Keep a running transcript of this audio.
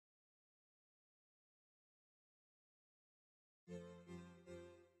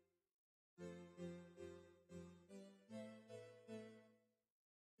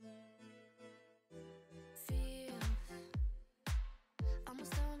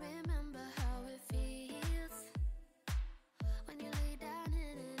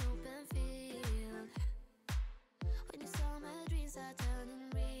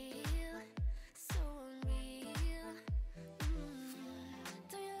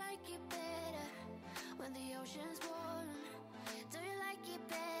ocean's warm? Do you like it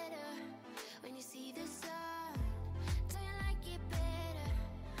better when you see the sun? Do you like it better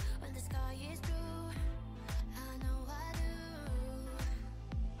when the sky is blue? I know I do.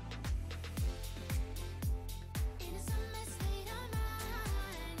 In a summer state of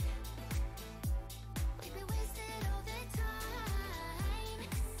mind, we've been wasted all the time.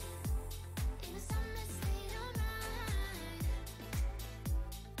 In a summer state of mind,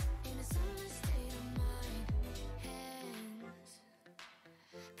 in a summer state of mind. Hands,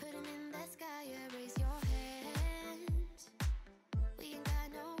 put 'em in the sky, raise your hands. We ain't got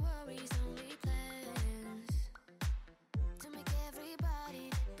no worries, only plans to make everybody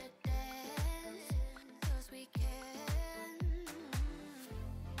dance, 'cause we can.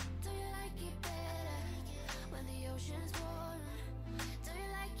 Do you like it better when the ocean's warm? Do you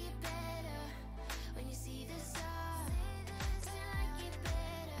like it better when you see the sun? Do you like it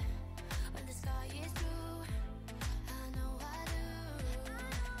better when the sky is blue? I know I do.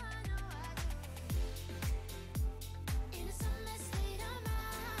 In a summer state of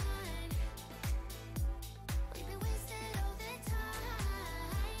mind, we've been wasted all the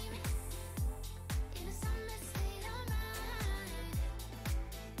time. In a summer state of mind,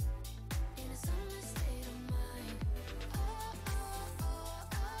 in a summer state of mind. Oh, oh,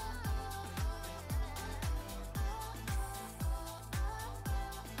 oh,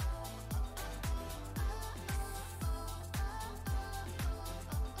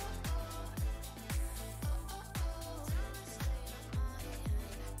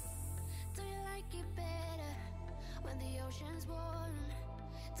 do you like it better when the ocean's warm?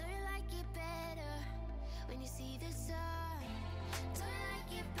 Do you like it better when you see the sun? Do you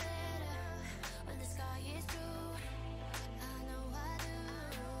like it better when the sky is blue? I know I do.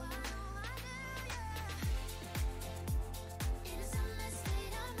 In a summer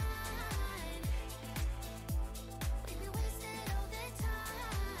state of mind, we've been wasted all the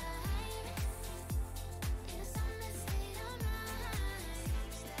time. In a summer state of mind,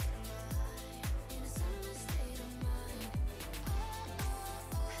 in a summer state of mind.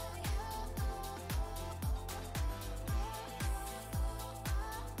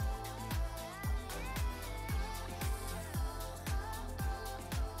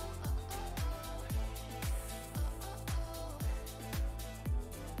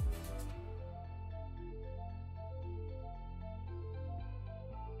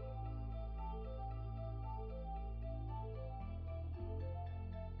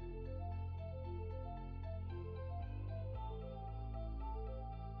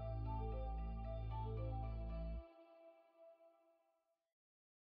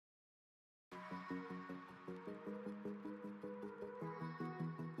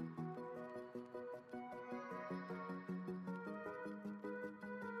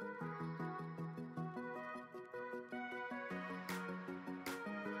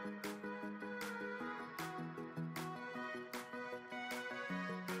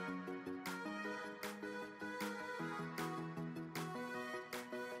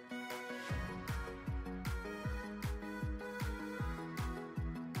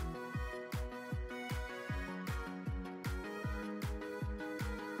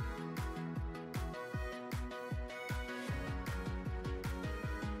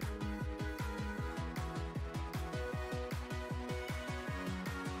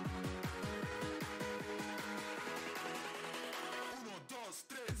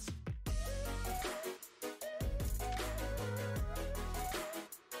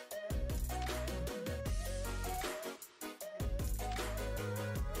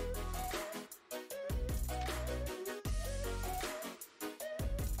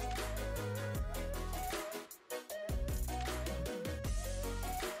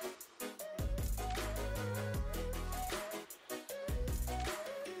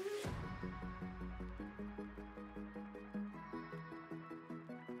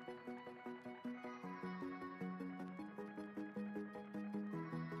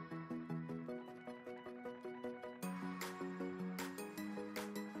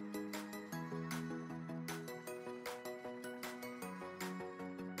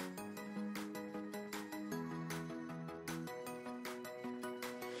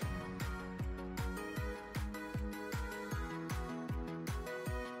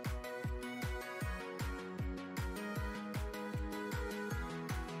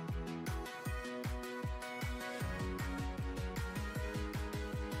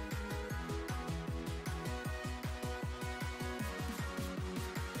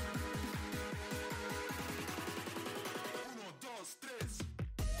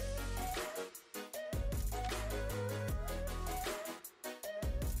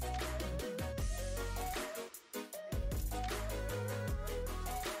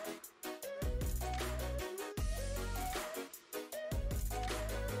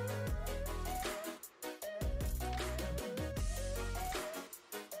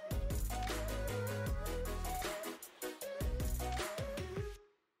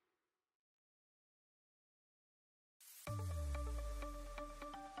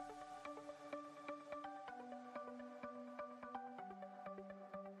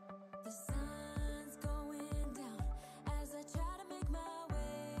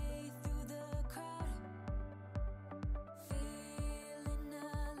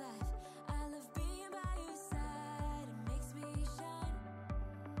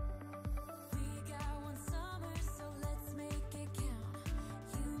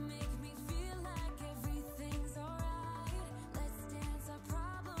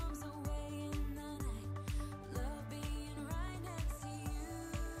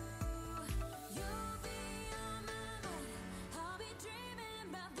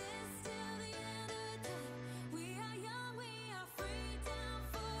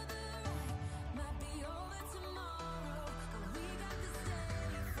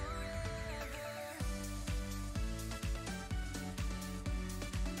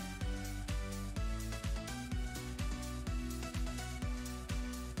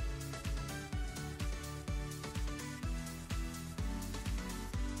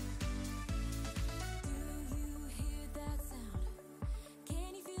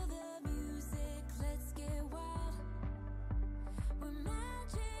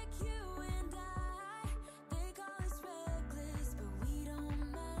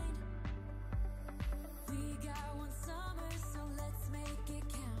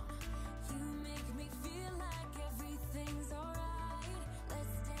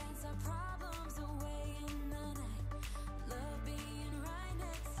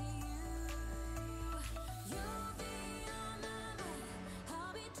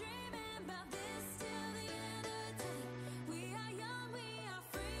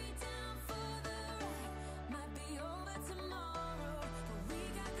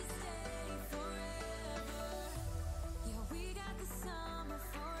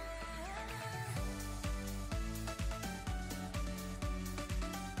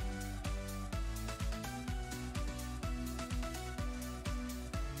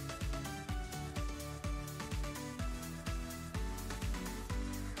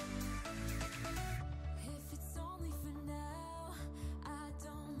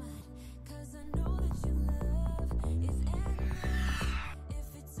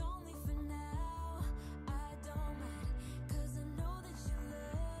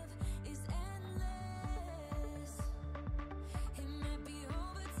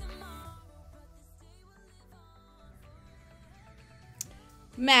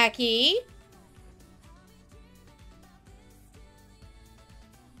 Mackie.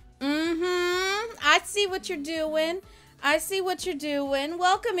 I see what you're doing. I see what you're doing.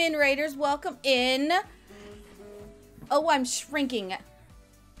 Welcome in, Raiders. Welcome in. Oh, I'm shrinking.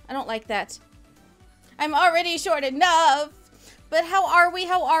 I don't like that. I'm already short enough. But how are we?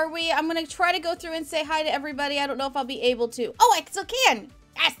 How are we? I'm going to try to go through and say hi to everybody. I don't know if I'll be able to. Oh, I still can.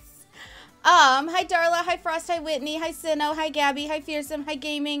 Yes. Hi, Darla. Hi, Frost. Hi, Whitney. Hi, Sino. Hi, Gabby. Hi, Fearsome. Hi,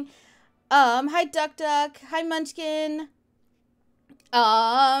 Gaming. Hi, Duck Duck. Hi, Munchkin.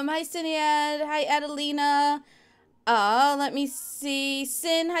 Hi, Cinead. Hi, Adelina. Let me see.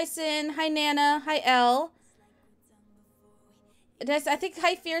 Sin. Hi, Sin. Hi, Nana. Hi, Elle. I think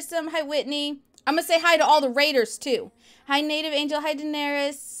hi, Fearsome. Hi, Whitney. I'm going to say hi to all the Raiders, too. Hi, Native Angel. Hi,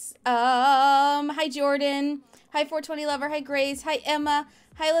 Daenerys. Hi, Jordan. Hi, 420 Lover. Hi, Grace. Hi, Emma.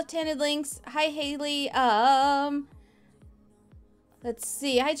 Hi, Left-Handed Lynx. Hi, Haley. Let's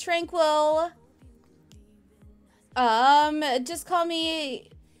see. Hi, Tranquil. Just call me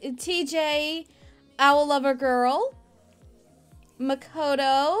TJ, Owl Lover Girl.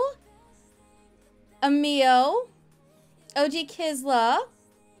 Makoto. Amio. OG Kisla.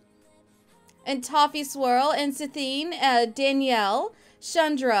 And Toffee Swirl. And Sathine. Danielle.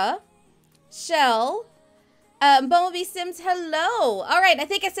 Chandra. Shell. Bumblebee Sims, hello. All right, I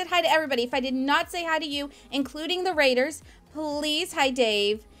think I said hi to everybody. If I did not say hi to you, including the Raiders, please, hi,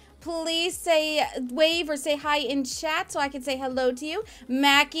 Dave. Please say, wave or say hi in chat so I can say hello to you.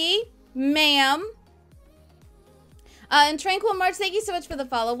 Mackie, ma'am. And Tranquil March, thank you so much for the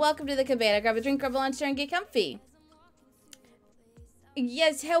follow. Welcome to the cabana. Grab a drink, grab a lunch, and get comfy.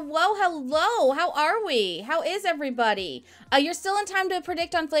 Yes, hello, hello. How are we? How is everybody? You're still in time to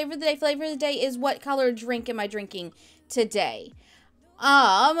predict on flavor of the day. Flavor of the day is what color drink am I drinking today?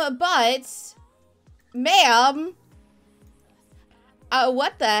 But, ma'am,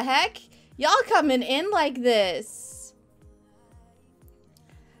 what the heck? Y'all coming in like this?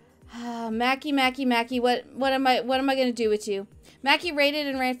 Mackie, what am I gonna do with you? Mackie rated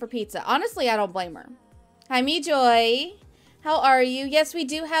and ran for pizza. Honestly, I don't blame her. Hi, me Joy. How are you? Yes, we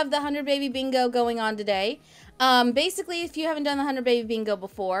do have the 100 Baby Bingo going on today. Basically, if you haven't done the 100 Baby Bingo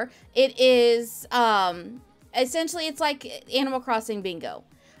before, it is, essentially, it's like Animal Crossing Bingo.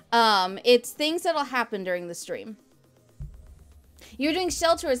 It's things that'll happen during the stream. You're doing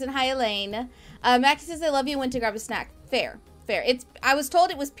shelters, and hi, Elaine. Mackie says, I love you, went to grab a snack. Fair, fair. I was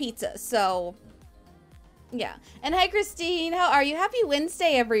told it was pizza, so, yeah. And hi, Christine. How are you? Happy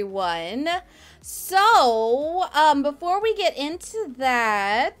Wednesday, everyone. So, before we get into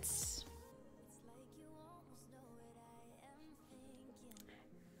that,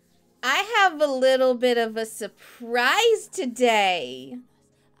 I have a little bit of a surprise today.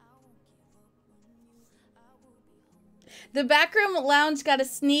 The Backroom Lounge got a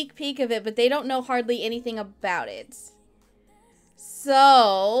sneak peek of it, but they don't know hardly anything about it.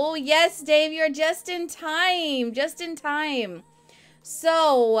 So, yes, Dave, you're just in time. Just in time.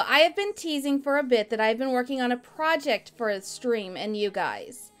 So, I have been teasing for a bit that I've been working on a project for a stream and you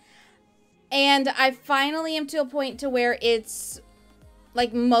guys. And I finally am to a point to where it's,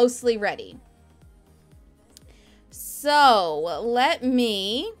 like, mostly ready. So, let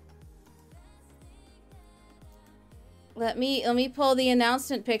me pull the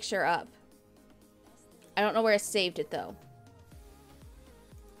announcement picture up. I don't know where I saved it, though.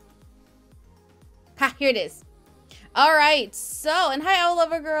 Ha, here it is. All right, so, and hi, Owl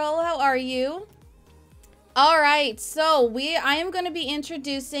Lover Girl, how are you? All right, so I am going to be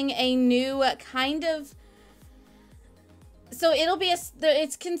introducing a new kind of, so it'll be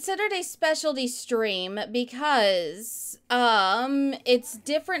it's considered a specialty stream because it's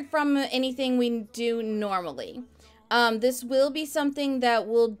different from anything we do normally. This will be something that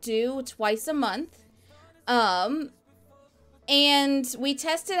we'll do twice a month. And we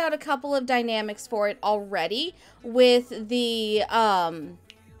tested out a couple of dynamics for it already with the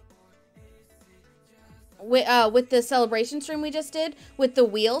with the celebration stream we just did with the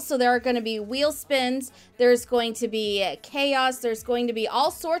wheels. So there are going to be wheel spins, there's going to be chaos, there's going to be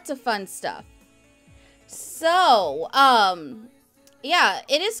all sorts of fun stuff. So, yeah,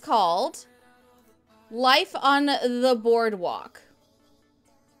 it is called Life on the Boardwalk.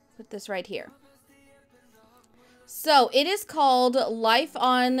 Put this right here. So, it is called Life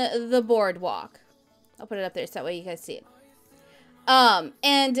on the Boardwalk. I'll put it up there so that way you guys see it.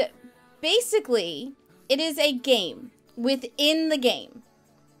 And basically, it is a game within the game.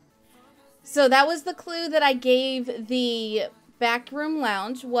 So, that was the clue that I gave the Backroom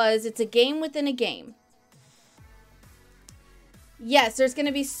Lounge, was it's a game within a game. Yes, there's going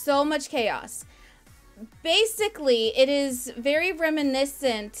to be so much chaos. basically, it is very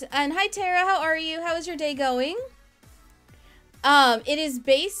reminiscent. And hi, Tara. How are you? How is your day going? It is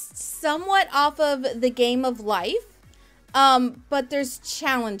based somewhat off of the game of life, but there's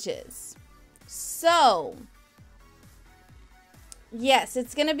challenges. So, yes,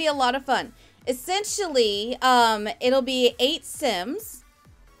 it's going to be a lot of fun. Essentially, it'll be 8 Sims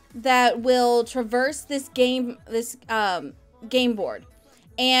that will traverse this game board.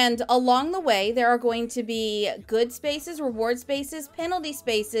 And along the way, there are going to be good spaces, reward spaces, penalty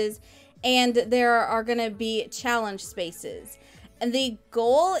spaces, and there are going to be challenge spaces. And the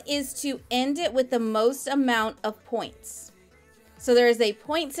goal is to end it with the most amount of points. So there is a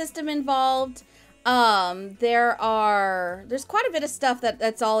point system involved. There's quite a bit of stuff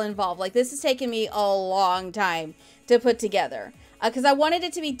that's all involved. Like, this has taken me a long time to put together. Because I wanted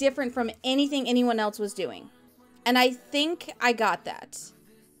it to be different from anything anyone else was doing. And I think I got that.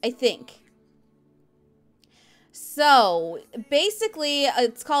 I think. So, basically,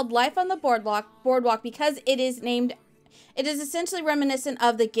 it's called Life on the Boardwalk because it is essentially reminiscent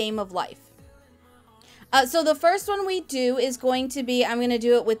of the game of life. So the first one we do is going to be, I'm going to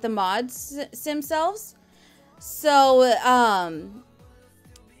do it with the mods sim selves. So,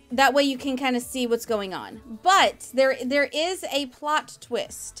 that way you can kind of see what's going on. But there is a plot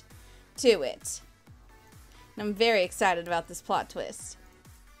twist to it. And I'm very excited about this plot twist.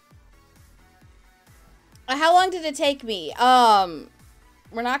 How long did it take me?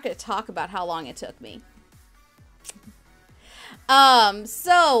 We're not going to talk about how long it took me.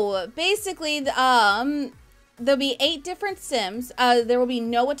 So basically, there'll be 8 different Sims. There will be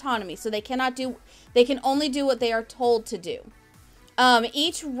no autonomy, so they can only do what they are told to do.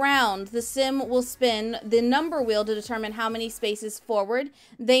 Each round, the Sim will spin the number wheel to determine how many spaces forward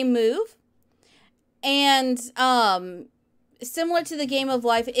they move. And, similar to the game of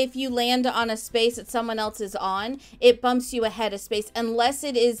life, if you land on a space that someone else is on, it bumps you ahead of space. Unless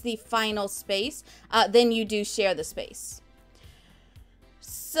it is the final space, then you do share the space.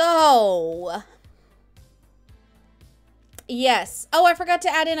 So, yes. Oh, I forgot to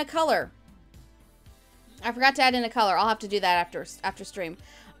add in a color. I'll have to do that after stream.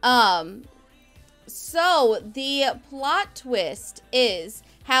 So, the plot twist is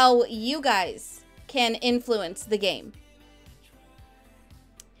how you guys can influence the game.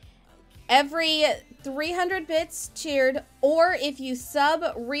 Every 300 bits cheered, or if you sub,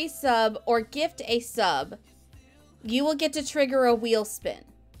 resub, or gift a sub, you will get to trigger a wheel spin.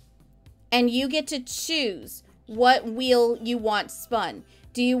 And you get to choose what wheel you want spun.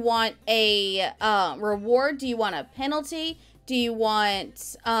 Do you want a reward? Do you want a penalty? Do you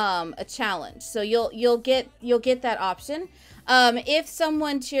want a challenge? So you'll get that option. If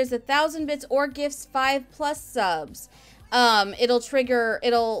someone cheers 1,000 bits or gifts 5+ subs,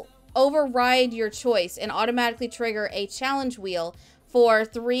 it'll override your choice and automatically trigger a challenge wheel for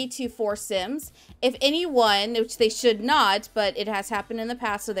 3 to 4 Sims. If anyone, which they should not, but it has happened in the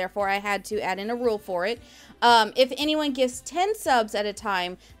past, so therefore I had to add in a rule for it. If anyone gives 10 subs at a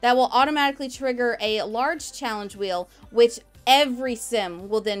time, that will automatically trigger a large challenge wheel, which every Sim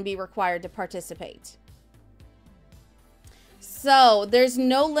will then be required to participate. So there's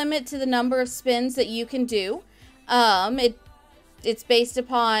no limit to the number of spins that you can do. It's based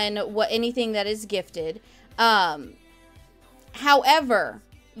upon anything that is gifted. However,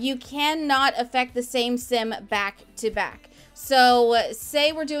 you cannot affect the same Sim back to back. So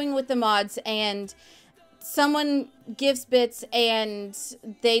say we're doing with the mods and someone gives bits and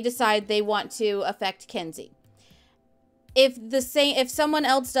they decide they want to affect Kenzie. If someone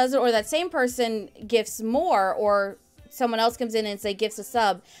else does it, or that same person gifts more, or someone else comes in and say gifts a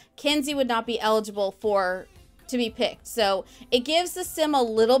sub, Kenzie would not be eligible to be picked. So it gives the Sim a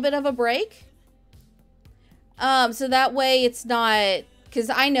little bit of a break. So that way it's not,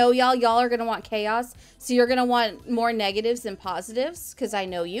 because I know y'all are going to want chaos. So you're going to want more negatives than positives, because I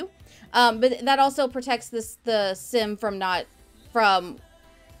know you. But that also protects the Sim from not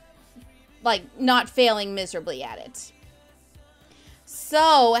failing miserably at it.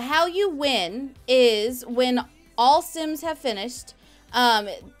 So how you win is when all Sims have finished,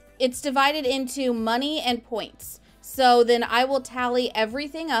 it's divided into money and points. So then I will tally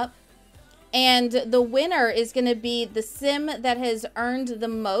everything up. And the winner is going to be the Sim that has earned the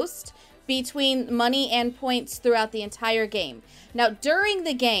most between money and points throughout the entire game. Now, during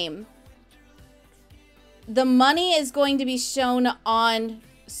the game, the money is going to be shown on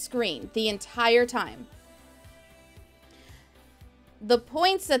screen the entire time. The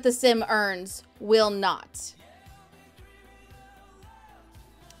points that the Sim earns will not.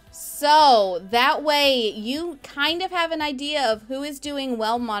 So that way you kind of have an idea of who is doing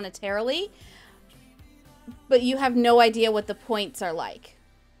well monetarily. but you have no idea what the points are like.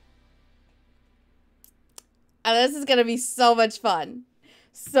 This is going to be so much fun.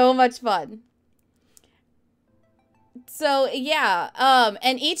 So much fun. So, yeah.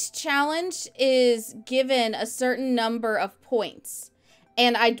 And each challenge is given a certain number of points.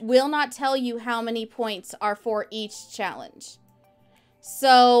 And I will not tell you how many points are for each challenge.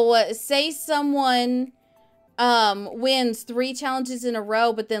 So, say someone wins 3 challenges in a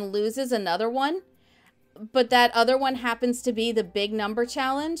row, but then loses another one. But that other one happens to be the big number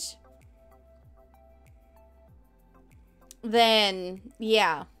challenge. Then,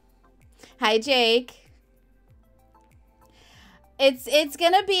 yeah. Hi, Jake. It's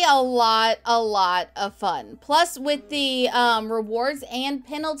gonna be a lot of fun. Plus, with the rewards and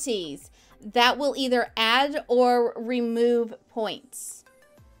penalties, that will either add or remove points.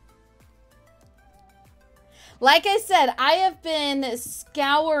 Like I said, I have been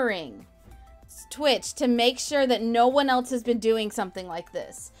scouring Twitch to make sure that no one else has been doing something like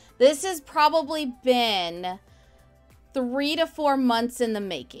this. This has probably been 3 to 4 months in the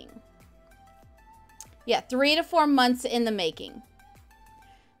making. Yeah, 3 to 4 months in the making.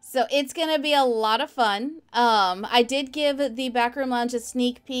 So it's going to be a lot of fun. I did give the Backroom Lounge a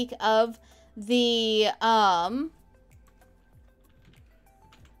sneak peek of the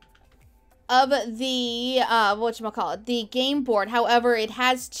whatchamacallit, the game board. However, it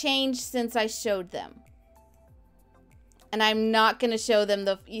has changed since I showed them. And I'm not going to show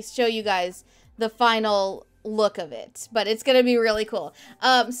you guys the final look of it, but it's going to be really cool.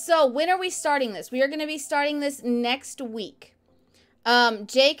 So when are we starting this? We are going to be starting this next week.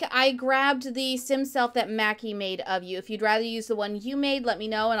 Jake, I grabbed the sim self that Mackie made of you. If you'd rather use the one you made, let me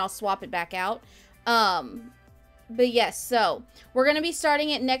know and I'll swap it back out. But yes, so we're going to be starting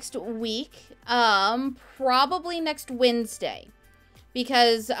it next week. Probably next Wednesday,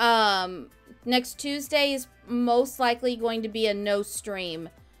 because next Tuesday is most likely going to be a no stream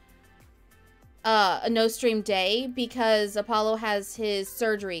day, because Apollo has his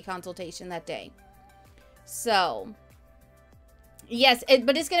surgery consultation that day. So yes,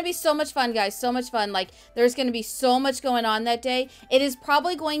 but it's going to be so much fun, guys. So much fun. Like, there's going to be so much going on that day. It is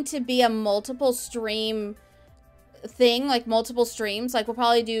probably going to be a multiple stream thing, like multiple streams. Like, we'll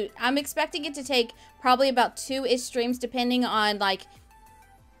probably do, I'm expecting it to take probably about 2-ish streams, depending on, like,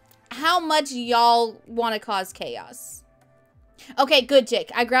 how much y'all want to cause chaos. Okay, good,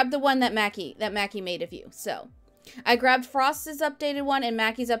 Jake. I grabbed the one that Mackie made of you. So, I grabbed Frost's updated one and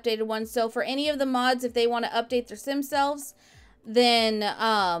Mackie's updated one. So, for any of the mods, if they want to update their sim selves, then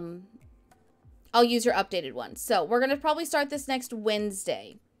I'll use your updated one. So, we're going to probably start this next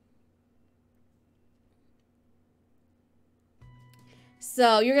Wednesday.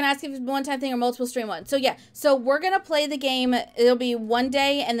 So, you're going to ask if it's a one-time thing or multiple stream one. So, yeah. So, we're going to play the game. It'll be one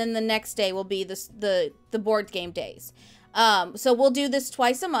day, and then the next day will be the board game days. So, we'll do this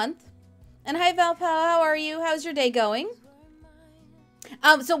twice a month. And hi, Valpal. How are you? How's your day going?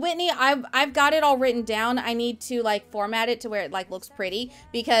 So, Whitney, I've got it all written down. I need to, like, format it to where it, like, looks pretty,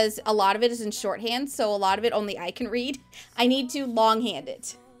 because a lot of it is in shorthand, so a lot of it only I can read. I need to longhand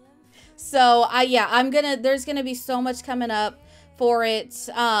it. So, yeah, there's gonna be so much coming up for it.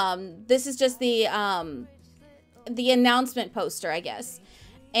 This is just the announcement poster, I guess.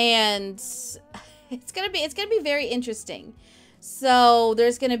 And it's gonna be very interesting. So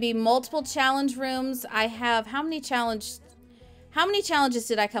there's gonna be multiple challenge rooms. I have, how many challenges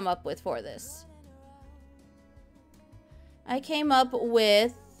did I come up with for this? I came up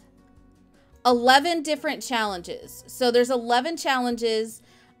with 11 different challenges. So there's 11 challenges.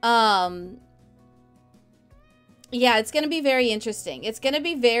 Yeah, it's going to be very interesting. It's going to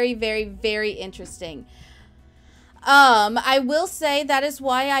be very, very, very interesting. I will say that is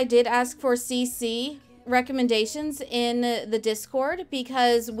why I did ask for CC recommendations in the Discord,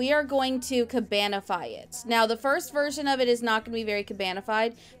 because we are going to cabanify it. Now, the first version of it is not going to be very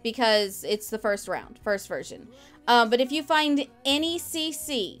cabanified because it's the first version. But if you find any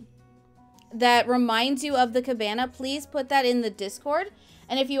CC that reminds you of the cabana, please put that in the Discord.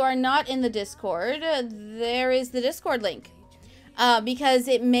 And if you are not in the Discord, there is the Discord link, because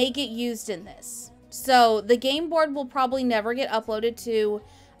it may get used in this. So the game board will probably never get uploaded to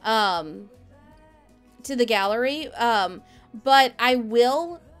the gallery, but I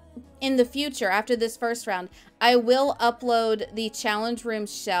will, in the future, after this first round, I will upload the challenge room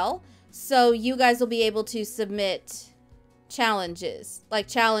shell, so you guys will be able to submit challenges, like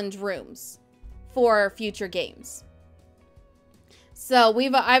challenge rooms, for future games. So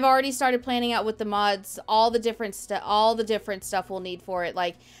I've already started planning out with the mods all the different stuff we'll need for it.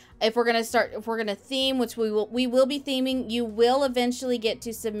 Like, if we're gonna theme, which we will be theming, you will eventually get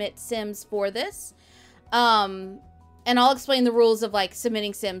to submit sims for this. And I'll explain the rules of like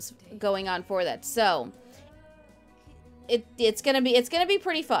submitting sims going on for that. So it's gonna be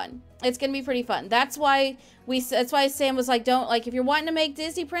pretty fun. It's gonna be pretty fun. That's why Sam was like, don't, like, if you're wanting to make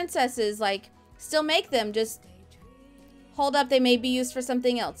Disney princesses, like, still make them, just hold up, they may be used for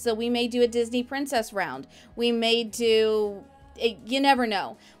something else. So we may do a Disney princess round. We may do, you never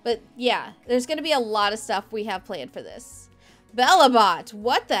know. But yeah, there's gonna be a lot of stuff we have planned for this. BellaBot,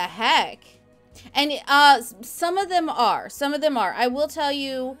 what the heck? And some of them are. I will tell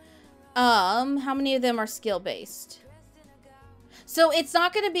you, how many of them are skill based. So it's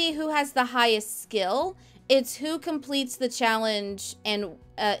not going to be who has the highest skill. It's who completes the challenge and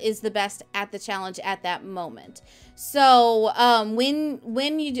is the best at the challenge at that moment. So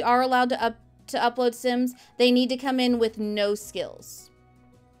when you are allowed to upload sims, they need to come in with no skills.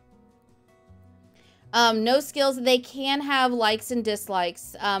 No skills. They can have likes and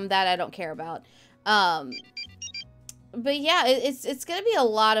dislikes. That I don't care about. But yeah, it's gonna be a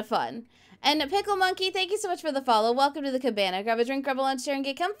lot of fun. And Pickle Monkey, thank you so much for the follow. Welcome to the cabana. Grab a drink, grab a lunch, share, and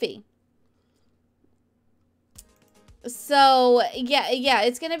get comfy. So yeah,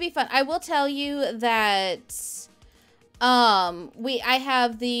 it's gonna be fun. I will tell you that I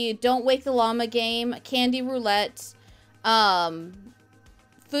have the Don't Wake the Llama game, Candy Roulette, Foosball.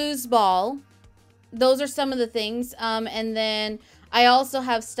 Those are some of the things. And then I also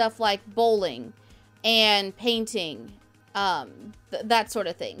have stuff like bowling and painting, that sort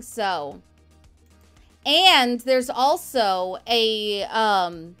of thing. So, and there's also a,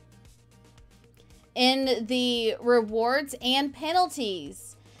 in the rewards and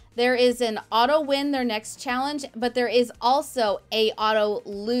penalties, there is an auto win their next challenge, but there is also a auto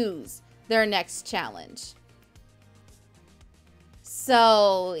lose their next challenge.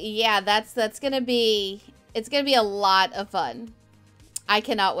 So yeah, that's gonna be, it's gonna be a lot of fun. I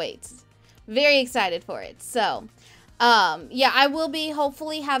cannot wait. Very excited for it. So yeah, I will be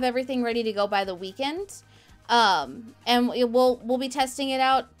hopefully have everything ready to go by the weekend. And we'll be testing it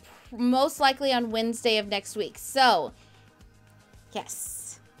out most likely on Wednesday of next week. So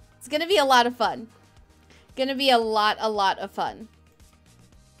yes, it's gonna be a lot of fun. Gonna be a lot of fun.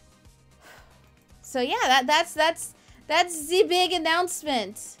 So yeah, that's the big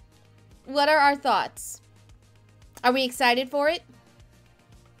announcement. What are our thoughts? Are we excited for it?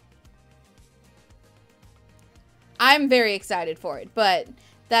 I'm very excited for it, but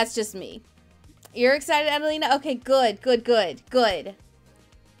that's just me. You're excited, Adelina? Okay, good. Good.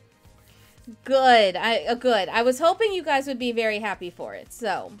 I was hoping you guys would be very happy for it.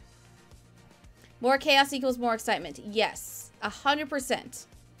 So, more chaos equals more excitement. Yes, 100%.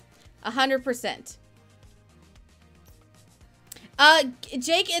 100%.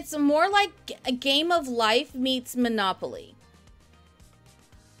 Jake, it's more like a game of life meets Monopoly.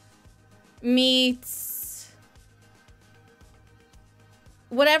 Meets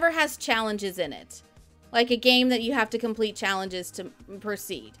whatever has challenges in it. Like a game that you have to complete challenges to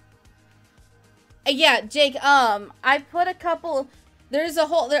proceed. Yeah, Jake, I put a couple, there's a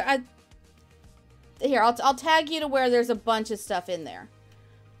whole, here, I'll tag you to where there's a bunch of stuff in there.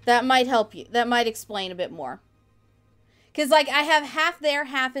 That might help you. That might explain a bit more. Because, like, I have half there,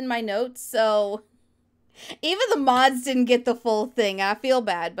 half in my notes, so even the mods didn't get the full thing. I feel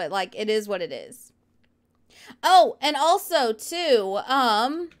bad, but, like, it is what it is. Oh, and also, too,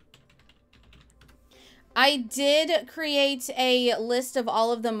 I did create a list of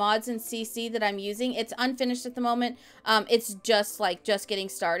all of the mods in CC that I'm using. It's unfinished at the moment. It's just getting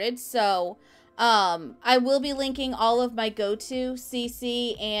started. So, I will be linking all of my go-to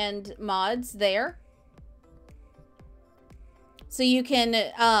CC and mods there. So you can,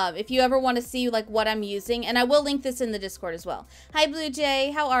 if you ever want to see, like, what I'm using, and I will link this in the Discord as well. Hi, Blue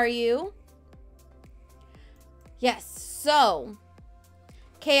Jay. How are you? Yes, so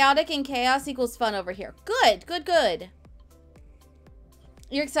chaotic and chaos equals fun over here. Good.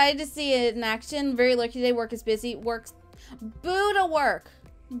 You're excited to see it in action. Very lucky today. Work is busy. Works. Boo to work.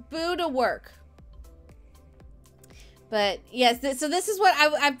 But yes, so this is what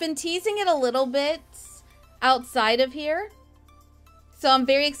I've been teasing it a little bit outside of here. So I'm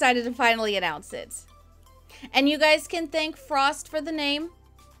very excited to finally announce it. And you guys can thank Frost for the name.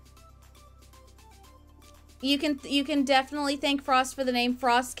 You can definitely thank Frost for the name.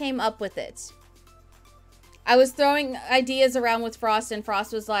 Frost came up with it. I was throwing ideas around with Frost, and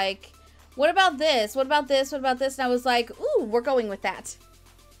Frost was like, what about this? What about this? What about this? And I was like, ooh, we're going with that.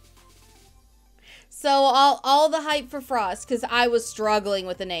 So all the hype for Frost, because I was struggling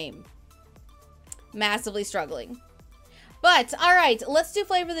with the name. Massively struggling. But, alright, let's do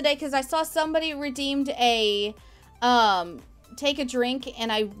flavor of the day, because I saw somebody redeemed a take a drink,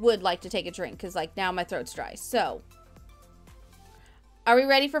 and I would like to take a drink because, like, now my throat's dry. So, are we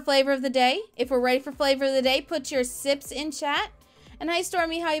ready for flavor of the day? If we're ready for flavor of the day, put your sips in chat. And hi,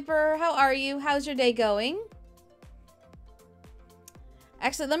 Stormy Hyper. How are you? How's your day going?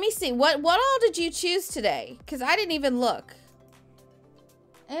 Actually, let me see. What all did you choose today? Because I didn't even look.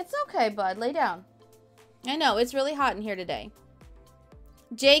 It's okay, bud. Lay down. I know, it's really hot in here today.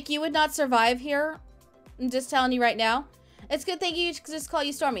 Jake, you would not survive here. I'm just telling you right now. It's good, thank you. Just call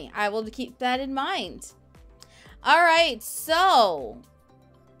you Stormy. I will keep that in mind. All right, so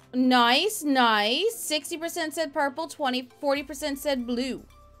nice. 60% said purple, 40% said blue.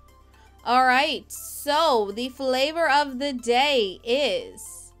 All right, so the flavor of the day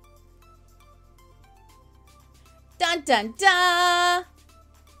is dun dun dun.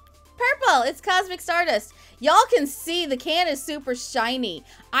 Purple. It's Cosmic Stardust. Y'all can see the can is super shiny.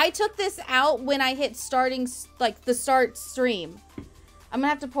 I took this out when I hit starting, like, the start stream. I'm gonna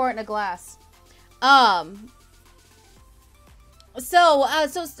have to pour it in a glass.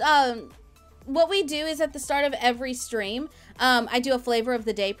 What we do is at the start of every stream, I do a flavor of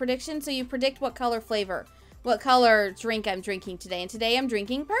the day prediction. So you predict what color drink I'm drinking today. And today I'm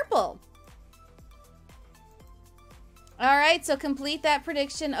drinking purple. All right, so complete that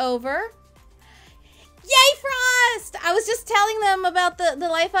prediction over. Yay, Frost! I was just telling them about the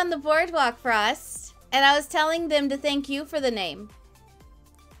life on the boardwalk, Frost. And I was telling them to thank you for the name.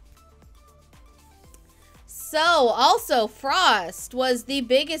 So, also, Frost was the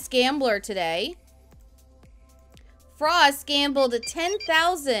biggest gambler today. Frost gambled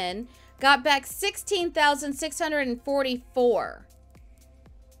 10,000, got back 16,644.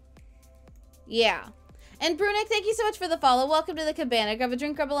 Yeah. And Brunick, thank you so much for the follow. Welcome to the cabana. Grab a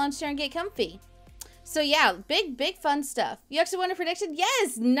drink, grab a lunch, chair, and get comfy. So yeah, big fun stuff. You actually won a prediction?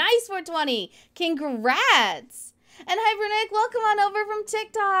 Yes! Nice, 420! Congrats! And hi, Brunick. Welcome on over from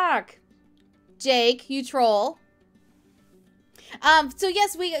TikTok. Jake, you troll. So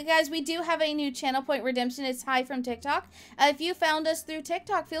yes, we do have a new channel point redemption. It's hi from TikTok. If you found us through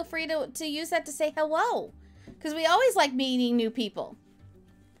TikTok, feel free to use that to say hello. Because we always like meeting new people.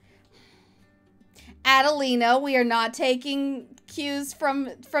 Adelina, we are not taking cues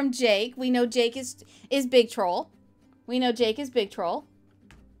from Jake. We know Jake is big troll. We know Jake is big troll.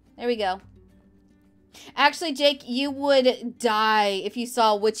 There we go. Actually, Jake, you would die if you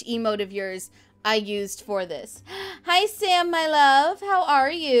saw which emote of yours I used for this. Hi, Sam, my love. How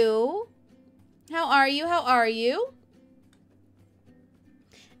are you? How are you? How are you?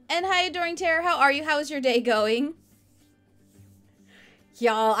 And hi, Adoring Terror. How are you? How is your day going?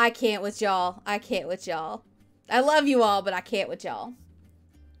 Y'all, I can't with y'all. I can't with y'all. I love you all, but I can't with y'all.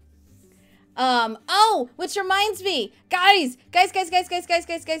 Oh, which reminds me. Guys,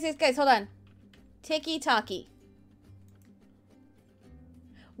 hold on. Tiki-taki.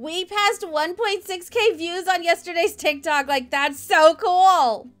 We passed 1.6K views on yesterday's TikTok. Like, that's so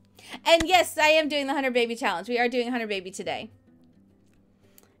cool. And yes, I am doing the 100 Baby Challenge. We are doing 100 Baby today.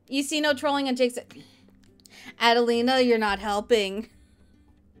 You see no trolling on Jake's... Adelina, you're not helping.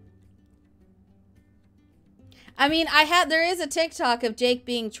 I mean, there is a TikTok of Jake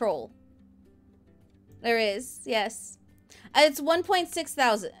being troll. There is, yes. It's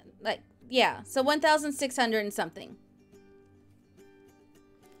 1.6 like, yeah, so 1,600 and something.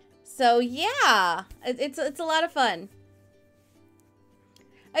 So yeah, it's a lot of fun.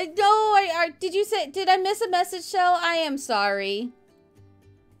 Did I miss a message, Shell? I am sorry.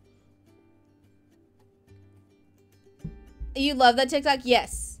 You love that TikTok?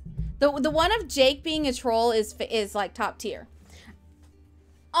 Yes. The one of Jake being a troll is like top tier.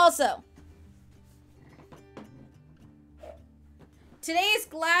 Also, today's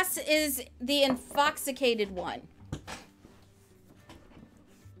glass is the infoxicated one.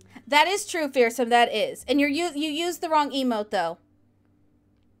 That is true, Fearsome. That is, and you used the wrong emote though.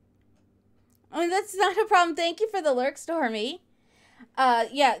 I mean, that's not a problem. Thank you for the lurk, Stormy.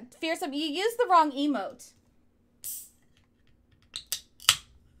 Yeah, Fearsome, you used the wrong emote.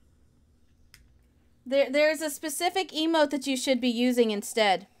 There's a specific emote that you should be using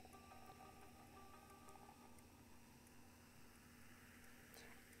instead.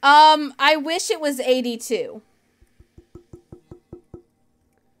 I wish it was 82.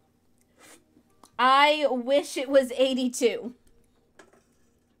 I wish it was 82.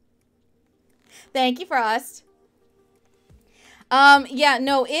 Thank you, Frost. Yeah,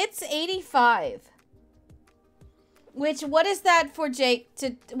 no, it's 85. Which, what is that for Jake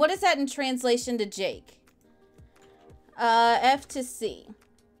what is that in translation to Jake? F to C.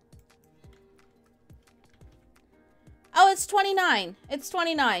 Oh, it's 29. It's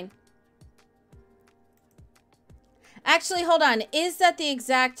 29. Actually, hold on. Is that the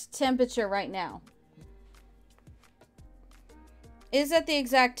exact temperature right now? Is that the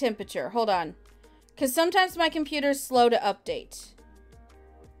exact temperature? Hold on. Because sometimes my computer's slow to update.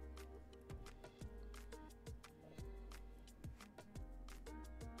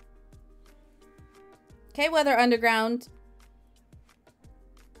 Okay, Weather Underground.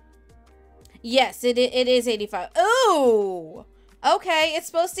 Yes, it is 85. Ooh! Okay, it's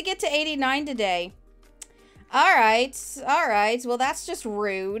supposed to get to 89 today. Alright, alright. Well, that's just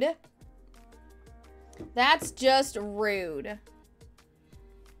rude. That's just rude.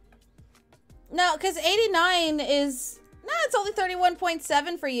 No, because 89 is... No, it's only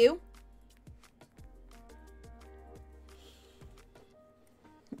 31.7 for you.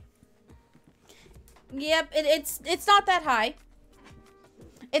 Yep, it's not that high.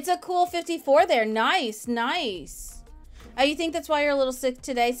 It's a cool 54 there. Nice, nice. Oh, you think that's why you're a little sick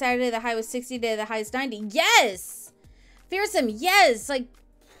today? Saturday the high was 60, today the high is 90. Yes! Fearsome, yes! Like,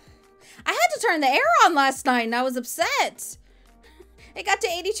 I had to turn the air on last night and I was upset. It got to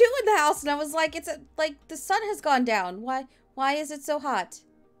 82 in the house and I was like, like the sun has gone down. Why is it so hot?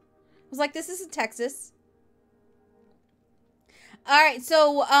 I was like, this isn't Texas. Alright,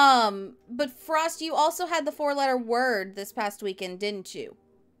 so, but Frost, you also had the 4-letter word this past weekend, didn't you?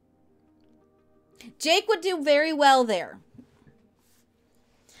 Jake would do very well there.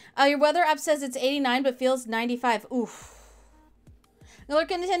 Your weather app says it's 89, but feels 95. Oof.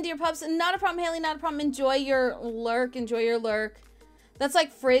 Lurk and attend to your pups. Not a problem, Haley, not a problem. Enjoy your lurk, enjoy your lurk. That's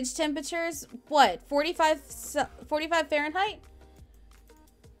like fridge temperatures. What, 45 Fahrenheit?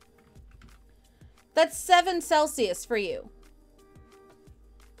 That's 7 Celsius for you.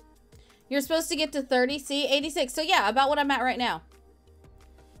 You're supposed to get to 30, see, 86. So yeah, about what I'm at right now.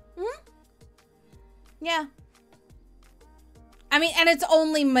 Mm-hmm. Yeah. I mean, and it's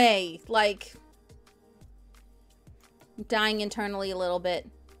only May. Like, I'm dying internally a little bit.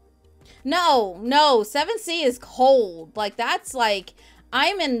 No, 7C is cold. Like, that's like,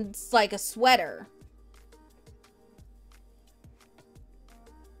 I'm in like a sweater.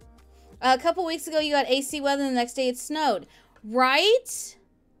 A couple weeks ago, you got AC weather, and the next day it snowed. Right?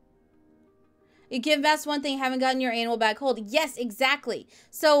 You give masks one thing, haven't gotten your annual bag cold. Yes, exactly.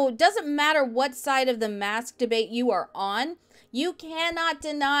 So it doesn't matter what side of the mask debate you are on. You cannot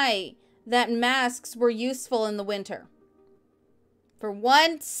deny that masks were useful in the winter. For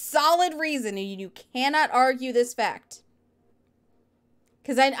one solid reason, and you cannot argue this fact.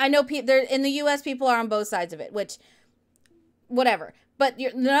 Because I know in the U.S. people are on both sides of it, which, whatever. But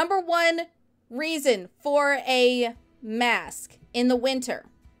the number one reason for a mask in the winter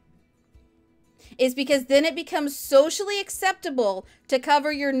is because then it becomes socially acceptable to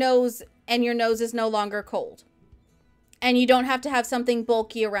cover your nose and your nose is no longer cold. And you don't have to have something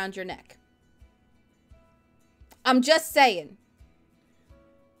bulky around your neck. I'm just saying.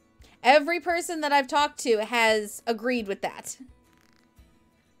 Every person that I've talked to has agreed with that.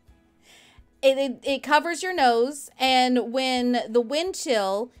 It covers your nose, and when the wind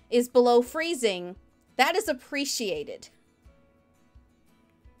chill is below freezing, that is appreciated.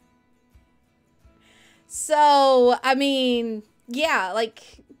 So, I mean, yeah, like,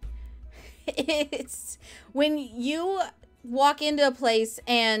 it's when you walk into a place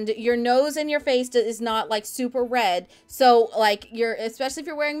and your nose and your face is not like super red. So like especially if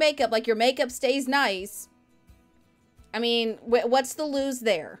you're wearing makeup, like your makeup stays nice. I mean, what's the lose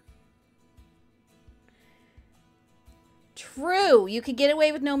there? True. You could get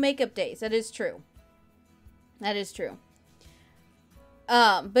away with no makeup days. That is true. That is true.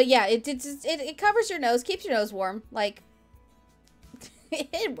 But yeah, it covers your nose, keeps your nose warm. Like,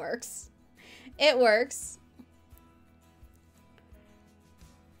 it works. It works.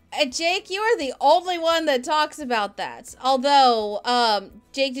 Jake, you are the only one that talks about that. Although,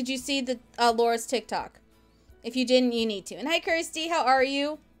 Jake, did you see the Laura's TikTok? If you didn't, you need to. And hi, Kirsty, how are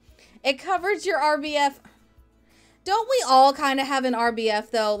you? It covers your RBF. Don't we all kind of have an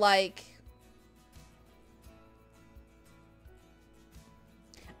RBF, though? Like,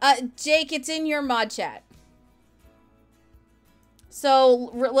 Jake, it's in your mod chat.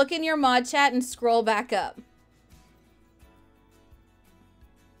 So look in your mod chat and scroll back up.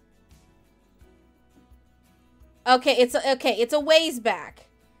 Okay, it's a ways back.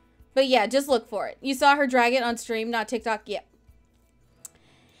 But yeah, just look for it. You saw her drag it on stream, not TikTok. Yep.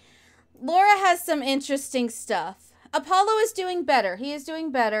 Laura has some interesting stuff. Apollo is doing better. He is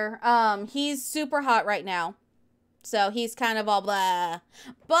doing better. He's super hot right now. So he's kind of all blah.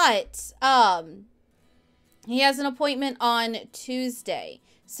 But he has an appointment on Tuesday.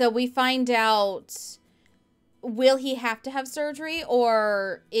 So we find out, will he have to have surgery,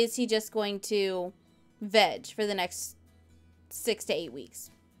 or is he just going to veg for the next 6 to 8 weeks.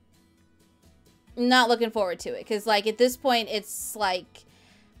 Not looking forward to it. Because, like, at this point, it's, like...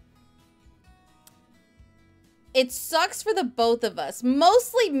 It sucks for the both of us.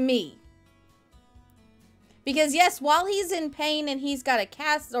 Mostly me. Because, yes, while he's in pain and he's got a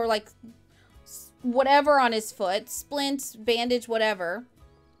cast or, like, whatever on his foot, splint, bandage, whatever,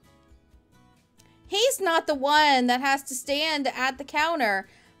 he's not the one that has to stand at the counter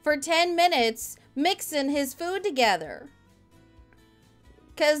for 10 minutes mixing his food together.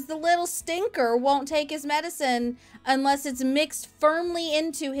 Because the little stinker won't take his medicine unless it's mixed firmly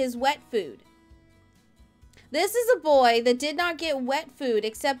into his wet food. This is a boy that did not get wet food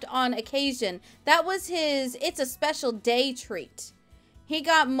except on occasion. That was his, it's a special day treat. He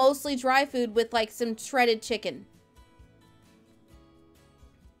got mostly dry food with like some shredded chicken.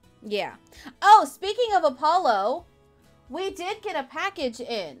 Yeah. Oh, speaking of Apollo, we did get a package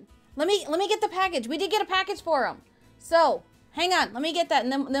in. Let me get the package. We did get a package for him. So, hang on. Let me get that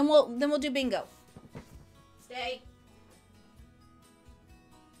and then we'll do bingo. Stay.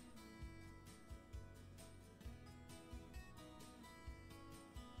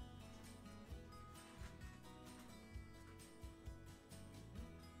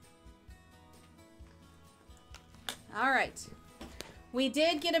 All right. We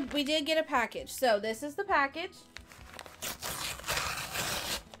did get a package. So, this is the package.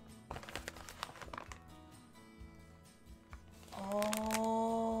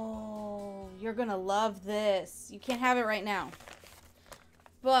 Oh, you're going to love this. You can't have it right now.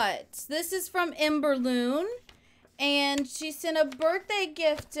 But this is from Emberloon and she sent a birthday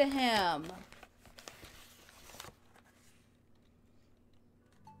gift to him.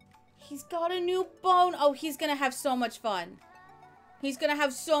 He's got a new bone. Oh, he's going to have so much fun. He's going to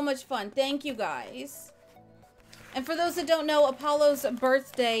have so much fun. Thank you, guys. And for those that don't know, Apollo's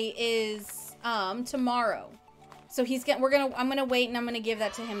birthday is tomorrow. So I'm going to wait and I'm going to give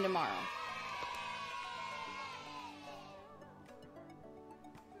that to him tomorrow.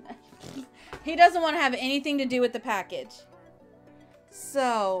 He doesn't want to have anything to do with the package.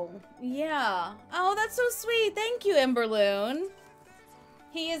 So, yeah. Oh, that's so sweet. Thank you, Emberloon.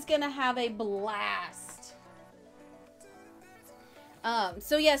 He is gonna have a blast.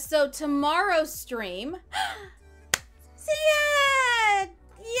 So yes, so tomorrow's stream. See ya!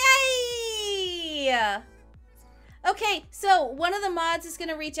 Yay! Okay, so one of the mods is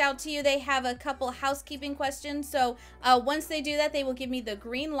gonna reach out to you. They have a couple housekeeping questions. So once they do that, they will give me the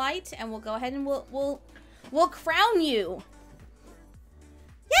green light, and we'll go ahead and we'll crown you.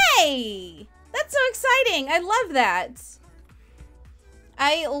 Yay! That's so exciting. I love that.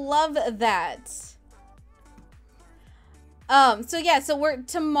 I love that. So yeah, so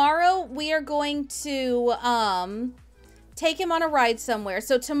tomorrow we are going to take him on a ride somewhere.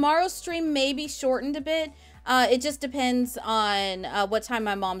 So tomorrow's stream may be shortened a bit. It just depends on what time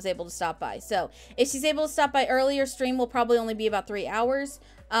my mom's able to stop by. So if she's able to stop by earlier, stream will probably only be about 3 hours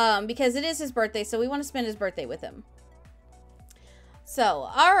because it is his birthday, so we want to spend his birthday with him. So,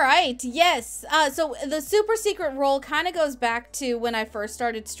 all right, yes. So the super secret role kind of goes back to when I first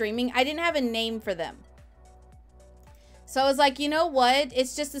started streaming. I didn't have a name for them. So I was like, you know what?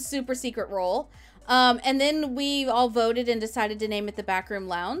 It's just a super secret role. And then we all voted and decided to name it the Backroom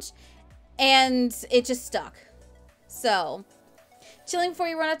Lounge. And it just stuck. So, chilling before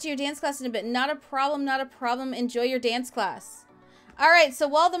you run out to your dance class in a bit. Not a problem, not a problem. Enjoy your dance class. All right, so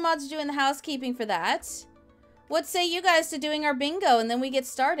while the mods are doing the housekeeping for that, what say you guys to doing our bingo and then we get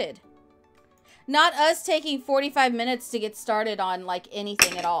started? Not us taking 45 minutes to get started on like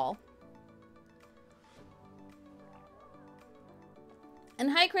anything at all.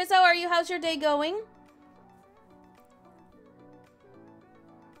 And hi Chris, how are you? How's your day going?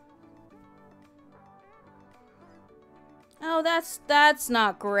 Oh, that's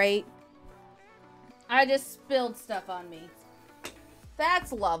not great. I just spilled stuff on me.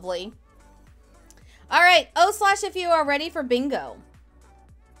 That's lovely. All right, / if you are ready for bingo.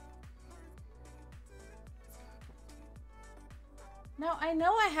 Now, I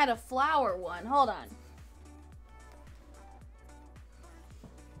know I had a flower one. Hold on.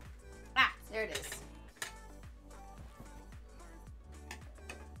 Ah, there it is.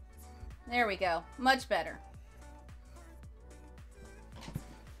 There we go. Much better.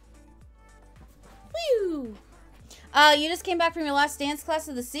 Whew. You just came back from your last dance class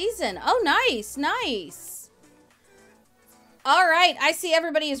of the season. Oh, nice, nice. All right, I see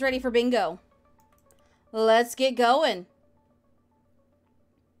everybody is ready for bingo. Let's get going.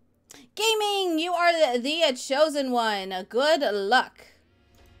 Gaming, you are the chosen one. Good luck.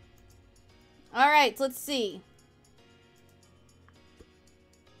 All right, let's see.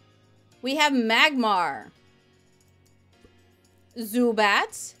 We have Magmar,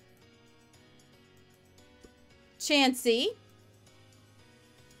 Zubat, Chansey,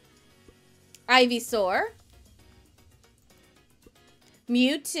 Ivysaur,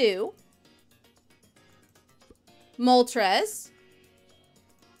 Mewtwo, Moltres,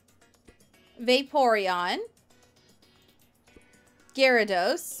 Vaporeon,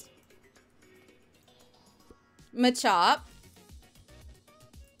 Gyarados, Machop,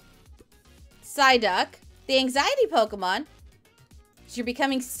 Psyduck, the anxiety Pokemon. You're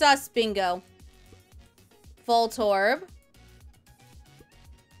becoming sus, bingo. Voltorb,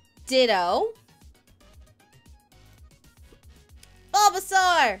 Ditto,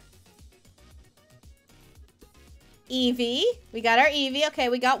 Bulbasaur, Eevee. We got our Eevee. Okay,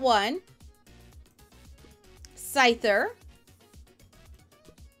 we got one. Scyther,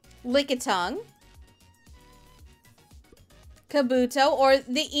 Lickitung, Kabuto, or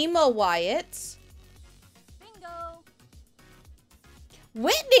the Emo Wyatt. Bingo.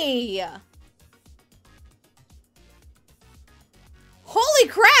 Whitney! Holy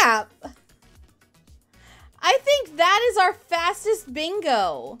crap! I think that is our fastest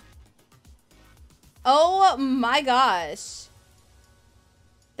bingo. Oh my gosh.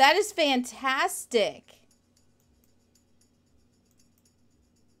 That is fantastic.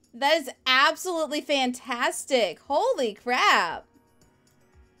 That is absolutely fantastic. Holy crap.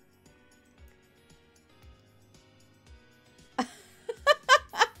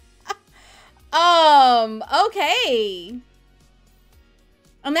 Okay.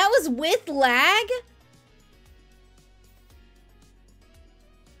 And that was with lag?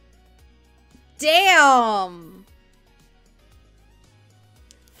 Damn.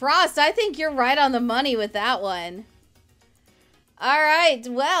 Frost, I think you're right on the money with that one. All right,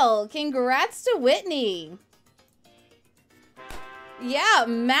 well, congrats to Whitney. Yeah,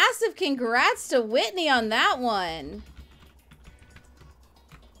 massive congrats to Whitney on that one.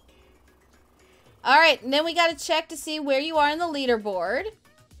 All right, and then we got to check to see where you are in the leaderboard.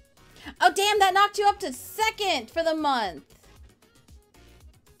 Oh, damn, that knocked you up to second for the month.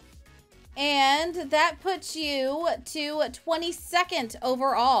 And that puts you to 22nd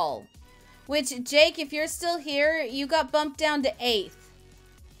overall. Which, Jake, if you're still here, you got bumped down to 8th.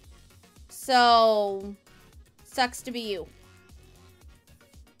 So, sucks to be you.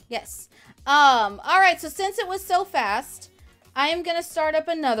 Yes. Alright, so since it was so fast, I am going to start up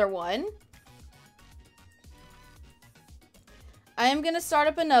another one.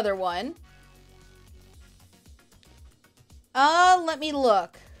 Let me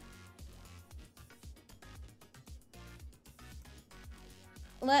look.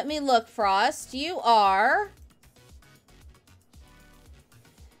 Let me look, Frost. You are...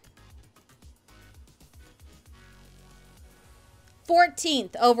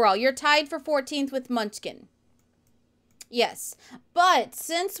 '14th overall. You're tied for 14th with Munchkin. Yes. But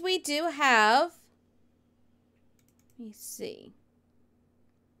since we do have... Let me see.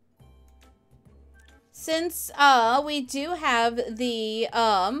 Since we do have the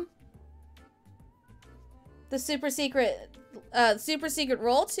super secret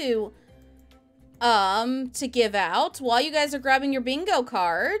roll to give out while you guys are grabbing your bingo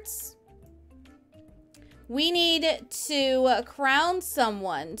cards, we need to crown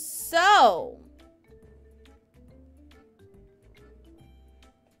someone. So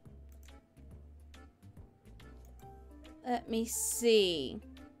let me see.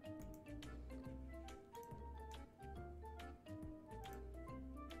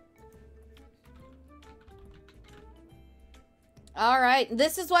 All right,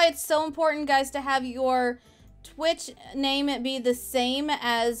 this is why it's so important, guys, to have your Twitch name be the same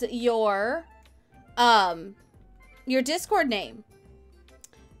as your Discord name.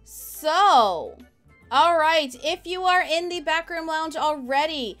 So, all right, if you are in the Backroom Lounge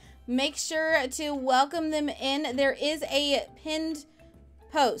already, make sure to welcome them in. There is a pinned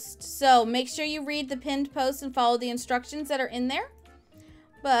post, so make sure you read the pinned post and follow the instructions that are in there.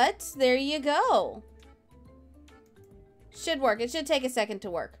 But there you go. Should work. It should take a second to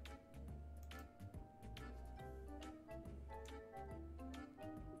work.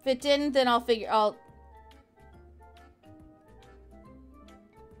 If it didn't, then I'll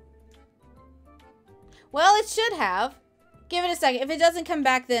well, it should have. Give it a second. If it doesn't come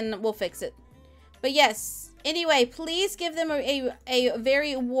back, then we'll fix it. But yes. Anyway, please give them a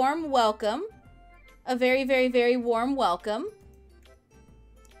very warm welcome. A very, very, very warm welcome.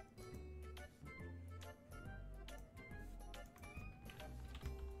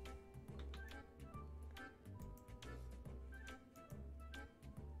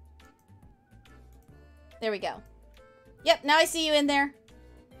 There we go. Yep, now I see you in there.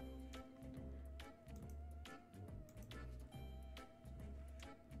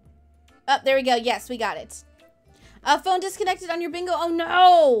 Oh, there we go. Yes, we got it. Phone disconnected on your bingo. Oh,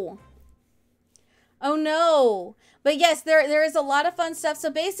 no. Oh, no. But yes, there is a lot of fun stuff. So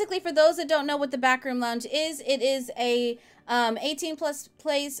basically, for those that don't know what the Backroom Lounge is, it is a 18 plus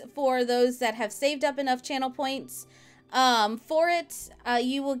place for those that have saved up enough channel points. For it,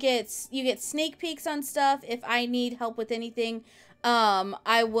 you get sneak peeks on stuff. If I need help with anything,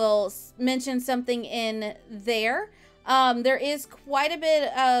 I will mention something in there. There is quite a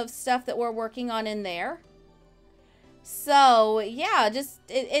bit of stuff that we're working on in there. So yeah, just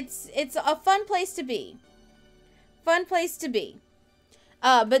it's a fun place to be. Fun place to be.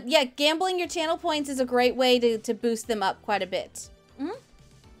 But yeah, gambling your channel points is a great way to boost them up quite a bit. Mm-hmm.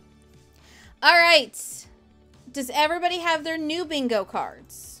 All right. Does everybody have their new bingo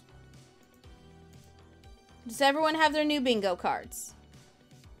cards? Does everyone have their new bingo cards?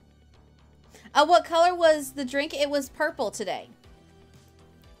 What color was the drink? It was purple today.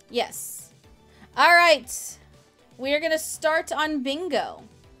 Yes. All right. We are going to start on bingo.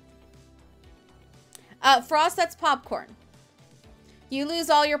 Frost, that's popcorn. You lose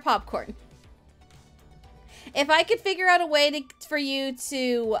all your popcorn. If I could figure out a way for you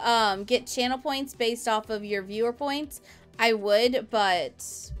to get channel points based off of your viewer points, I would,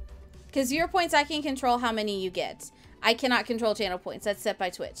 but because viewer points, I can control how many you get. I cannot control channel points. That's set by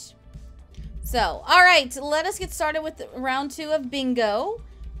Twitch. So, all right, let us get started with round 2 of bingo,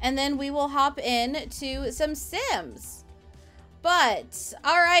 and then we will hop in to some Sims. But,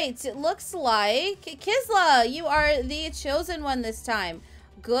 all right, it looks like Kisla, you are the chosen one this time.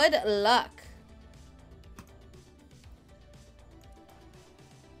 Good luck.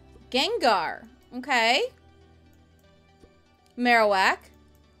 Gengar, okay. Marowak.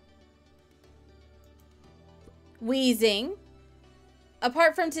 Wheezing.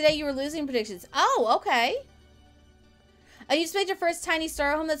 Apart from today, you were losing predictions. Oh, okay. You just made your first Tiny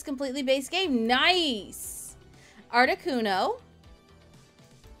Star home that's completely base game. Nice. Articuno.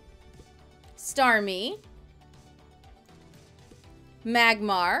 Starmie.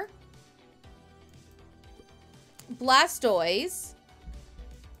 Magmar. Blastoise.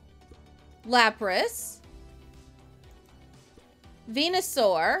 Lapras.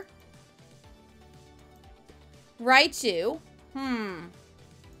 Venusaur. Raichu.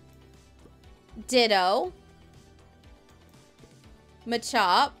 Ditto.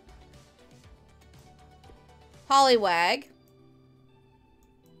 Machop. Poliwag.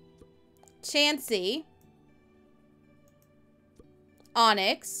 Chansey.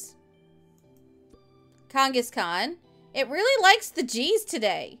 Onyx. Kangaskhan. It really likes the G's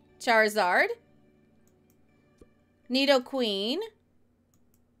today. Charizard. Nidoqueen.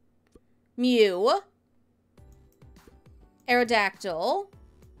 Mew. Aerodactyl.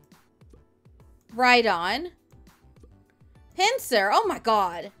 Rhydon. Pinsir. Oh my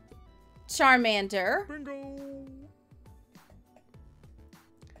god. Charmander. Bingo.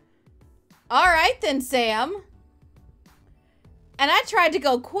 Alright then, Sam. And I tried to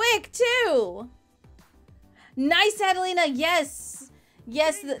go quick, too. Nice, Adelina. Yes.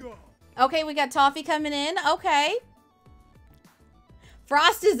 Yes. Okay, we got Toffee coming in. Okay.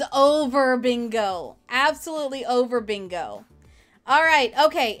 Frost is over bingo. Absolutely over bingo. All right.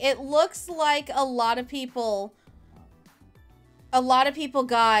 Okay. It looks like a lot of people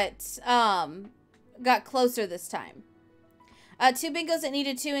got closer this time. 2 bingos that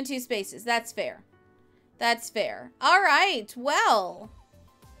needed 2 and 2 spaces. That's fair. That's fair. All right. Well,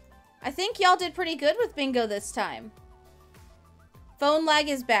 I think y'all did pretty good with bingo this time. Phone lag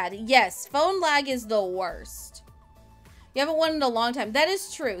is bad. Yes, phone lag is the worst. You haven't won in a long time. That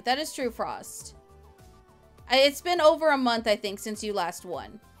is true. That is true, Frost. It's been over a month, I think, since you last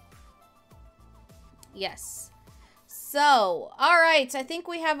won. Yes. So, all right. I think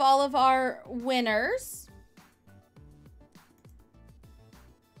we have all of our winners.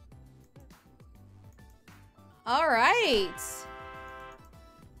 All right.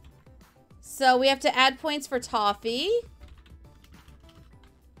 So, we have to add points for Toffee.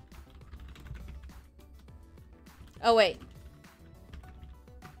 Oh, wait.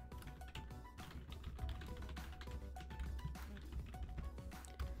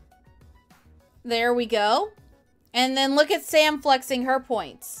 There we go. And then look at Sam flexing her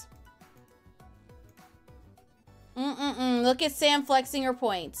points. Look at Sam flexing her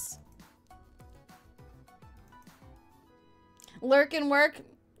points. Lurk and work.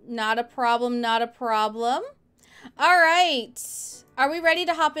 Not a problem, not a problem. All right. Are we ready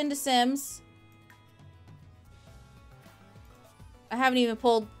to hop into Sims? I haven't even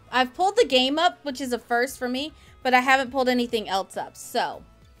pulled... I've pulled the game up, which is a first for me, but I haven't pulled anything else up, so...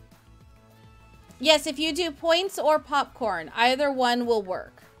 Yes, if you do points or popcorn, either one will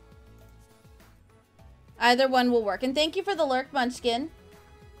work. Either one will work. And thank you for the lurk, Munchkin.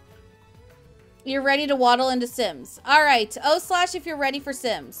 You're ready to waddle into Sims. Alright. O/ if you're ready for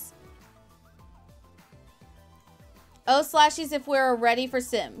Sims. O/ies if we're ready for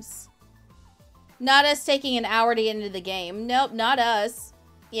Sims. Not us taking an hour to get into the game. Nope, not us.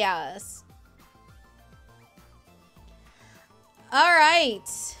 Yeah, us.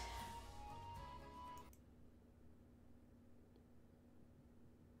 Alright.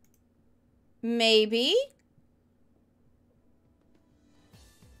 Maybe.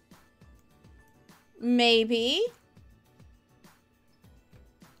 Maybe.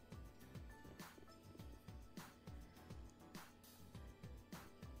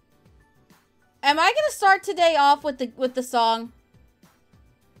 Am I gonna start today off with the song?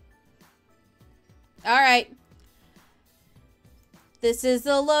 Alright. This is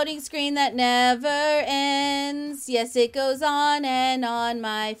the loading screen that never ends. Yes, it goes on and on,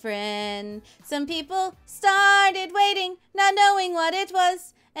 my friend. Some people started waiting, not knowing what it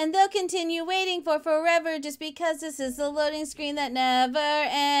was. And they'll continue waiting for forever just because this is the loading screen that never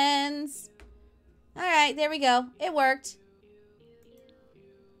ends. Alright, there we go. It worked.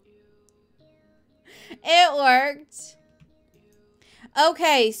 It worked.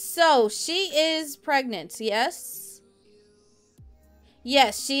 Okay, so she is pregnant, yes?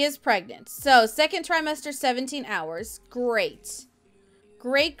 Yes, she is pregnant. So, second trimester, 17 hours. Great.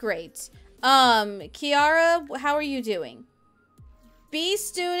 Great, great. Kiara, how are you doing? B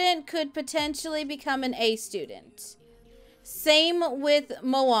student could potentially become an A student. Same with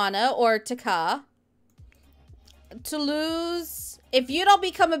Moana or Taka. Toulouse, if you don't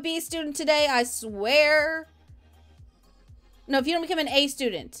become a B student today, I swear. No, if you don't become an A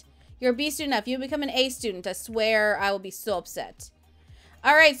student. You're a B student now. If you become an A student, I swear I will be so upset.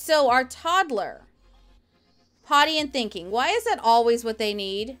 Alright, so our toddler. Potty and thinking. Why is that always what they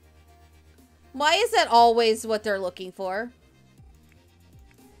need? Why is that always what they're looking for?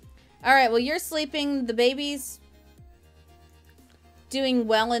 Alright, well, you're sleeping. The baby's doing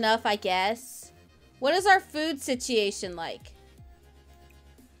well enough, I guess. What is our food situation like?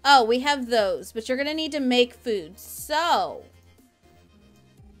 Oh, we have those, but you're going to need to make food. So,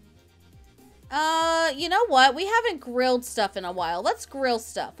 you know what? We haven't grilled stuff in a while. Let's grill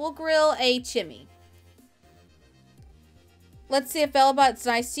stuff. We'll grill a chimney. Let's see if BellaBot's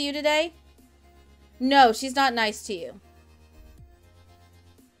nice to you today. No, she's not nice to you.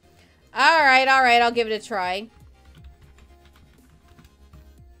 Alright, alright. I'll give it a try.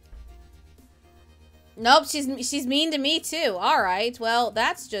 Nope, she's mean to me too. Alright, well,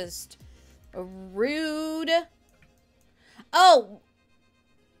 that's just rude. Oh!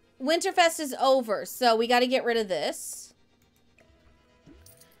 Winterfest is over, so we gotta get rid of this.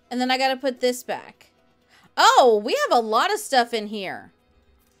 And then I gotta put this back. Oh, we have a lot of stuff in here.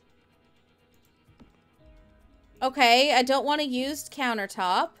 Okay, I don't want a used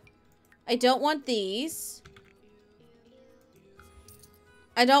countertop. I don't want these.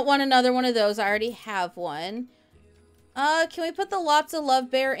 I don't want another one of those. I already have one. Can we put the Lots of Love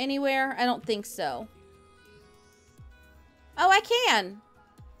Bear anywhere? I don't think so. Oh, I can.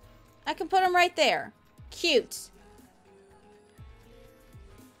 I can put them right there. Cute.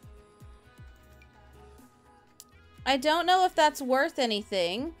 I don't know if that's worth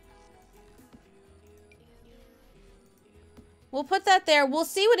anything. We'll put that there. We'll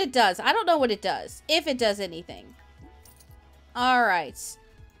see what it does. I don't know what it does. If it does anything. Alright.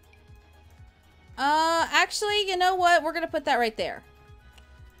 Actually, you know what? We're going to put that right there.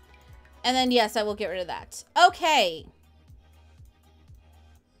 And then, yes, I will get rid of that. Okay.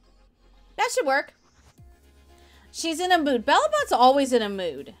 That should work. She's in a mood. BellaBot's always in a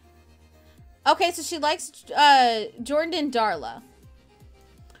mood. Okay, so she likes Jordan and Darla.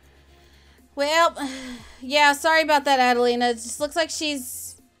 Well, yeah, sorry about that, Adelina. It just looks like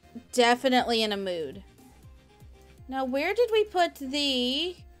she's definitely in a mood. Now, where did we put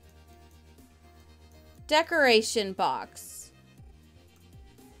the decoration box?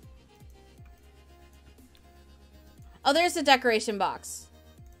 Oh, there's the decoration box.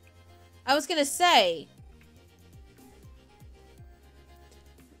 I was gonna say,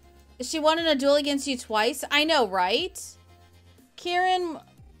 she won in a duel against you twice. I know, right? Kieran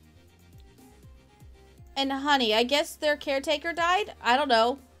and Honey, I guess their caretaker died? I don't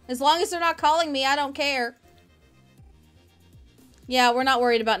know. As long as they're not calling me, I don't care. Yeah, we're not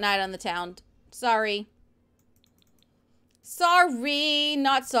worried about Night on the Town. Sorry. Sorry,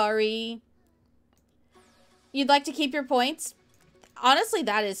 not sorry. You'd like to keep your points? Honestly,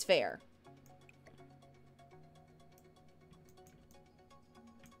 that is fair.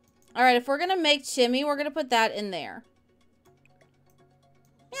 Alright, if we're going to make chimney, we're going to put that in there.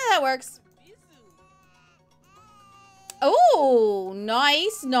 Yeah, that works. Oh,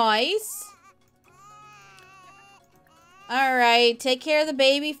 nice, nice. All right, take care of the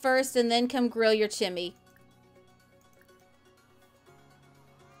baby first and then come grill your chimmy.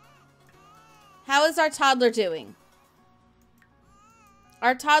 How is our toddler doing?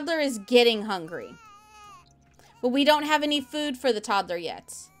 Our toddler is getting hungry. But we don't have any food for the toddler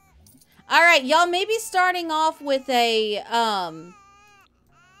yet. All right, y'all may be starting off with a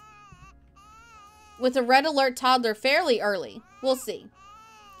red alert toddler fairly early. We'll see.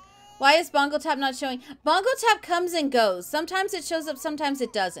 Why is Bongo Tap not showing? Bongo Tap comes and goes. Sometimes it shows up, sometimes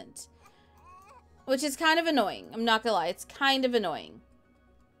it doesn't. Which is kind of annoying. I'm not gonna lie, it's kind of annoying.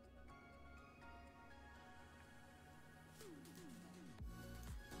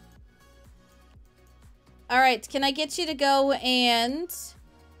 All right, can I get you to go and...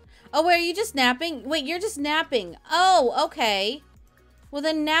 Oh, wait, are you just napping? Wait, you're just napping. Oh, okay. Well,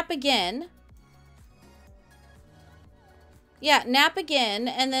 then nap again. Yeah, nap again,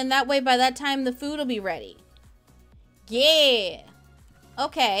 and then that way by that time the food will be ready. Yeah.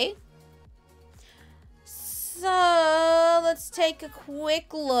 Okay. So, let's take a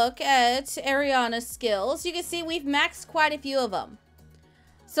quick look at Arianna's skills. You can see we've maxed quite a few of them.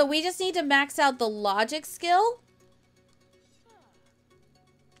 So we just need to max out the logic skill.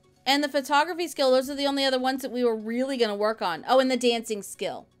 And the photography skill. Those are the only other ones that we were really going to work on. Oh, and the dancing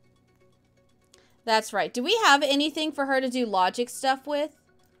skill. That's right. Do we have anything for her to do logic stuff with?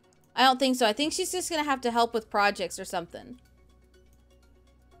 I don't think so. I think she's just going to have to help with projects or something.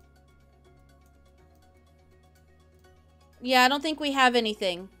 Yeah, I don't think we have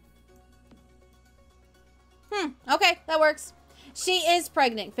anything. Okay, that works. She is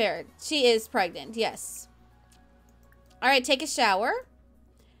pregnant, Ferret. She is pregnant, yes. All right, take a shower.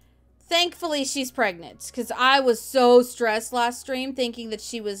 Thankfully, she's pregnant, because I was so stressed last stream thinking that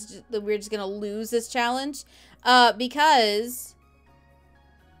we were just going to lose this challenge. Because...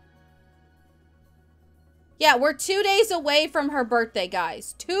 Yeah, we're 2 days away from her birthday,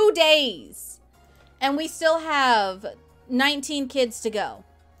 guys. 2 days. And we still have 19 kids to go.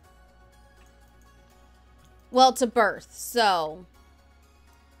 Well, to birth, so...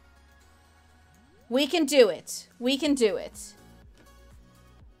 We can do it. We can do it.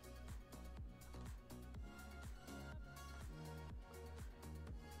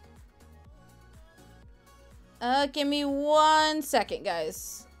 Give me 1 second,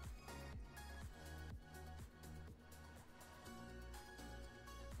 guys.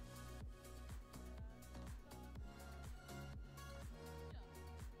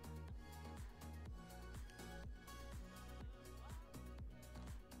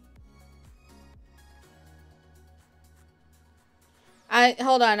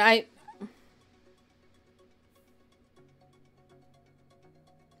 Hold on,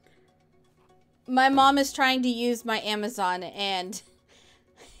 my mom is trying to use my Amazon and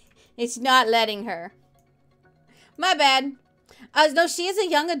it's not letting her. My bad. No, she is a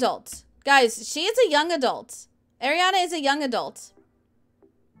young adult. Guys, she is a young adult. Arianna is a young adult.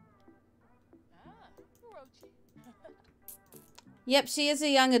 Yep, she is a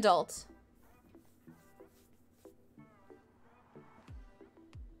young adult.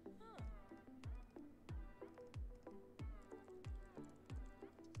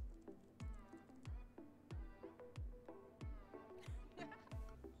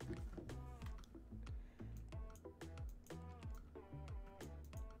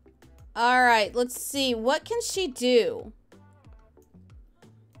 All right, let's see. What can she do?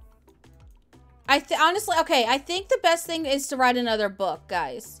 Honestly, okay, I think the best thing is to write another book,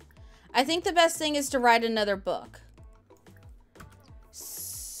 guys. I think the best thing is to write another book.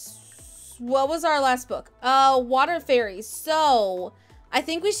 What was our last book? Water Fairies. So, I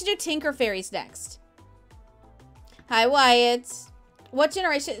think we should do Tinker Fairies next. Hi, Wyatt. What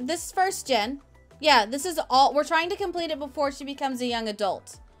generation? This is first gen. Yeah, this is all. We're trying to complete it before she becomes a young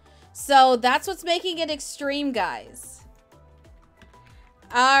adult. So that's what's making it extreme, guys.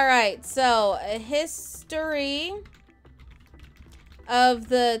 All right, so a history of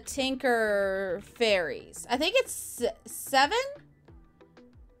the Tinker Fairies. I think it's 7?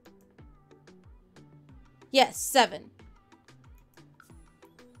 Yes, 7.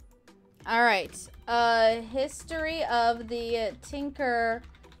 All right, history of the Tinker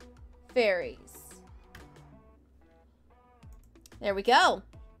Fairies. There we go.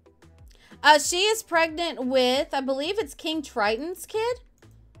 She is pregnant with, I believe it's King Triton's kid.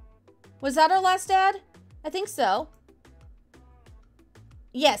 Was that our last ad? I think so.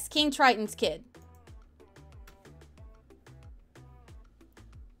 Yes, King Triton's kid.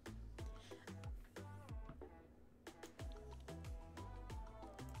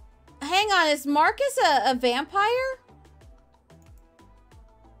 Hang on, is Marcus a vampire?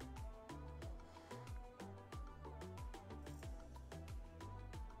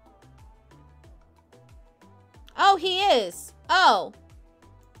 Oh, he is. Oh.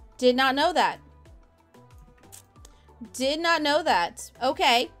 Did not know that. Did not know that.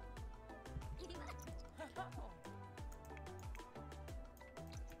 Okay.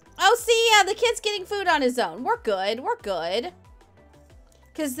 Oh, see, yeah, the kid's getting food on his own. We're good. We're good.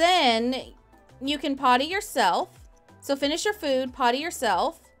 Because then you can potty yourself. So finish your food, potty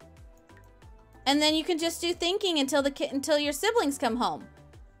yourself. And then you can just do thinking until your siblings come home.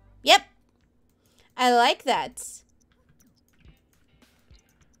 Yep. I like that.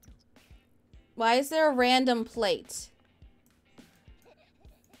 Why is there a random plate?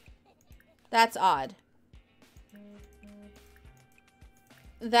 That's odd.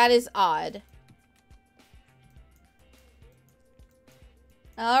 That is odd.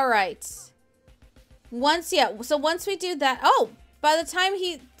 All right. So once we do that, oh, by the time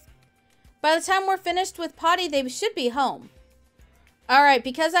we're finished with potty, they should be home. All right,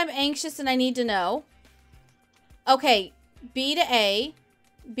 because I'm anxious and I need to know. Okay, B to A,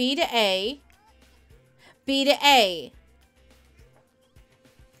 B to A, B to A.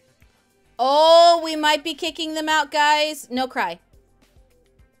 Oh, we might be kicking them out, guys. No cry.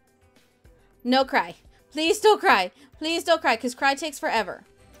 No cry. Please don't cry. Please don't cry, because cry takes forever.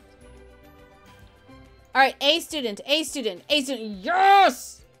 All right, A student, A student, A student.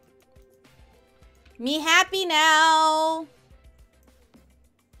 Yes! Me happy now.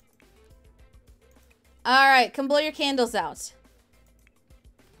 All right, come blow your candles out.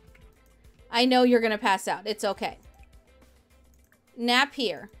 I know you're going to pass out. It's okay. Nap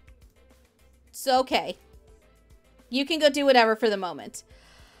here. It's okay. You can go do whatever for the moment.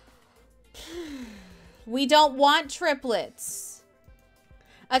 We don't want triplets.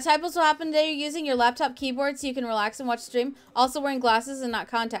 Typos will happen today. You're using your laptop keyboard so you can relax and watch stream. Also wearing glasses and not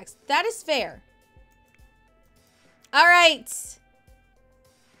contacts. That is fair. All right.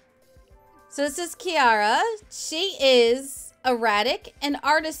 So this is Kiara. She is erratic and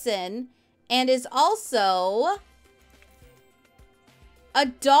artisan and is also a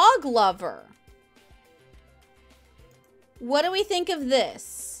dog lover. What do we think of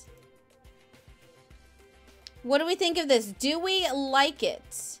this? What do we think of this? Do we like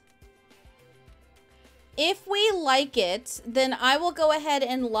it? If we like it, then I will go ahead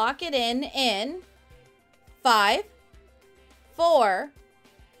and lock it in 5, 4,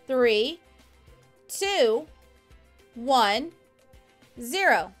 3, 2, 1,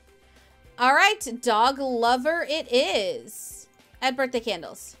 0. All right, dog lover it is. Add birthday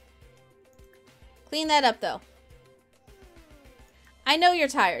candles. Clean that up though. I know you're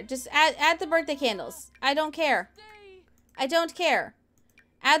tired. Just add the birthday candles. I don't care. I don't care.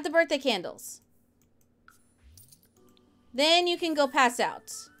 Add the birthday candles. Then you can go pass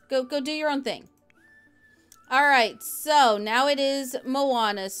out. Go do your own thing. All right, so now it is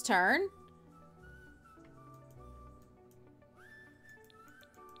Moana's turn.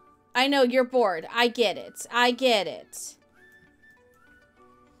 I know you're bored. I get it. I get it.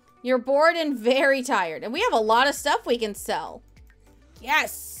 You're bored and very tired. And we have a lot of stuff we can sell.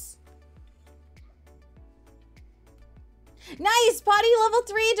 Yes. Nice. Potty level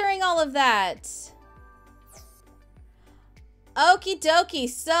 3 during all of that. Okie dokie.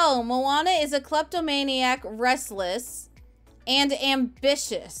 So, Moana is a kleptomaniac, restless, and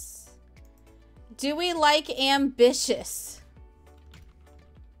ambitious. Do we like ambitious?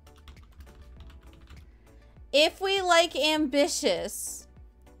 If we like ambitious,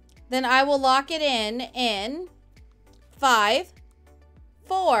 then I will lock it in 5,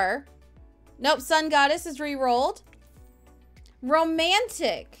 4. Nope, Sun Goddess is re-rolled.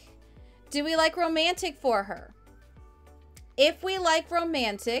 Romantic. Do we like romantic for her? If we like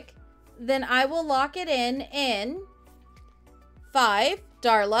romantic, then I will lock it in 5.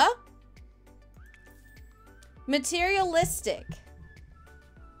 Darla. Materialistic.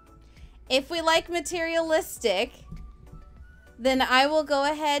 If we like materialistic, then I will go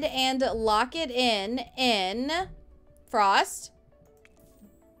ahead and lock it in Frost.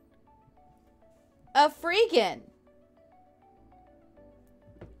 A freegan.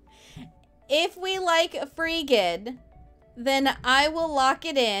 If we like a freegan, then I will lock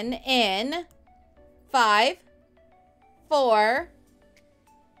it in 5, 4,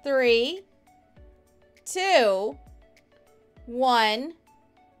 3, 2, 1,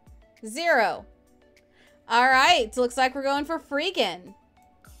 0. All right, looks like we're going for freegan.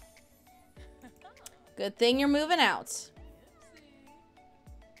 Good thing you're moving out.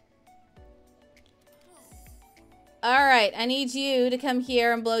 All right, I need you to come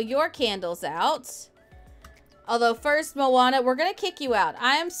here and blow your candles out. Although first, Moana, we're going to kick you out.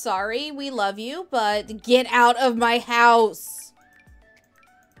 I am sorry. We love you, but get out of my house.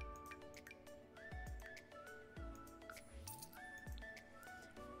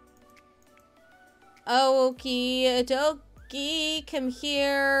 Okie dokie. Come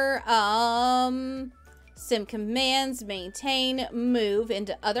here. Sim commands, maintain, move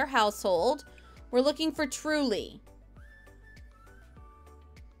into other household. We're looking for Truly.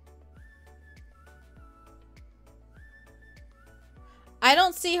 I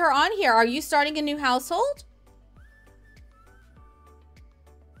don't see her on here. Are you starting a new household?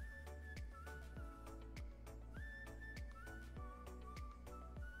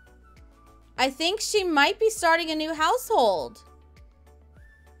 I think she might be starting a new household.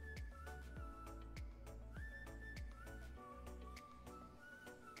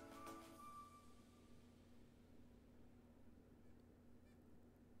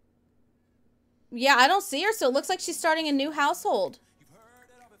 Yeah, I don't see her, so it looks like she's starting a new household.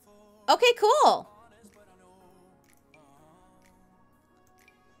 Okay, cool.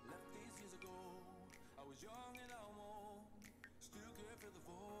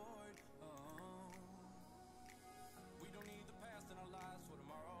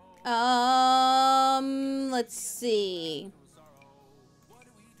 Let's see.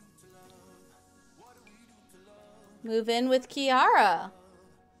 Move in with Kiara.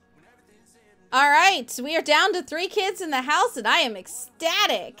 All right, we are down to 3 kids in the house, and I am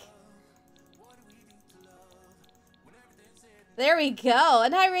ecstatic. There we go.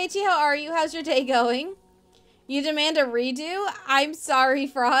 And hi, Rachie. How are you? How's your day going? You demand a redo? I'm sorry,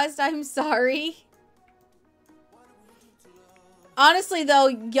 Frost. I'm sorry. Honestly, though,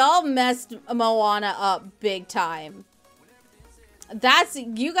 y'all messed Moana up big time.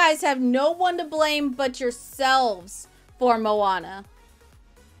 You guys have no one to blame but yourselves for Moana.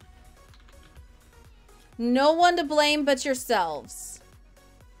 No one to blame but yourselves.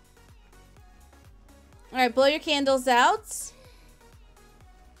 All right, blow your candles out.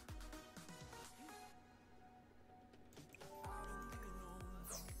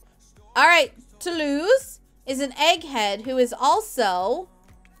 All right, Toulouse is an egghead who is also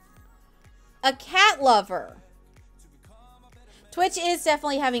a cat lover. Twitch is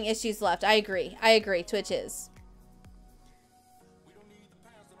definitely having issues left. I agree. I agree. Twitch is.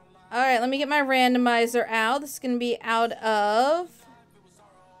 All right, let me get my randomizer out. This is going to be out of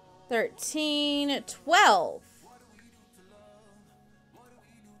 13, 12.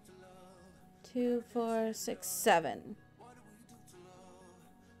 2, 4, 6, 7.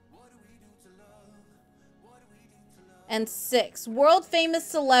 And 6. World famous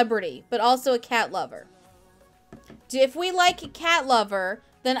celebrity, but also a cat lover. If we like a cat lover,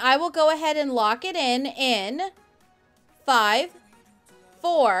 then I will go ahead and lock it in 5,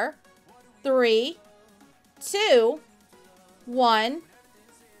 4, 3, 2, 1,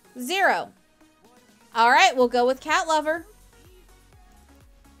 0. All right, we'll go with cat lover.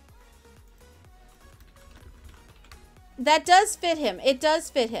 That does fit him. It does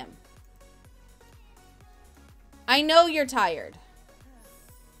fit him. I know you're tired.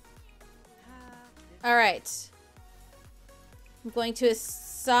 All right. I'm going to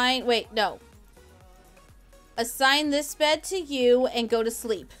assign... Wait, no. Assign this bed to you and go to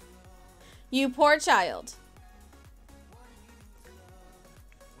sleep. You poor child.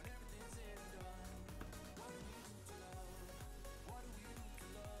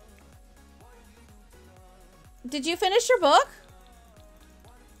 Did you finish your book?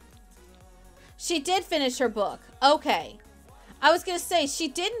 She did finish her book. Okay. I was going to say,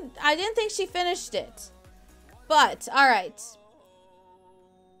 I didn't think she finished it. But, all right.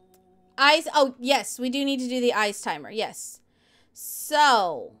 Eyes. Oh, yes. We do need to do the eyes timer. Yes.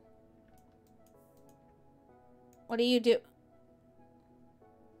 So. What do you do?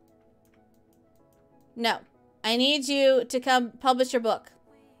 No. I need you to come publish your book.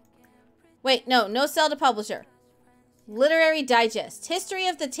 Wait, no. No sell to publisher. Literary Digest. History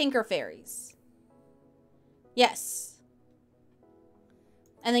of the Tinker Fairies. Yes.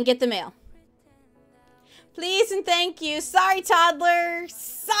 And then get the mail. Please and thank you. Sorry, toddler.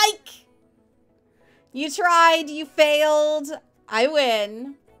 Psych. You tried. You failed. I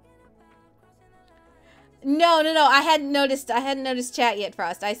win. No. I hadn't noticed chat yet,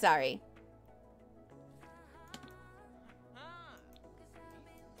 Frost. I'm sorry.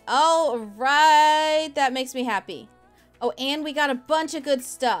 All right. That makes me happy. Oh, and we got a bunch of good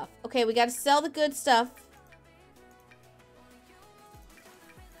stuff. Okay, we got to sell the good stuff.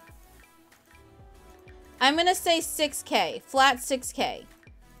 I'm going to say 6K. Flat 6K.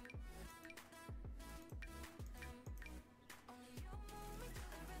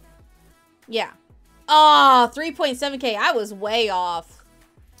 Yeah. Oh, 3.7K. I was way off.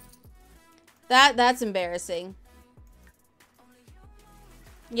 That's embarrassing.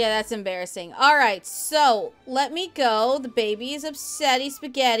 Yeah, that's embarrassing. All right, so let me go. The baby is upsetty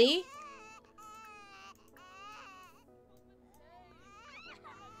spaghetti.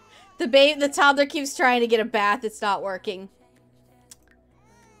 The toddler keeps trying to get a bath. It's not working.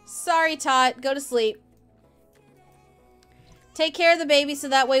 Sorry, Tot. Go to sleep. Take care of the baby so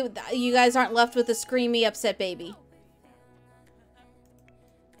that way you guys aren't left with a screamy, upset baby.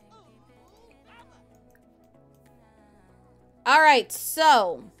 Alright,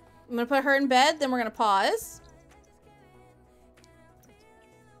 so I'm going to put her in bed. Then we're going to pause.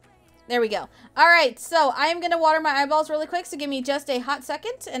 There we go. Alright, so I'm going to water my eyeballs really quick. So give me just a hot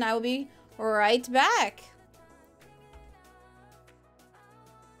second and I will be right back.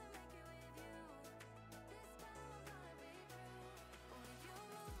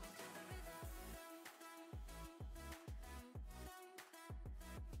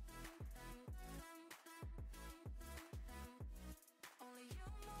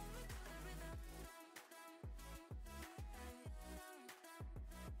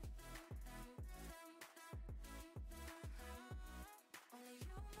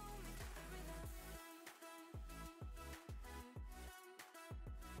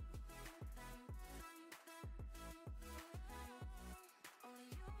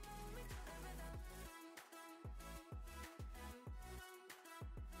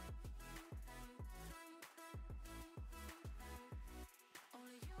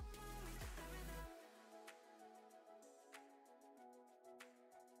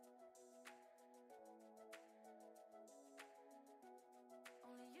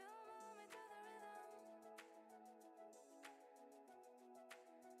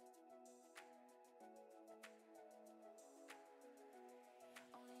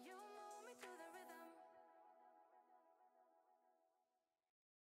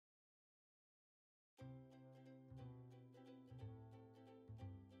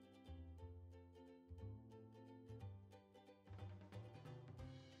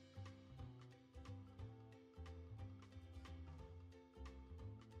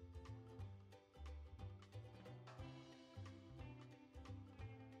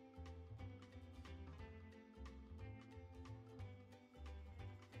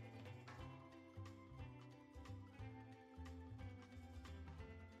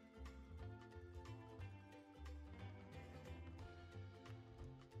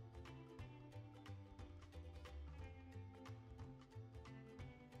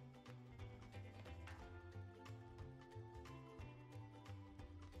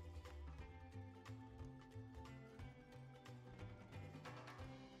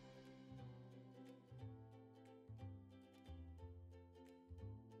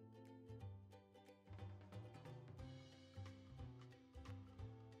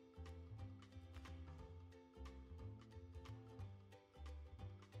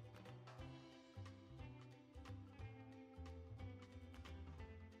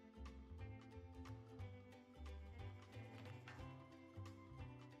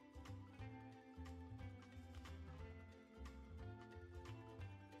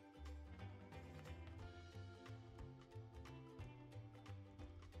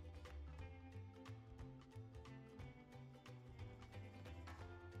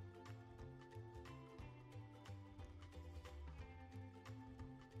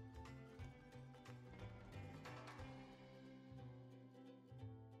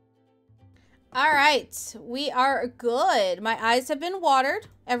 All right, we are good. My eyes have been watered.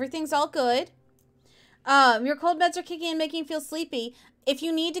 Everything's all good. Your cold meds are kicking in, making you feel sleepy. If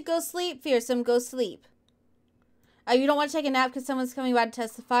you need to go sleep, Fearsome, go sleep. You don't want to take a nap because someone's coming by to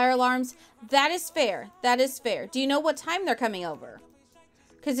test the fire alarms. That is fair. That is fair. Do you know what time they're coming over?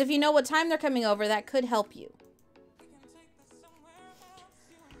 Because if you know what time they're coming over, that could help you.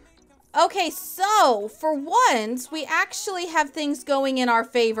 Okay, so for once, we actually have things going in our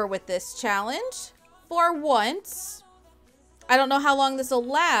favor with this challenge. For once. I don't know how long this will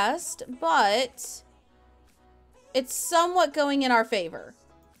last, but it's somewhat going in our favor.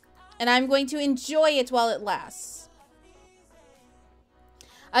 And I'm going to enjoy it while it lasts.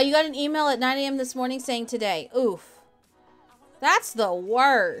 You got an email at 9 a.m. this morning saying today. Oof. That's the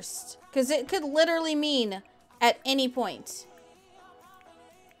worst. Because it could literally mean at any point.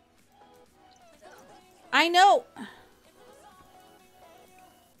 I know.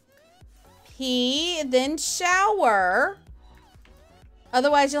 Pee, then shower.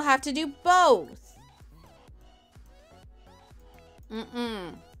 Otherwise, you'll have to do both. All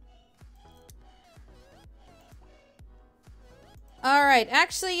right.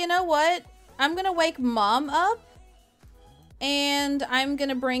 Actually, you know what? I'm going to wake Mom up. And I'm going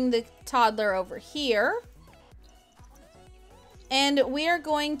to bring the toddler over here. And we are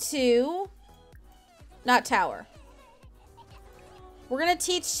going to... Not tower. We're going to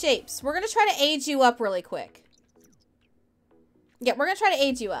teach shapes. We're going to try to age you up really quick. Yeah, we're going to try to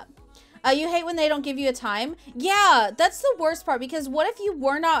age you up. You hate when they don't give you a time? Yeah, that's the worst part, because what if you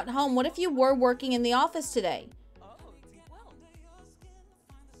were not home? What if you were working in the office today?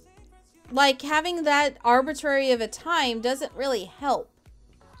 Like, having that arbitrary of a time doesn't really help.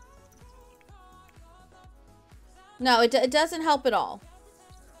 No, it doesn't help at all.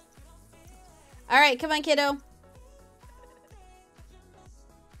 All right, come on, kiddo.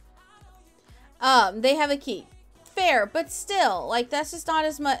 They have a key. Fair, but still, like, that's just not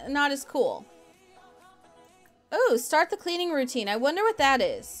as cool. Ooh, start the cleaning routine. I wonder what that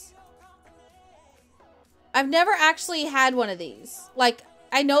is. I've never actually had one of these. Like,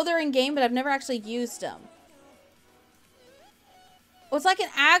 I know they're in game, but I've never actually used them. Oh, it's like an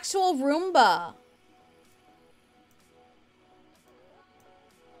actual Roomba.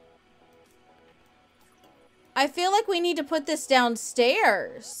 I feel like we need to put this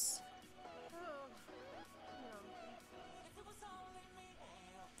downstairs.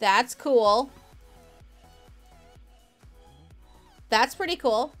 That's cool. That's pretty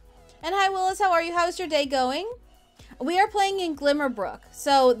cool. And hi, Willis. How are you? How's your day going? We are playing in Glimmerbrook.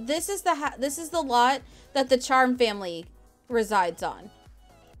 So this is the lot that the Charm family resides on.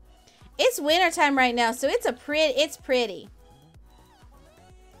 It's wintertime right now, so it's pretty.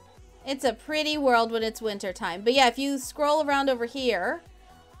 It's a pretty world when it's wintertime. But yeah, if you scroll around over here,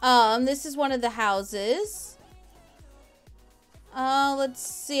 this is one of the houses. Let's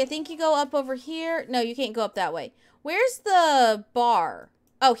see. I think you go up over here. No, you can't go up that way. Where's the bar?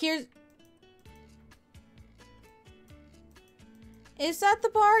 Oh, here's... Is that the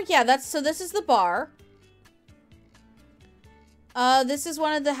bar? Yeah, so this is the bar. This is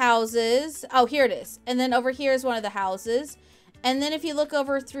one of the houses. Oh, here it is. And then over here is one of the houses. And then if you look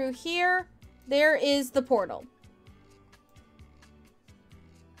over through here, there is the portal.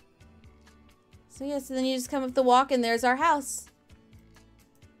 So yeah, so then you just come up the walk and there's our house.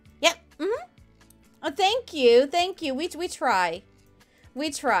 Yep. Mm-hmm. Oh, thank you. Thank you. We try.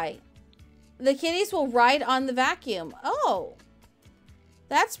 We try. The kitties will ride on the vacuum. Oh.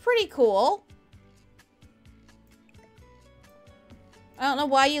 That's pretty cool. I don't know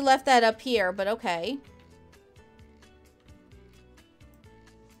why you left that up here, but okay.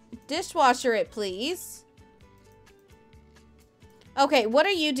 Dishwasher it, please. Okay, what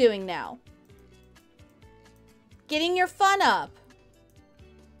are you doing now? Getting your fun up.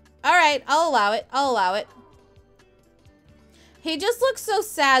 All right, I'll allow it. I'll allow it. He just looks so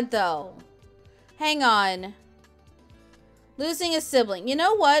sad, though. Hang on. Losing a sibling. You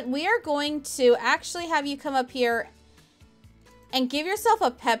know what? We are going to actually have you come up here and give yourself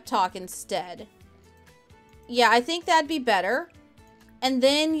a pep talk instead. Yeah, I think that'd be better. And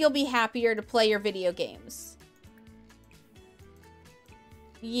then you'll be happier to play your video games.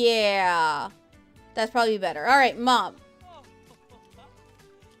 Yeah. That's probably better. All right, Mom.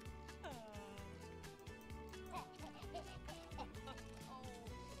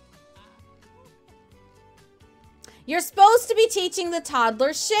 You're supposed to be teaching the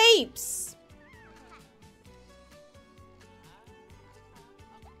toddler shapes.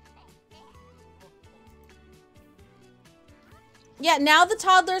 Yeah, now the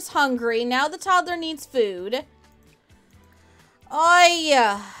toddler's hungry. Now the toddler needs food. Oh,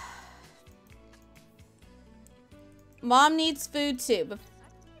 yeah. Mom needs food too.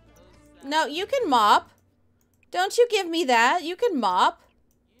 No, you can mop. Don't you give me that. You can mop.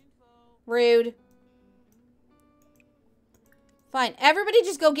 Rude. Fine. Everybody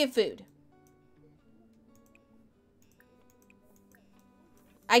just go get food.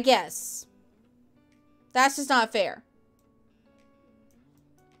 I guess. That's just not fair.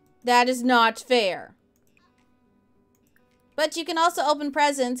 That is not fair. But you can also open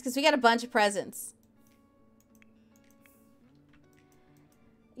presents because we got a bunch of presents.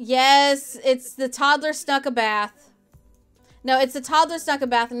 Yes, it's the toddler snuck a bath. No, it's the toddler snuck a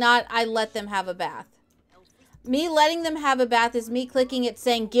bath, not I let them have a bath. Me letting them have a bath is me clicking it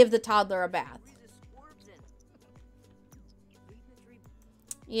saying give the toddler a bath.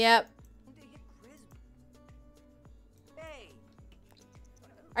 Yep.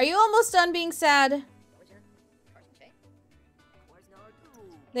 Are you almost done being sad?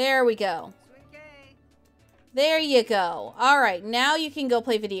 There we go. There you go. All right, now you can go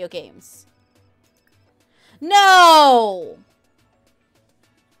play video games. No!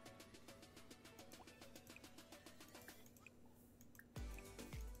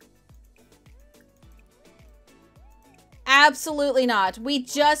 Absolutely not. We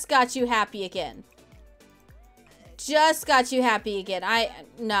just got you happy again. Just got you happy again.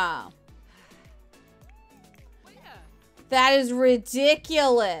 Nah. That is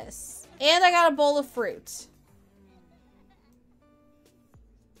ridiculous. And I got a bowl of fruit.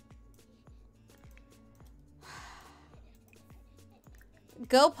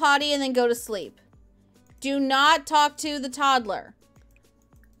 Go potty and then go to sleep. Do not talk to the toddler.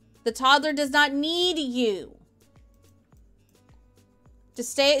 The toddler does not need you.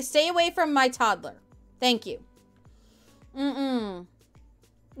 Just stay away from my toddler. Thank you.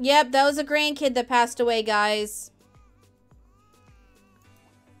 Yep, that was a grandkid that passed away, guys.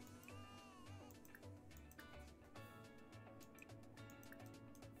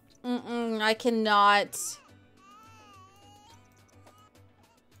 I cannot.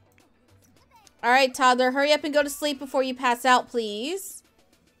 All right, toddler, hurry up and go to sleep before you pass out, please.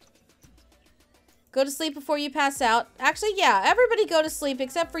 Go to sleep before you pass out. Actually, yeah, everybody go to sleep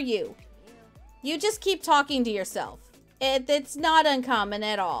except for you. You just keep talking to yourself. It's not uncommon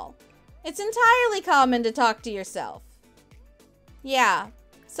at all. It's entirely common to talk to yourself. Yeah,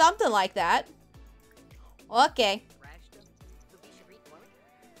 something like that. Okay.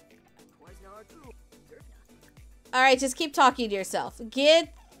 All right, just keep talking to yourself.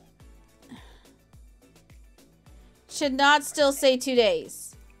 Should not still say 2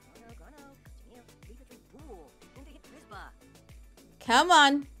 days. Come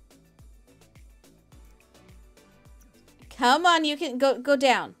on. Come on, you can go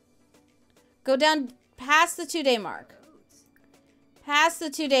down. Go down past the 2 day mark. Past the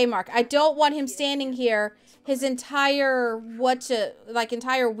 2 day mark. I don't want him standing here his entire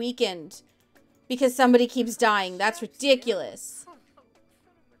entire weekend because somebody keeps dying. That's ridiculous.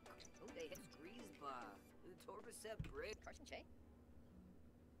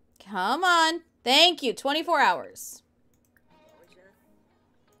 Come on. Thank you. 24 hours.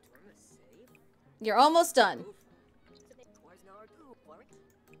 You're almost done.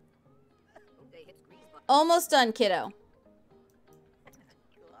 Almost done, kiddo.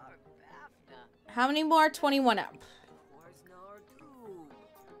 How many more? 21 up.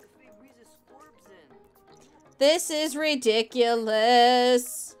 This is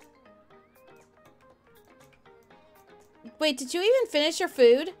ridiculous. Wait, did you even finish your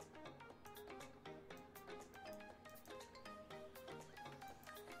food?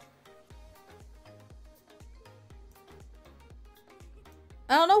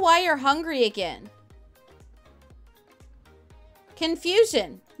 I don't know why you're hungry again.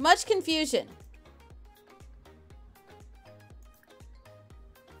 Confusion. Much confusion.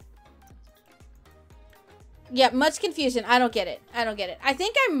 Yeah, much confusion. I don't get it. I don't get it. I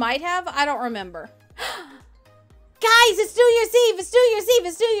think I might have. I don't remember. Guys, it's New Year's Eve. It's New Year's Eve.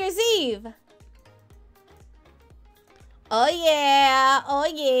 It's New Year's Eve. Oh, yeah. Oh,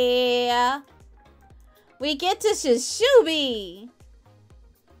 yeah. We get to Shishubi.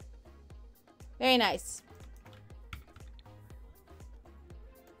 Very nice.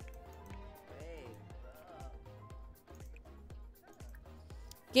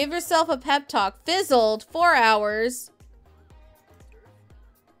 Give yourself a pep talk. Fizzled. 4 hours.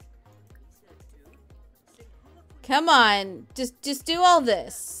 Come on. Just do all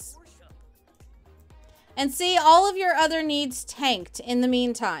this. And see, all of your other needs tanked in the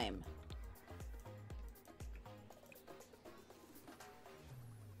meantime.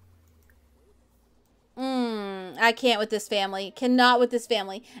 I can't with this family. Cannot with this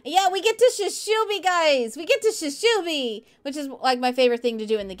family. Yeah, we get to Shishubi, guys. We get to Shishubi, which is like my favorite thing to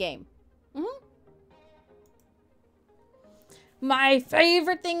do in the game. My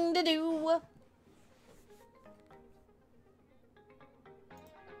favorite thing to do.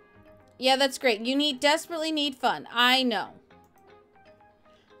 Yeah, that's great. You desperately need fun. I know.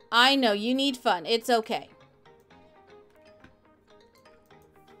 I know you need fun. It's okay.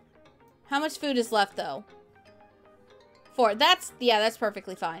 How much food is left, though? 4. That's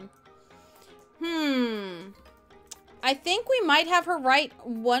perfectly fine. I think we might have her write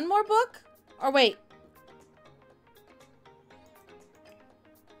one more book. Or wait.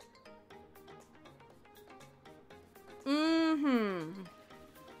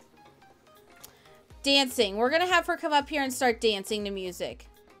 Dancing. We're going to have her come up here and start dancing to music.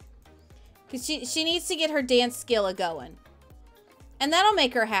 Because she needs to get her dance skill a-going. And that'll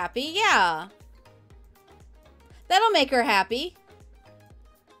make her happy. Yeah. That'll make her happy.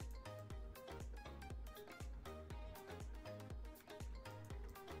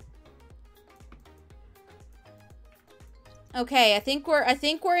 Okay, I think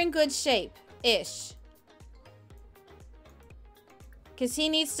we're in good shape-ish. Because he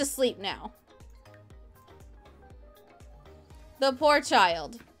needs to sleep now. The poor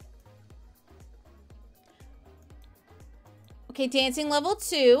child. Okay, dancing level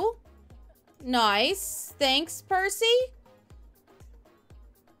 2. Nice. Thanks, Percy.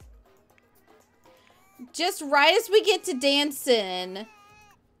 Just right as we get to dancing,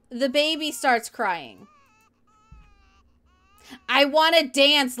 the baby starts crying. I want to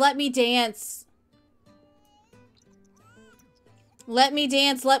dance. Let me dance. Let me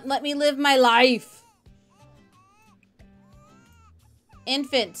dance. Let me live my life.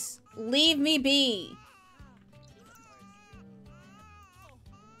 Infants, leave me be.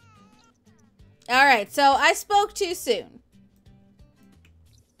 All right, so I spoke too soon.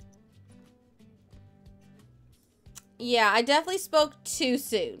 Yeah, I definitely spoke too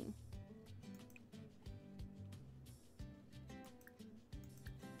soon.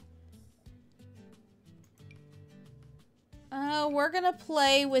 We're gonna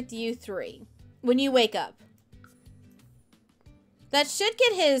play with you three when you wake up. That should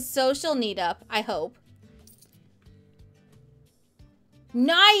get his social need up, I hope.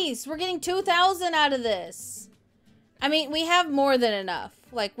 Nice! We're getting 2,000 out of this. I mean, we have more than enough.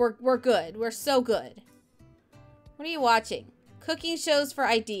 Like, we're good. We're so good. What are you watching? Cooking shows for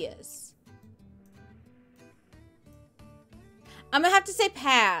ideas. I'm gonna have to say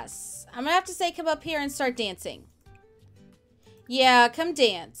pass. I'm gonna have to say come up here and start dancing. Yeah, come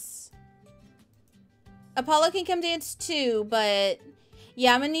dance. Apollo can come dance too, but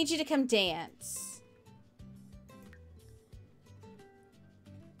yeah, I'm gonna need you to come dance.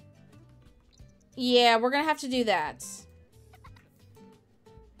 Yeah, we're gonna have to do that.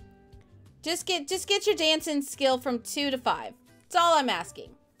 Just get your dancing skill from 2 to 5. That's all I'm asking.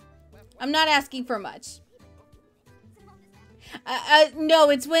 I'm not asking for much. No,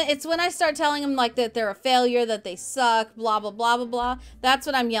 it's when I start telling them like that they're a failure, that they suck, blah blah blah blah blah. That's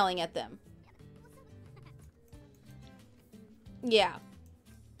what I'm yelling at them. Yeah.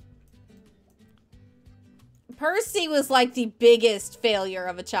 Percy was like the biggest failure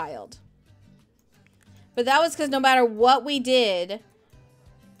of a child. But that was because no matter what we did,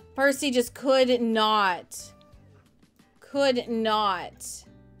 Percy just could not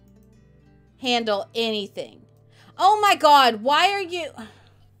handle anything. Oh my god, why are you...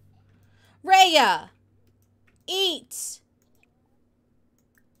 Rhea! Eat!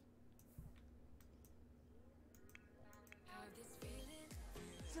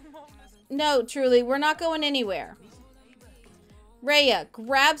 No, truly, we're not going anywhere. Rhea,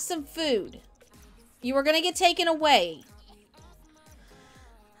 grab some food. You were gonna get taken away.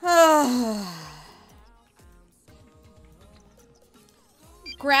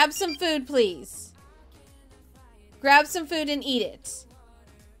 Grab some food, please. Grab some food and eat it.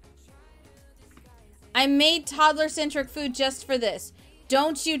 I made toddler-centric food just for this.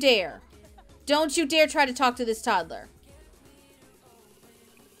 Don't you dare. Don't you dare try to talk to this toddler.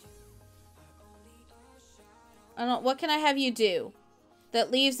 I don't... What can I have you do that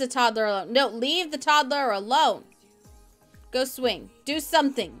leaves the toddler alone? No, leave the toddler alone. Go swing. Do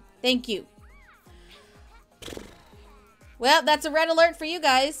something. Thank you. Well, that's a red alert for you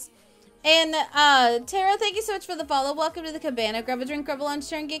guys. And, Tara, thank you so much for the follow. Welcome to the cabana. Grab a drink, grab a lunch,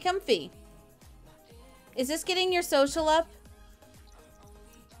 chair, and get comfy. Is this getting your social up?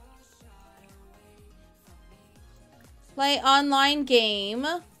 Play online game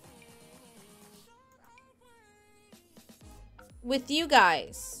with you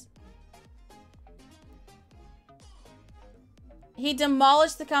guys. He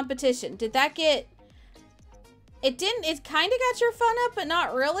demolished the competition. Did that get... It didn't... It kind of got your fun up, but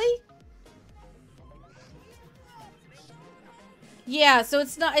not really? Yeah, so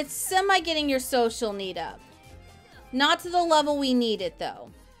it's not... It's semi getting your social need up. Not to the level we need it, though.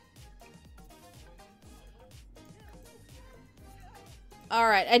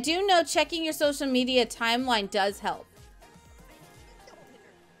 Alright, I do know checking your social media timeline does help.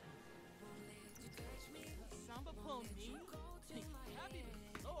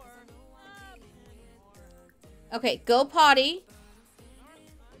 Okay, go potty.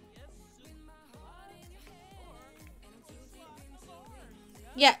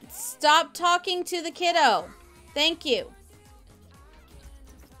 Yeah, stop talking to the kiddo. Thank you.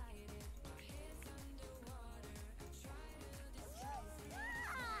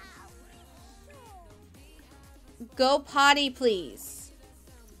 Go potty, please.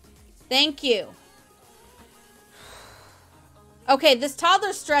 Thank you. Okay, this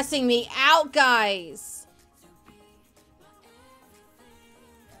toddler's stressing me out, guys.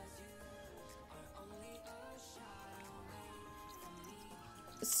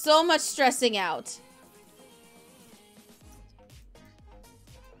 So much stressing out.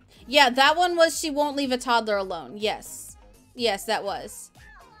 Yeah, that one was she won't leave a toddler alone. Yes. Yes, that was.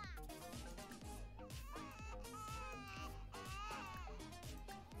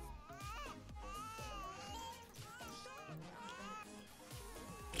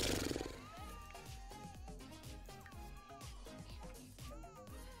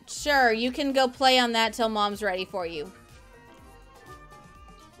 Sure, you can go play on that till mom's ready for you.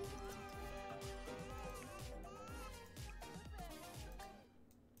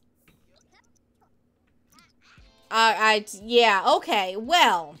 Yeah, okay,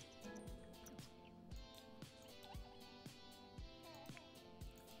 well.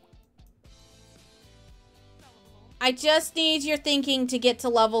 I just need your thinking to get to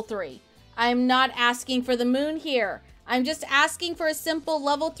level 3. I'm not asking for the moon here. I'm just asking for a simple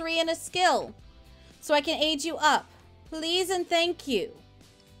level 3 and a skill. So I can aid you up. Please and thank you.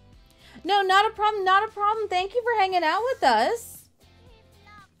 No, not a problem, not a problem. Thank you for hanging out with us.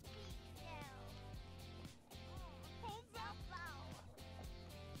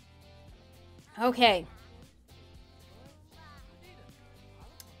 Okay.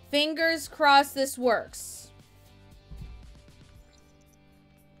 Fingers crossed this works.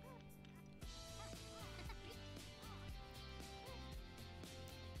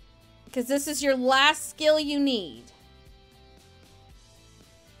 Because this is your last skill you need.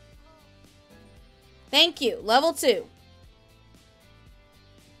 Thank you. Level 2.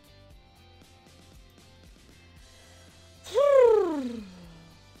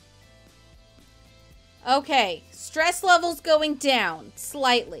 Okay. Stress levels going down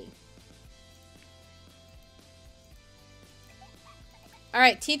slightly.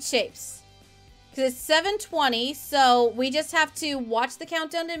 Alright, teach shapes. Because it's 7:20, so we just have to watch the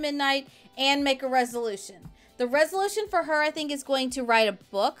countdown to midnight and make a resolution. The resolution for her, I think, is going to write a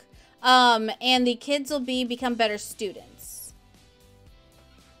book. And the kids will become better students.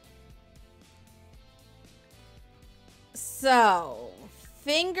 So,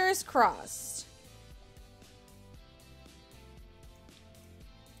 fingers crossed.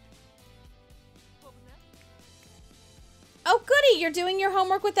 Oh, goody! You're doing your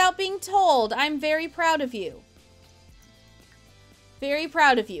homework without being told. I'm very proud of you. Very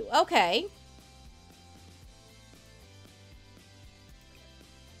proud of you. Okay.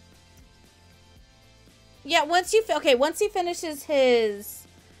 Yeah, once he finishes his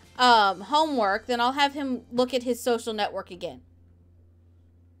homework, then I'll have him look at his social network again.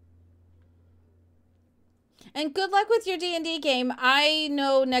 And good luck with your D&D game. I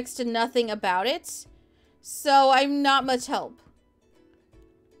know next to nothing about it. So I'm not much help.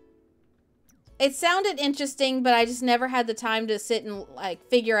 It sounded interesting, but I just never had the time to sit and like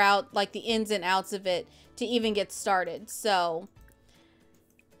figure out like the ins and outs of it to even get started. So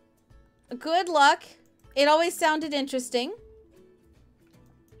good luck. It always sounded interesting.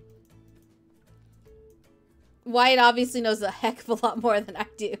 Wyatt obviously knows a heck of a lot more than I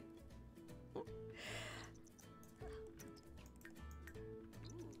do.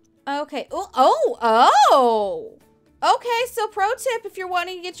 Okay. Oh. Okay, so pro tip, if you're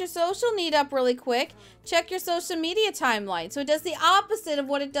wanting to get your social need up really quick, check your social media timeline. So it does the opposite of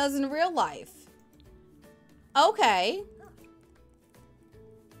what it does in real life. Okay.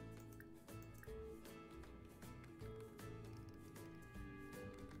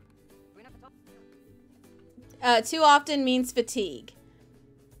 Too often means fatigue.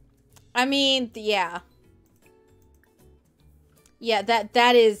 I mean, yeah. Yeah,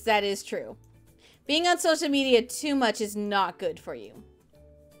 that is true. Being on social media too much is not good for you.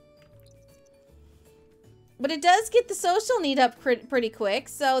 But it does get the social need up pretty quick,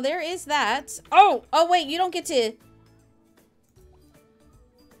 so there is that. Oh, wait, you don't get to...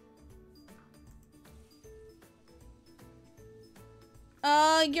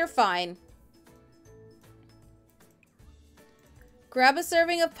 You're fine. Grab a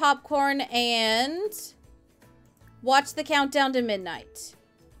serving of popcorn and watch the countdown to midnight.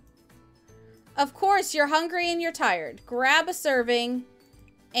 Of course, you're hungry and you're tired. Grab a serving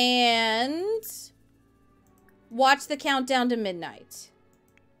and watch the countdown to midnight.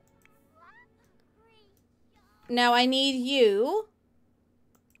 Now I need you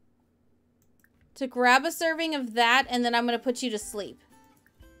to grab a serving of that, and then I'm going to put you to sleep.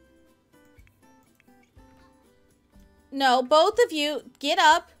 No, both of you, get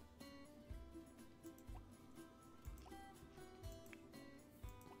up.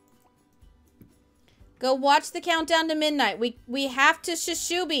 Go watch the countdown to midnight. We have to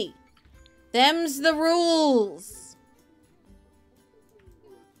shushubi. Them's the rules.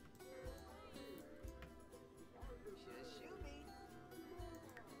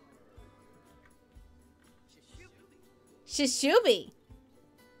 Shushubi.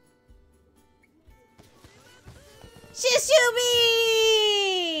 Shushubi!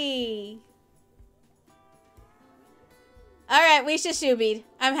 Alright, we shushubied.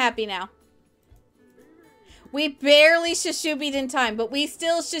 I'm happy now. We barely shushubied in time, but we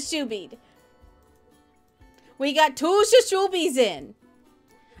still shushubied. We got 2 shushubies in.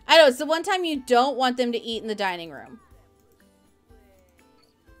 I know, it's the one time you don't want them to eat in the dining room.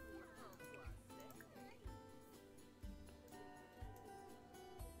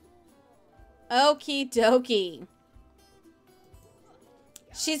 Okie dokie.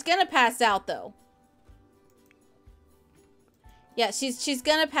 She's gonna pass out, though. Yeah, she's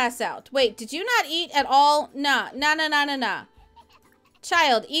gonna pass out. Wait, did you not eat at all? Nah.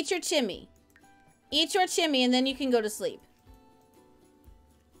 Child, eat your chimmy. Eat your chimmy and then you can go to sleep.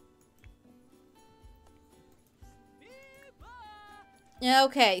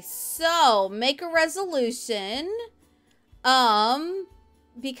 Okay, so make a resolution.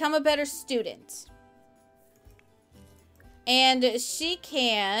 Become a better student. And she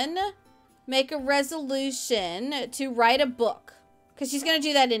can make a resolution to write a book. Because she's going to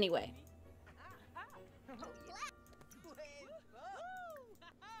do that anyway.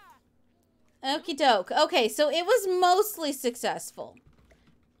 Okie doke. Okay, so it was mostly successful.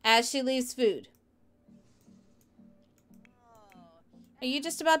 As she leaves food. Are you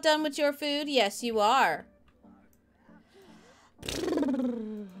just about done with your food? Yes, you are.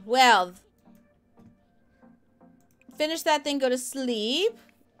 Well, finish that thing, go to sleep.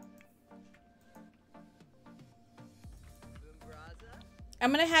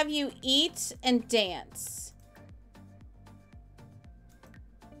 I'm gonna have you eat and dance.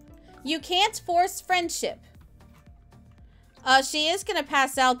 You can't force friendship. She is gonna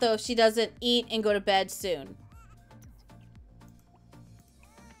pass out though if she doesn't eat and go to bed soon.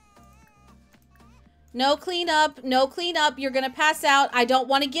 No cleanup. No cleanup. You're going to pass out. I don't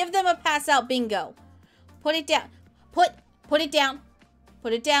want to give them a pass out bingo. Put it down. Put it down.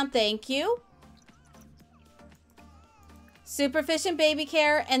 Put it down. Thank you. Superficient baby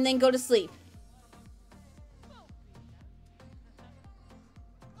care and then go to sleep.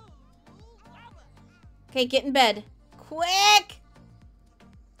 Okay, get in bed. Quick!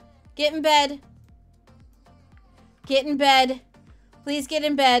 Get in bed. Get in bed. Please get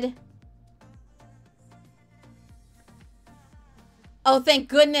in bed. Oh, thank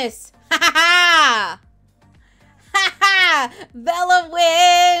goodness. Ha ha ha! Ha ha! Bella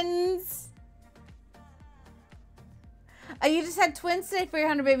wins! You just had twins today for your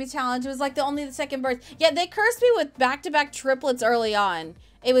 100 baby challenge. It was like the second birth. Yeah, they cursed me with back-to-back triplets early on.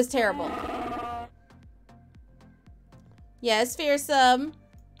 It was terrible. Yes, fearsome.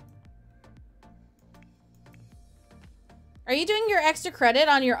 Are you doing your extra credit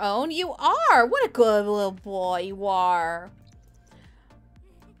on your own? You are! What a good little boy you are.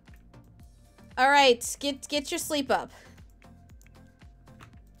 Alright, get your sleep up.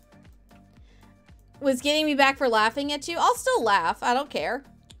 Was getting me back for laughing at you? I'll still laugh. I don't care.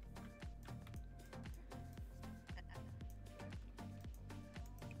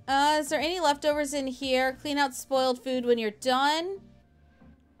 Is there any leftovers in here? Clean out spoiled food when you're done.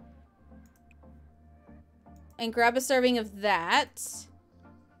 And grab a serving of that.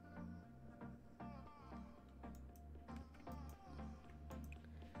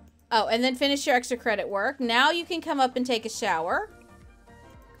 Oh, and then finish your extra credit work. Now you can come up and take a shower.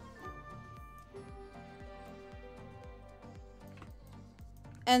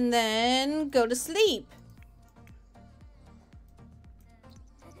 And then go to sleep.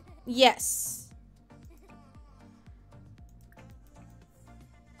 Yes.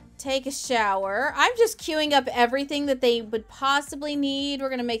 Take a shower. I'm just queuing up everything that they would possibly need. We're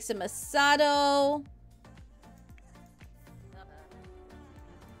going to make some asado.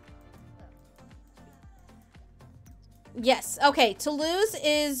 Yes. Okay. Toulouse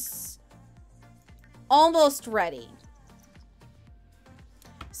is almost ready.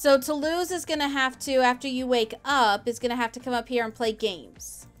 So Toulouse is going to have to, after you wake up, is going to have to come up here and play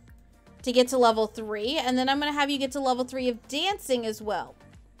games to get to level 3. And then I'm going to have you get to level 3 of dancing as well.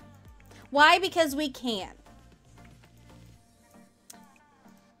 Why? Because we can.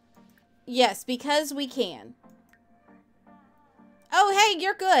 Yes, because we can. Oh, hey,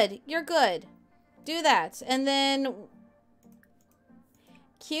 you're good. You're good. Do that. And then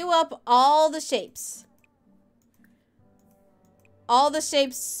queue up all the shapes. All the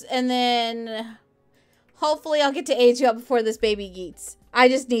shapes, and then hopefully I'll get to age you up before this baby eats. I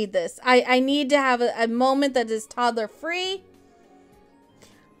just need this. I need to have a moment that is toddler free.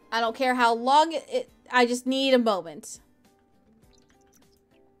 I don't care how long I just need a moment.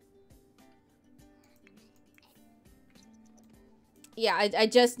 Yeah, I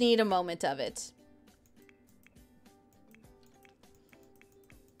just need a moment of it.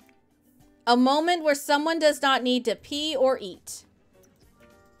 A moment where someone does not need to pee or eat.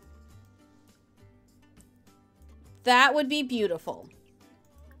 That would be beautiful.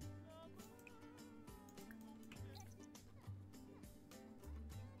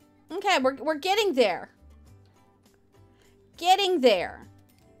 Okay, we're getting there. Getting there.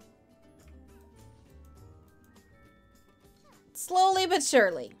 Slowly but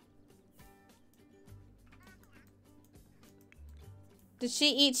surely. Did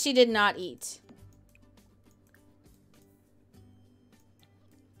she eat? She did not eat.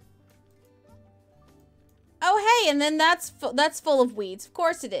 Oh, hey, and then that's full of weeds. Of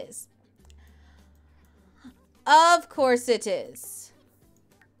course it is. Of course it is.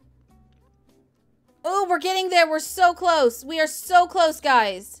 Oh, we're getting there. We're so close. We are so close,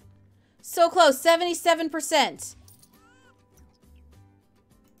 guys. So close. 77%.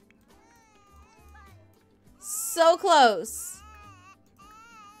 So close.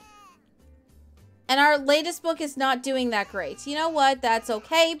 And our latest book is not doing that great. You know what? That's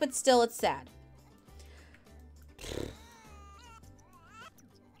okay, but still it's sad.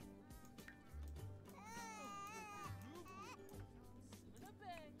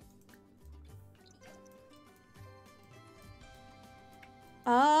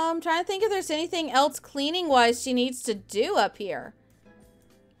 I'm trying to think if there's anything else cleaning-wise she needs to do up here.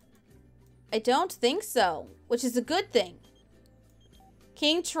 I don't think so, which is a good thing.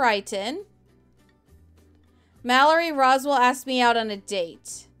 King Triton. Mallory Roswell asked me out on a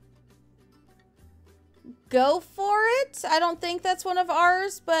date. Go for it. I don't think that's one of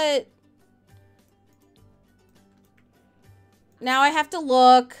ours, but now I have to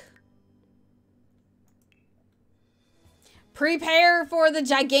look. Prepare for the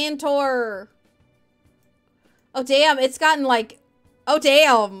Gigantor. Oh, damn. It's gotten like... Oh,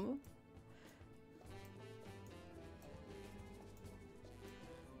 damn.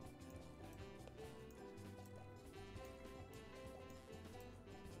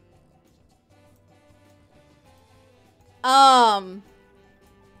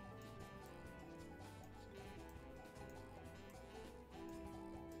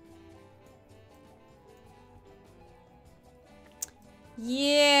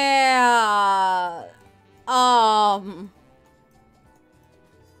 Yeah.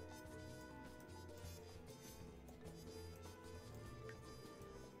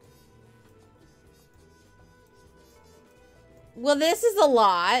 Well, this is a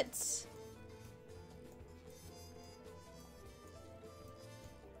lot.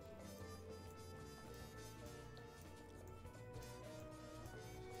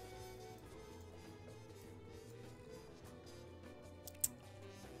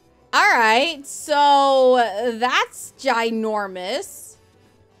 Alright, so that's ginormous.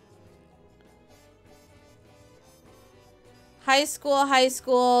 High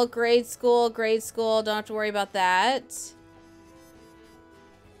school, grade school. Don't have to worry about that.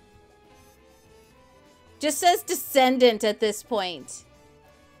 Just says descendant at this point.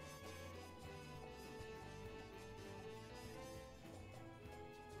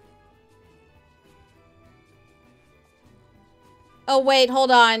 Oh, wait,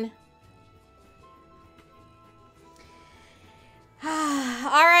 hold on.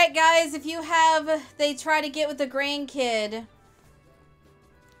 Alright, guys, if you have... They try to get with the grandkid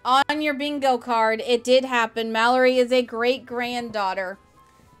on your bingo card, it did happen. Mallory is a great-granddaughter.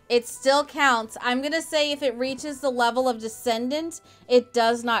 It still counts. I'm going to say if it reaches the level of descendant, it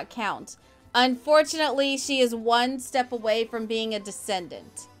does not count. Unfortunately, she is one step away from being a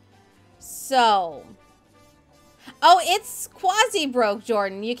descendant. So... Oh, it's quasi-broke,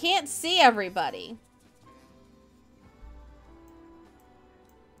 Jordan. You can't see everybody.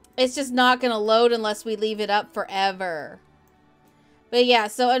 It's just not going to load unless we leave it up forever. But yeah,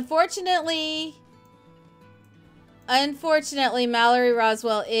 so unfortunately, Mallory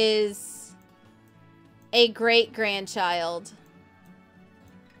Roswell is a great-grandchild.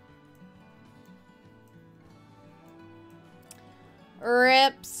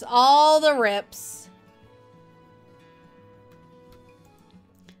 Rips. All the rips.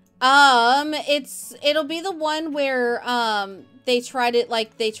 It'll be the one where, they try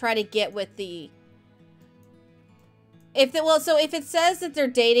to get with the... if it says that they're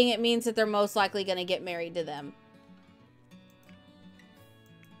dating, it means that they're most likely going to get married to them.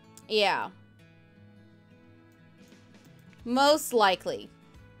 Yeah. Most likely.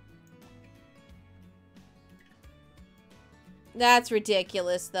 That's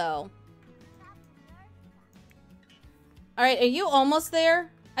ridiculous, though. Alright, are you almost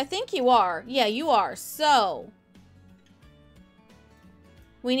there? I think you are. Yeah, you are. So,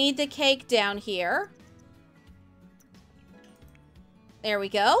 we need the cake down here. There we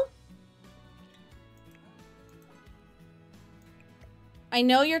go. I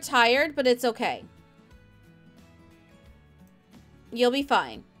know you're tired, but it's okay. You'll be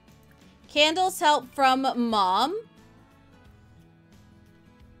fine. Candles help from Mom.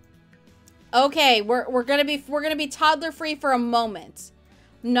 Okay, we're gonna be toddler free for a moment.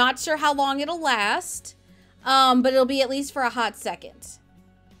 Not sure how long it'll last, but it'll be at least for a hot second.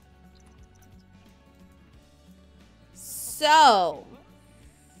 So,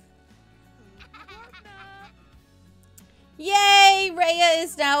 Raya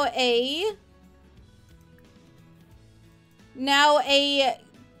is now a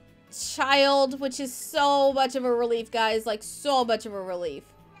child, which is so much of a relief, guys. Like, so much of a relief.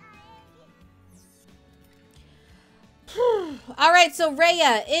 Alright, so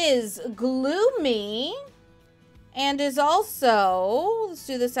Raya is gloomy. And is also... Let's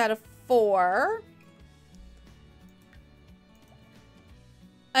do this out of 4.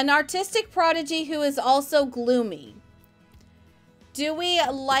 An artistic prodigy who is also gloomy. Do we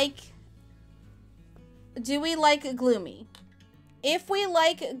like gloomy? If we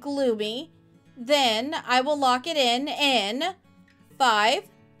like gloomy, then I will lock it in 5.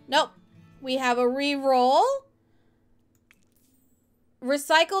 Nope. We have a reroll.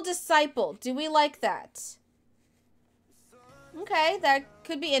 Recycle disciple. Do we like that? Okay, that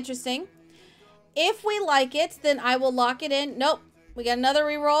could be interesting. If we like it, then I will lock it in. Nope. We got another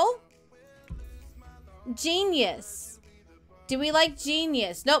reroll. Genius. Do we like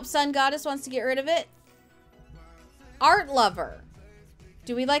genius? Nope, Sun Goddess wants to get rid of it. Art lover.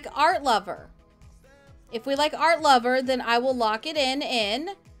 Do we like art lover? If we like art lover, then I will lock it in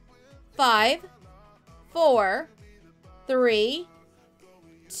 5, 4, 3,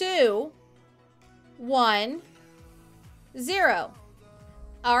 2, 1, 0.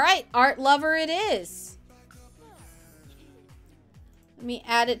 All right, art lover it is. Let me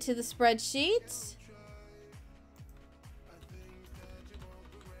add it to the spreadsheet.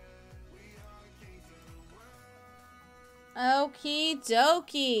 Okie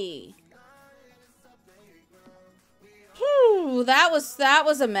dokie. Whew, that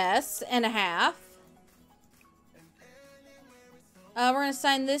was a mess and a half. We're gonna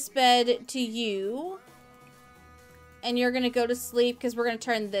assign this bed to you. And you're gonna go to sleep because we're gonna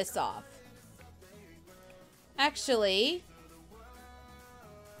turn this off. Actually,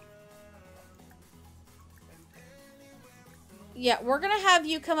 yeah, we're gonna have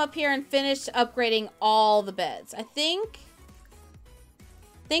you come up here and finish upgrading all the beds. I think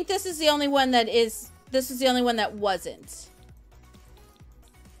this is the only one that is. This is the only one that wasn't.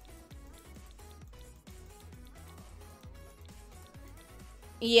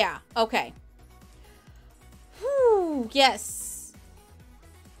 Yeah. Okay. Whew, yes.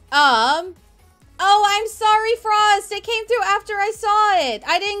 Oh, I'm sorry, Frost. It came through after I saw it.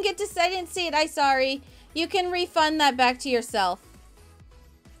 I didn't see it. I'm sorry. You can refund that back to yourself.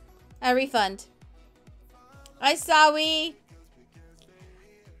 A refund. I sorry.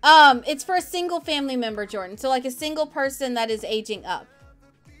 It's for a single family member, Jordan. So like a single person that is aging up.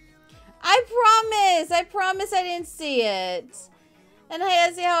 I promise I didn't see it. And hi,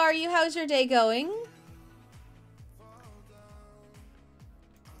 Ezzy, how are you? How's your day going?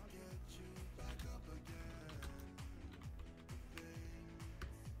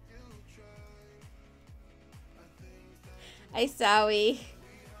 Hi, Sawi.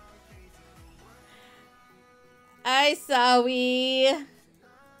 Hi, Sawi.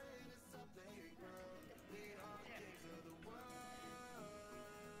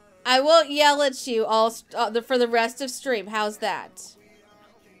 I won't yell at you all for the rest of stream. How's that?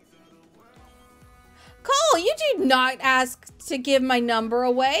 Cole, you did not ask to give my number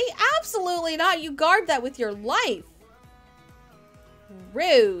away. Absolutely not. You guard that with your life.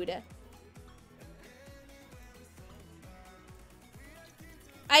 Rude.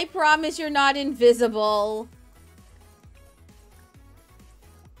 I promise you're not invisible.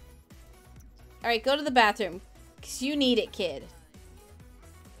 Alright, go to the bathroom. Because you need it, kid.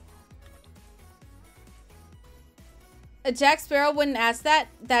 Jack Sparrow wouldn't ask that.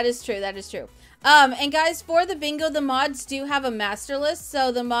 That is true. That is true. And guys, for the bingo, the mods do have a master list.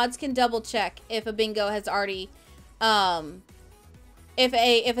 So the mods can double check if a bingo has already, if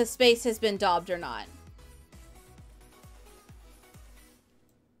a space has been daubed or not.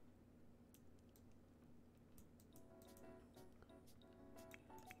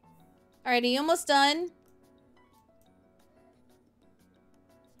 Alright, are you almost done?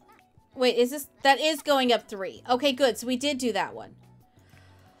 Wait, is this... That is going up 3. Okay, good. So we did do that one.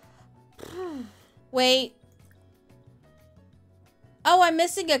 Wait. Oh, I'm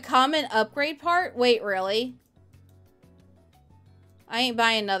missing a common upgrade part? Wait, really? I ain't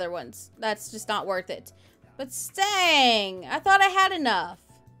buying another ones. That's just not worth it. But dang, I thought I had enough.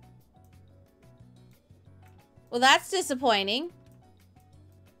 Well, that's disappointing.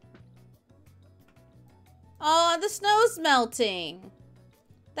 Oh, the snow's melting.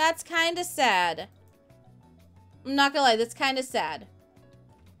 That's kind of sad. I'm not gonna lie, that's kind of sad.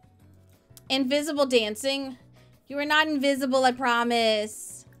 Invisible dancing. You are not invisible, I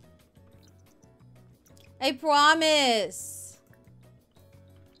promise. I promise.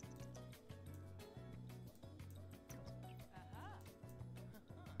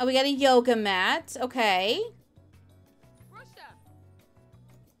 Oh, we got a yoga mat. Okay.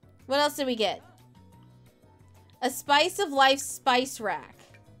 What else did we get? A Spice of Life spice rack.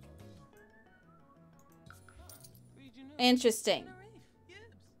 Interesting.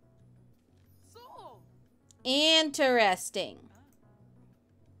 Interesting.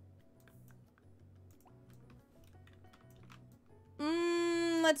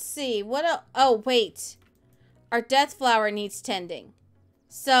 Let's see. What? Oh, wait. Our death flower needs tending.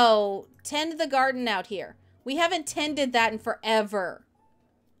 So, tend the garden out here. We haven't tended that in forever.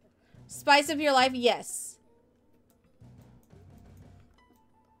 Spice of your life? Yes.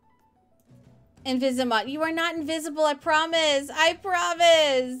 Invisimod. You are not invisible, I promise. I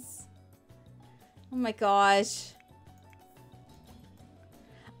promise. Oh my gosh.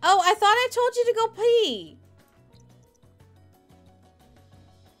 Oh, I thought I told you to go pee.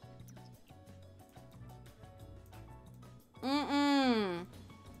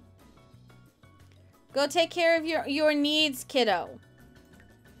 Go take care of your needs, kiddo.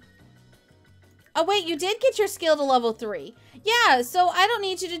 Oh, wait, you did get your skill to level 3. Yeah, so I don't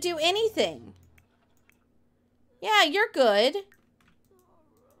need you to do anything. Yeah, you're good.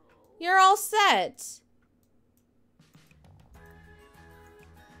 You're all set.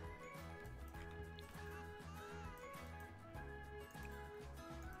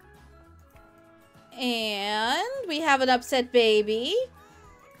 And we have an upset baby.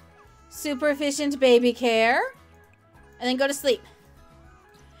 Super efficient baby care. And then go to sleep.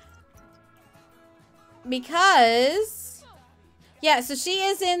 Because, yeah, so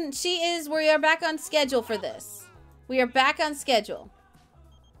we are back on schedule for this. We are back on schedule.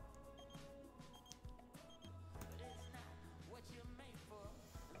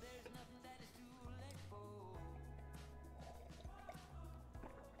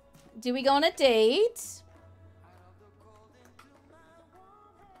 Do we go on a date?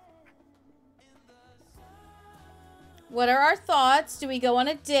 What are our thoughts? Do we go on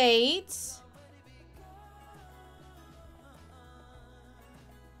a date?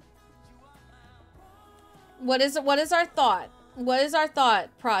 What is our thought? What is our thought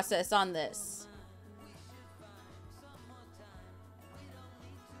process on this?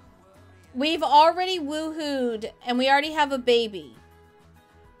 We've already woohooed and we already have a baby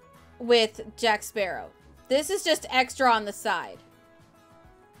with Jack Sparrow. This is just extra on the side.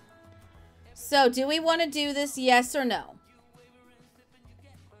 So, do we want to do this, yes or no?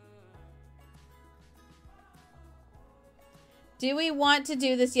 Do we want to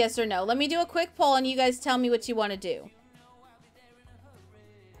do this, yes or no? Let me do a quick poll and you guys tell me what you want to do.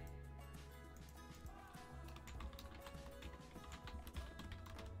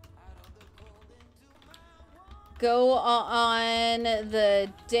 Go on the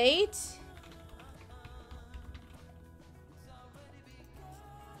date.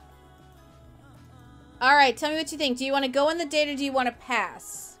 All right, tell me what you think. Do you want to go on the date or do you want to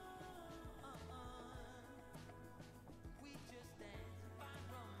pass?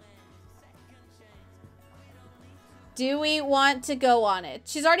 Do we want to go on it?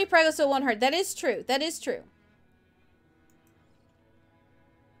 She's already pregnant, so it won't hurt. That is true. That is true.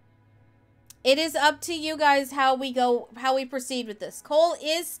 It is up to you guys how we proceed with this. Cole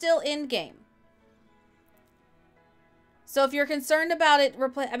is still in game. So if you're concerned about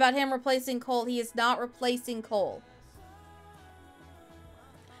him replacing Cole, he is not replacing Cole.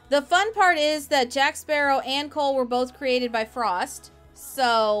 The fun part is that Jack Sparrow and Cole were both created by Frost.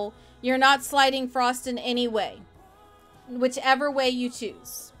 So you're not sliding Frost in any way. Whichever way you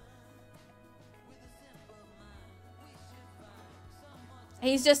choose.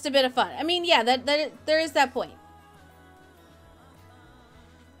 He's just a bit of fun. I mean, yeah, there is that point.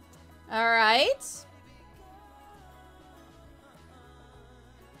 All right.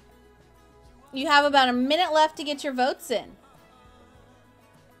 You have about a minute left to get your votes in.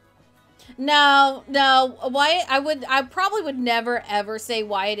 No, Wyatt, I probably would never ever say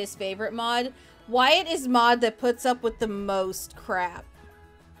Wyatt is favorite mod. Wyatt is mod that puts up with the most crap.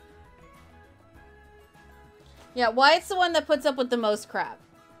 Yeah, Wyatt's the one that puts up with the most crap.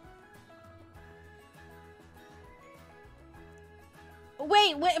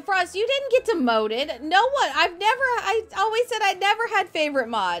 Wait, Frost, you didn't get demoted. No one. I always said I never had favorite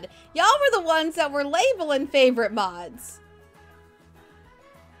mod. Y'all were the ones that were labeling favorite mods.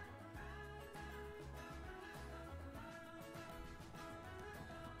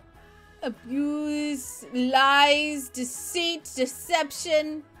 Abuse, lies, deceit,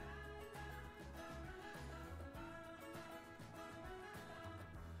 deception.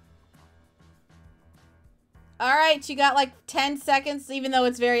 All right, you got like 10 seconds, even though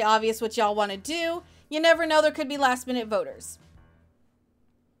it's very obvious what y'all want to do. You never know, there could be last minute voters.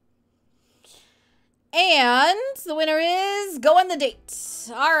 And the winner is go on the date.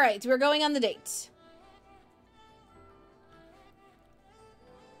 All right, we're going on the date.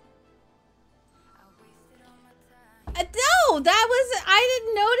 No, that was, I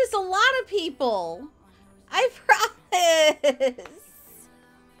didn't notice a lot of people. I promise.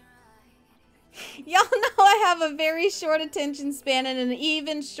 Y'all know I have a very short attention span and an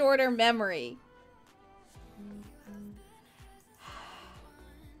even shorter memory.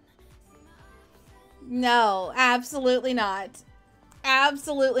 No, absolutely not.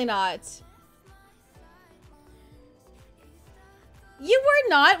 Absolutely not. You were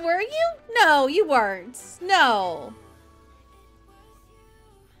not, were you? No, you weren't. No.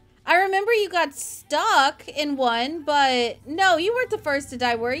 I remember you got stuck in one, but no, you weren't the first to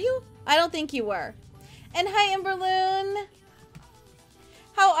die, were you? I don't think you were. And hi, Emberloon.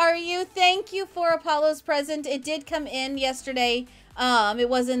 How are you? Thank you for Apollo's present. It did come in yesterday. It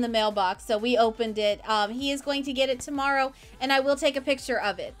was in the mailbox, so we opened it. He is going to get it tomorrow, and I will take a picture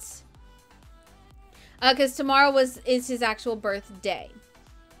of it. Because tomorrow is his actual birthday.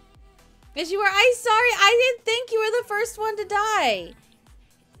 Yes, you were. I'm sorry. I didn't think you were the first one to die.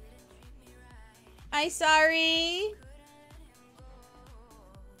 I'm sorry.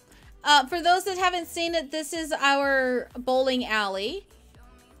 For those that haven't seen it, this is our bowling alley.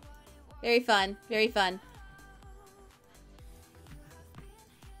 Very fun. Very fun.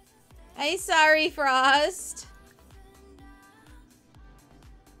 I'm sorry, Frost.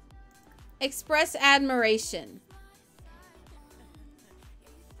 Express admiration.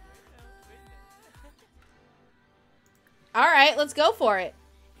 All right, let's go for it.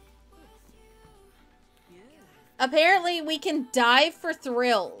 Apparently, we can dive for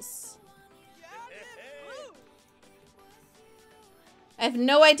thrills. I have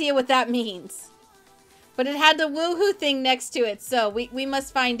no idea what that means. But it had the woohoo thing next to it, so we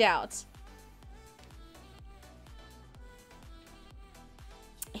must find out.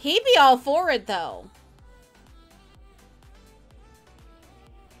 He'd be all for it, though.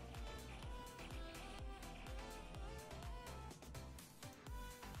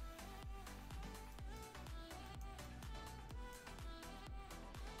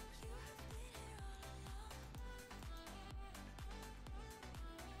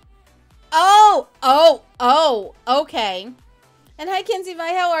 Oh, okay. And hi, Kinsey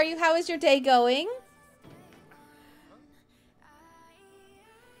Vi, how are you? How is your day going?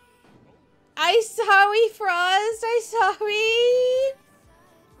 I sorry, Frost. I sorry.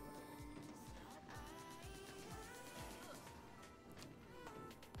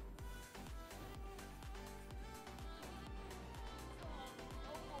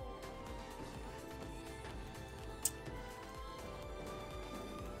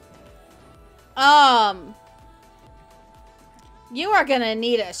 You are gonna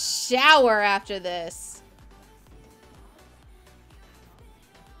need a shower after this.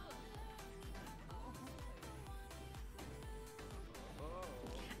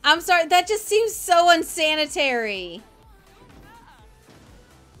 I'm sorry, that just seems so unsanitary.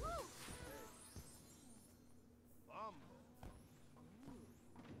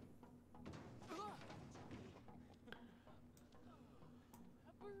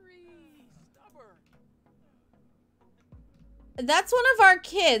 That's one of our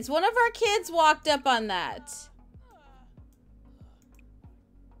kids. One of our kids walked up on that.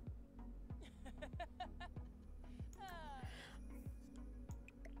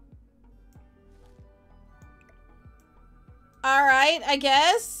 All right, I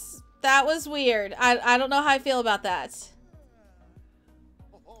guess. That was weird. I don't know how I feel about that.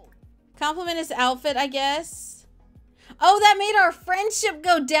 Compliment his outfit, I guess. Oh, that made our friendship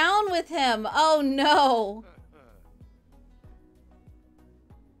go down with him. Oh, no.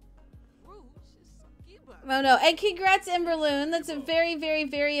 Oh no, and congrats Emberloon. That's a very, very,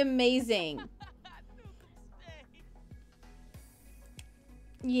 very amazing.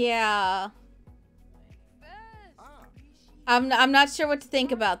 Yeah. I'm not sure what to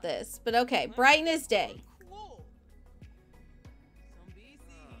think about this, but okay. Brighten his day.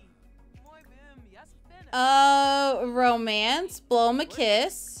 Romance. Blow him a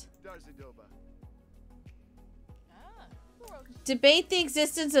kiss. Debate the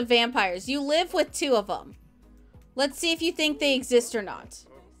existence of vampires. You live with 2 of them. Let's see if you think they exist or not.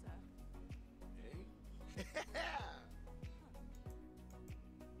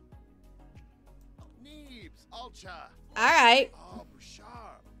 Alright.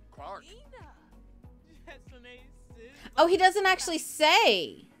 Oh, he doesn't actually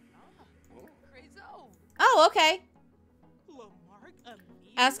say. Oh, okay.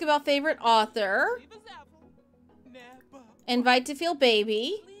 Ask about favorite author. Invite to feel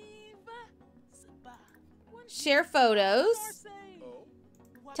baby. Share photos.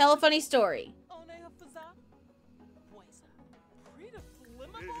 Tell a funny story.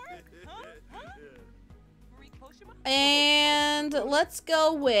 And let's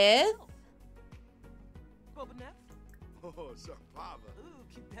go with...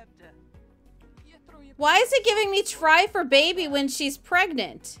 Why is it giving me try for baby when she's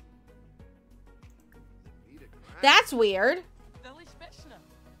pregnant? That's weird.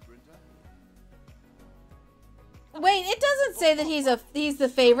 Wait, it doesn't say that he's the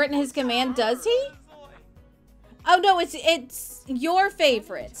favorite in his command, does he? Oh no, it's your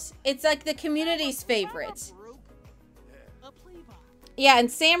favorite. It's like the community's favorite. Yeah,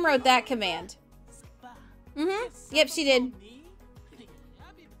 and Sam wrote that command. Mm-hmm. Yep, she did.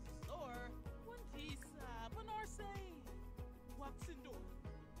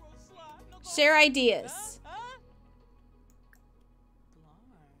 Share ideas.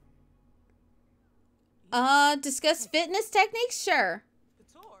 Discuss fitness techniques? Sure.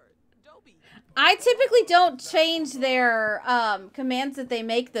 I typically don't change their commands that they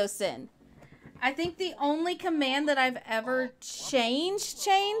make those in. I think the only command that I've ever changed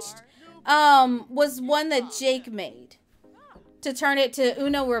was one that Jake made to turn it to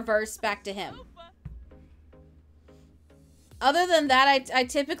Uno reverse back to him. Other than that, I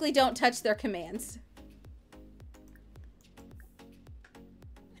typically don't touch their commands.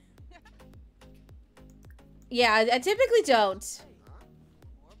 Yeah, I typically don't.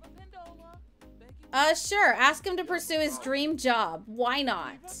 Sure. Ask him to pursue his dream job. Why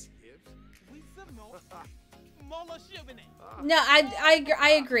not? No,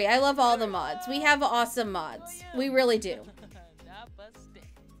 I agree. I love all the mods. We have awesome mods. We really do.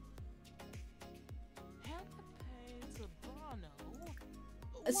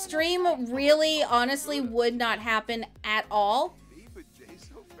 A stream really, honestly, would not happen at all.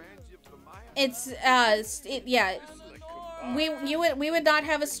 It's, yeah. We would not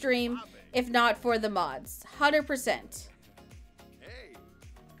have a stream if not for the mods. 100%.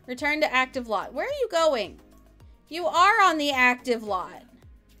 Return to active lot. Where are you going? You are on the active lot.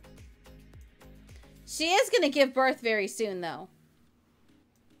 She is going to give birth very soon, though.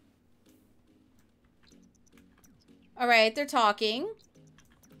 Alright, they're talking.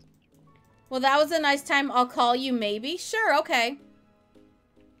 Well, that was a nice time. I'll call you maybe. Sure, okay.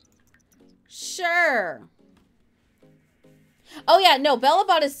 Sure. Oh, yeah, no,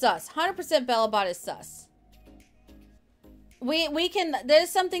 BellaBot is sus. 100% BellaBot is sus. We can... There's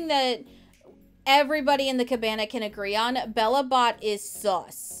something that everybody in the cabana can agree on. BellaBot is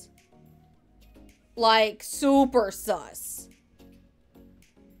sus. Like, super sus.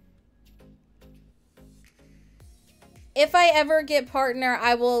 If I ever get partner,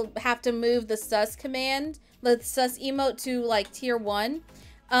 I will have to move the sus command, the sus emote to, like, tier 1.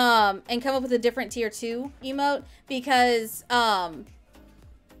 And come up with a different tier 2 emote. Because,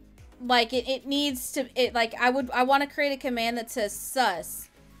 like, it needs to... I want to create a command that says sus.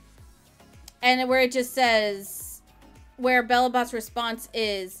 And where it just says... Where BellaBot's response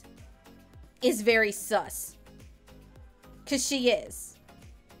is very sus. Because she is.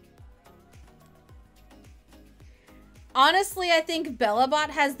 Honestly, I think BellaBot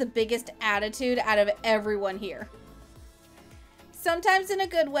has the biggest attitude out of everyone here. Sometimes in a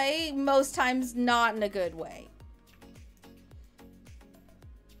good way, most times not in a good way.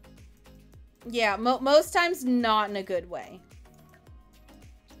 Yeah, most times not in a good way.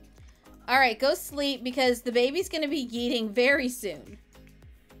 Alright, go sleep because the baby's going to be yeeting very soon.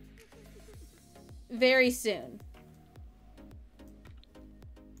 Very soon.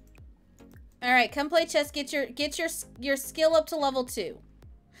 Alright, come play chess. Get your skill up to level 2.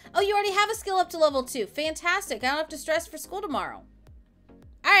 Oh, you already have a skill up to level 2. Fantastic. I don't have to stress for school tomorrow.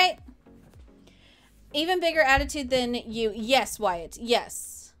 Alright. Even bigger attitude than you. Yes, Wyatt.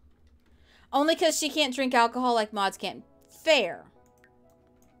 Yes. Only because she can't drink alcohol like mods can. Fair.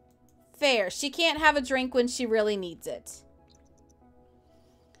 Fair. She can't have a drink when she really needs it.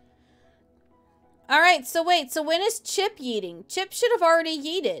 Alright, so wait. So when is Chip yeeting? Chip should have already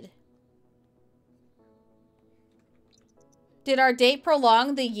yeeted. Did our date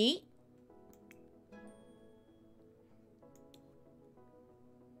prolong the yeet?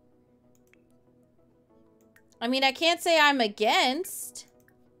 I mean, I can't say I'm against.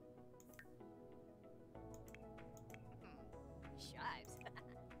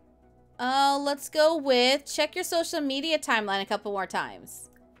 Let's go with check your social media timeline a couple more times.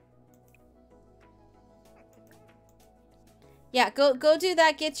 Yeah, go do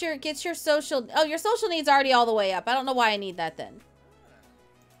that. Get your social... Oh, your social needs already all the way up. I don't know why I need that then.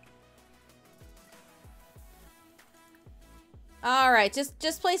 Alright,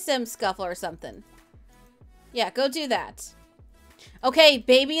 just play Sim Scuffle or something. Yeah, go do that. Okay,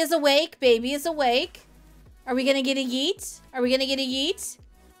 baby is awake. Baby is awake. Are we gonna get a yeet? Are we gonna get a yeet?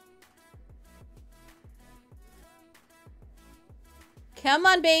 Come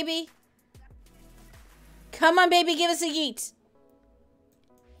on, baby. Come on, baby, give us a yeet.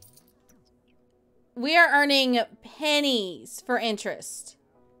 We are earning pennies for interest.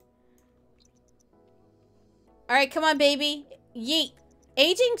 All right, come on, baby. Yeet.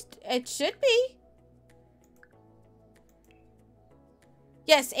 Aging, it should be.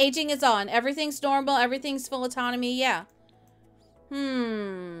 Yes, aging is on. Everything's normal. Everything's full autonomy. Yeah. We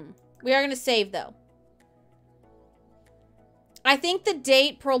are going to save, though. I think the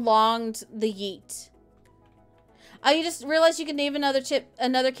date prolonged the yeet. Oh, you just realized you can name another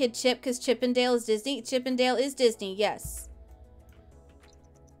kid Chip because Chippendale is Disney? Chippendale is Disney, yes.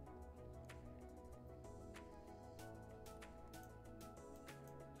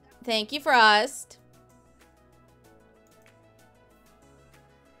 Thank you, Frost.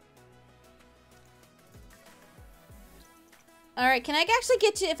 Alright, can I actually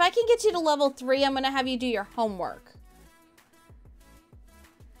get you... If I can get you to level 3, I'm going to have you do your homework.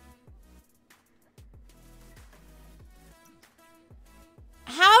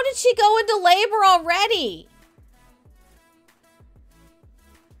 How did she go into labor already?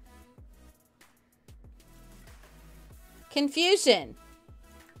 Confusion.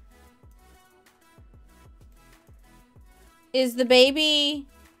 Is the baby...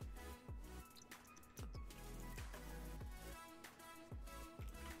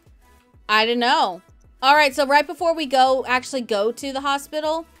 I don't know. All right, so right before we actually go to the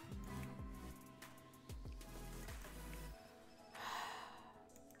hospital...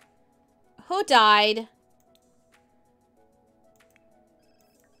 Who died?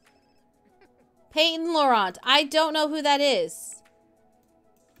 Peyton Laurent. I don't know who that is.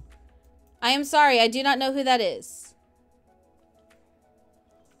 I am sorry. I do not know who that is.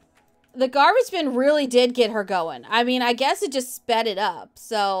 The garbage bin really did get her going. I mean, I guess it just sped it up.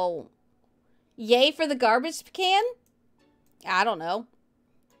 So, yay for the garbage can? I don't know.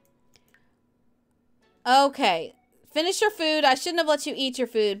 Okay. Finish your food. I shouldn't have let you eat your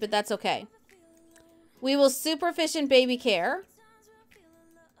food, but that's okay. We will super efficient baby care.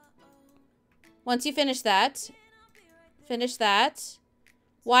 Once you finish that. Finish that.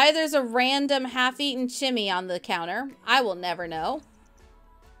 Why there's a random half-eaten chimney on the counter, I will never know.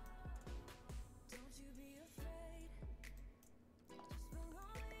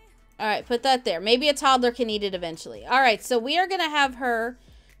 Alright, put that there. Maybe a toddler can eat it eventually. Alright, so we are going to have her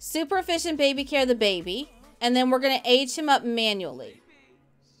super efficient baby care the baby. And then we're going to age him up manually.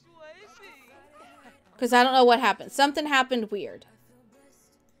 Because I don't know what happened. Something happened weird.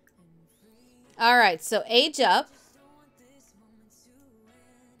 Alright, so age up.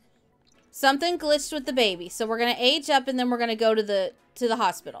 Something glitched with the baby. So we're going to age up and then we're going to go to the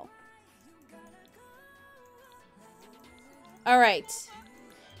hospital. Alright.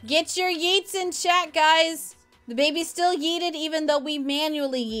 Get your yeets in chat, guys. The baby's still yeeted even though we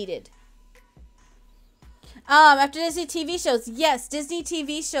manually yeeted. After Disney TV shows. Yes, Disney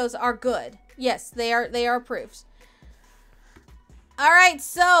TV shows are good. Yes, they are approved. Alright,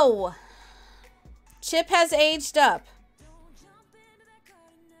 so Chip has aged up.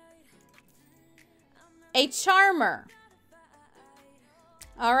 A charmer.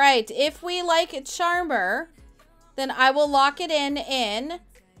 Alright, if we like a charmer, then I will lock it in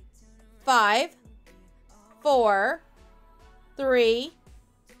 5, 4, 3,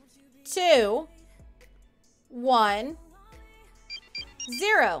 2, 1,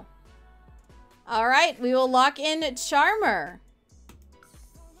 0. All right, we will lock in Charmer.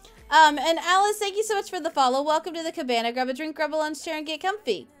 And Alice, thank you so much for the follow. Welcome to the cabana. Grab a drink, grab a lunch chair, and get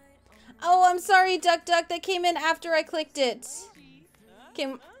comfy. Oh, I'm sorry, Duck. That came in after I clicked it.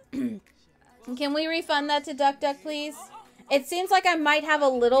 Can we refund that to Duck, please? It seems like I might have a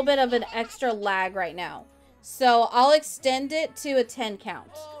little bit of an extra lag right now. So I'll extend it to a 10 count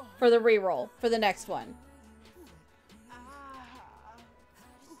for the reroll for the next one.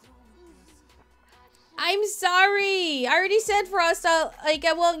 I'm sorry. I already said for us, I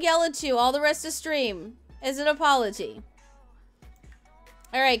won't yell at you all the rest of stream as an apology.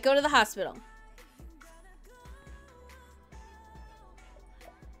 All right, go to the hospital.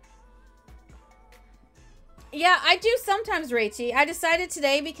 Yeah, I do sometimes, Rachie. I decided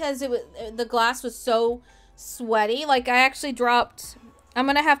today because the glass was so sweaty. Like, I actually dropped... I'm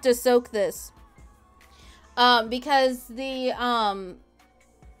going to have to soak this. Because the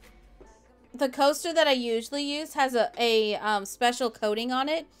coaster that I usually use has a special coating on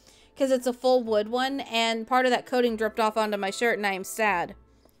it. Because it's a full wood one. And part of that coating dripped off onto my shirt and I am sad.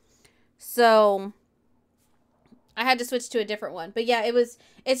 So... I had to switch to a different one. But yeah,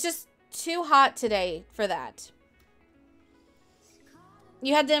 it's just too hot today for that.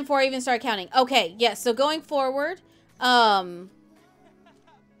 You had them before I even started counting. Okay, yes. So going forward,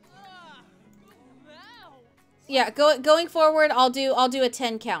 yeah, going forward, I'll do a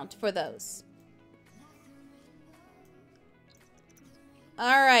 10 count for those.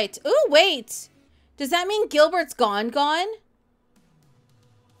 All right. Ooh, wait. Does that mean Gilbert's gone?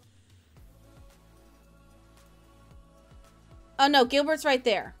 Oh no, Gilbert's right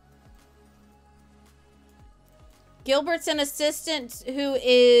there. Gilbert's an assistant who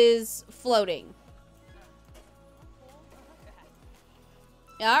is floating.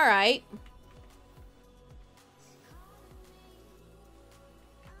 All right.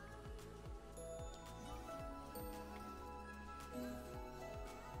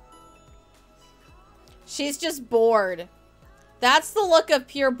 She's just bored. That's the look of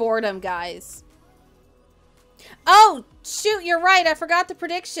pure boredom, guys. Oh, shoot, you're right. I forgot the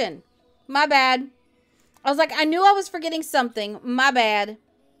prediction. My bad. I was like, I knew I was forgetting something. My bad.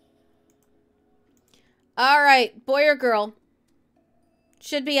 All right, boy or girl?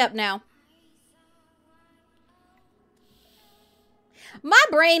 Should be up now. My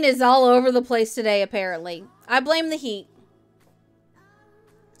brain is all over the place today, apparently. I blame the heat.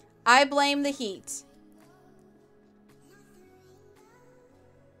 I blame the heat.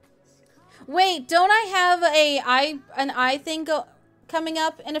 Wait, don't I have an eye thing coming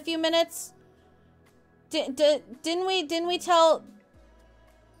up in a few minutes? Didn't we tell?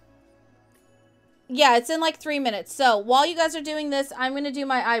 Yeah, it's in like 3 minutes. So while you guys are doing this, I'm gonna do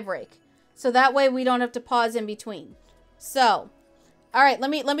my eye break, so that way we don't have to pause in between. So, all right, let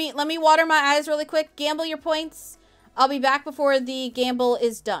me water my eyes really quick. Gamble your points. I'll be back before the gamble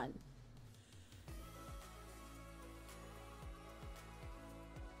is done.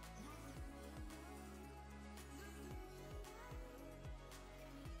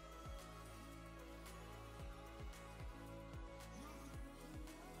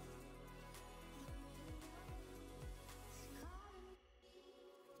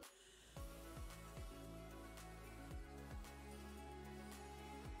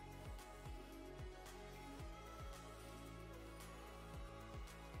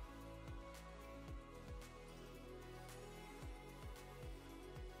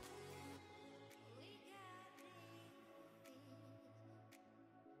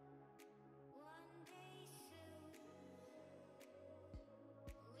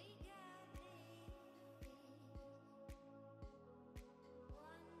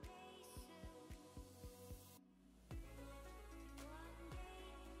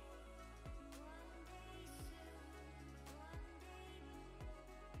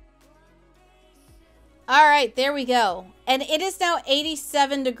 All right, there we go. And it is now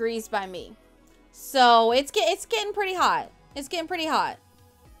 87 degrees by me. So it's getting pretty hot. It's getting pretty hot.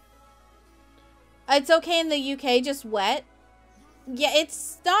 It's okay in the UK, just wet. Yeah,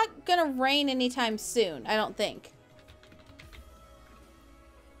 it's not gonna rain anytime soon, I don't think.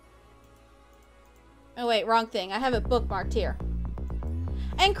 Oh wait, wrong thing. I have it bookmarked here.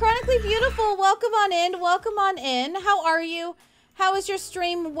 And Chronically Beautiful, welcome on in. Welcome on in. How are you? How was your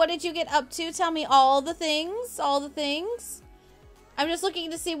stream? What did you get up to? Tell me all the things. All the things. I'm just looking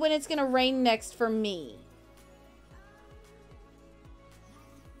to see when it's going to rain next for me.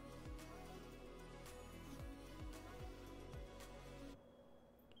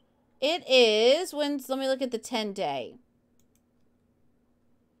 It is, let me look at the 10-day.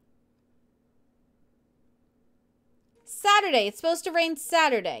 Saturday. It's supposed to rain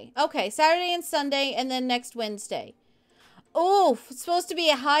Saturday. Okay, Saturday and Sunday, and then next Wednesday. Oh, it's supposed to be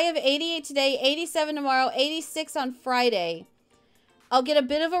a high of 88 today, 87 tomorrow, 86 on Friday. I'll get a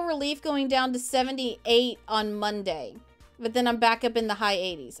bit of a relief going down to 78 on Monday. But then I'm back up in the high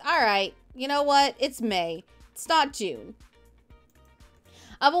 80s. All right. You know what? It's May. It's not June.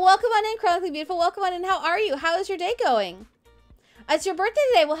 But welcome on in, Chronically Beautiful. Welcome on in. How are you? How is your day going? It's your birthday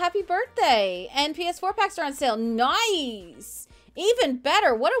today. Well, happy birthday. And PS4 packs are on sale. Nice. Even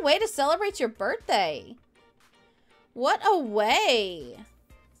better. What a way to celebrate your birthday. What a way.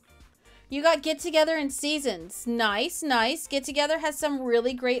 You got Get Together in Seasons. Nice, nice. Get Together has some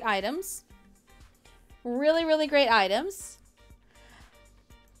really great items. Really, really great items.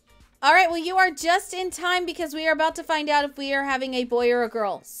 All right, well, you are just in time because we are about to find out if we are having a boy or a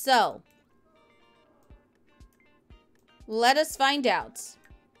girl. So, let us find out.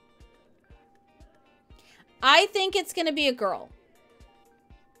 I think it's going to be a girl.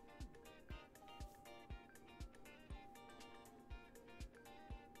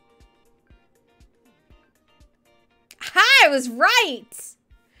 Ha! I was right!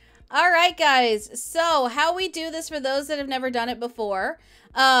 All right, guys. So how we do this for those that have never done it before.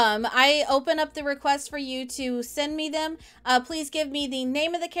 I open up the request for you to send me them. Please give me the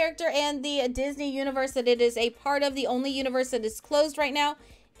name of the character and the Disney universe that it is a part of. The only universe that is closed right now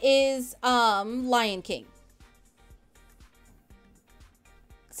is Lion King.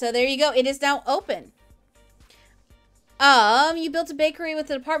 So there you go. It is now open. You built a bakery with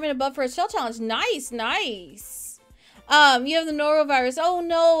an apartment above for a shell challenge. Nice, nice. You have the norovirus. Oh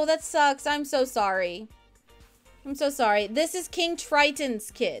no, that sucks. I'm so sorry. I'm so sorry. This is King Triton's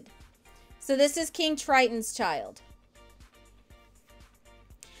kid. So this is King Triton's child.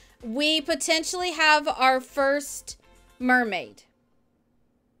 We potentially have our first mermaid.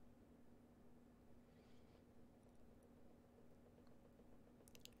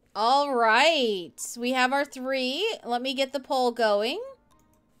 All right. We have our 3. Let me get the poll going.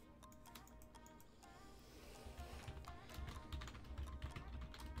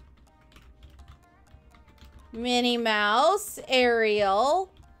 Minnie Mouse,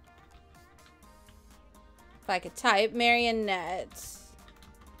 Ariel. If I could type, Marionette.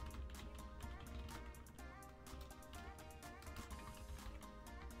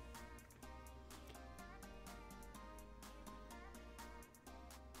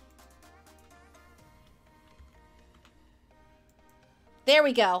 There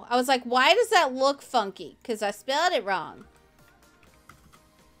we go. I was like, why does that look funky? Because I spelled it wrong.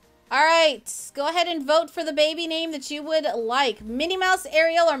 All right, go ahead and vote for the baby name that you would like. Minnie Mouse,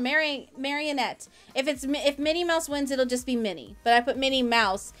 Ariel, or Marionette. If Minnie Mouse wins, it'll just be Minnie. But I put Minnie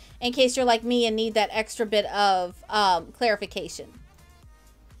Mouse in case you're like me and need that extra bit of clarification.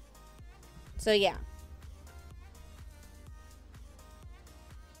 So yeah.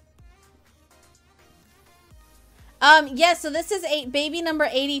 Yes, so this is baby number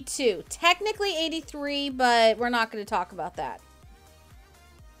 82. Technically 83, but we're not going to talk about that.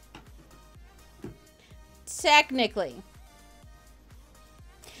 Technically.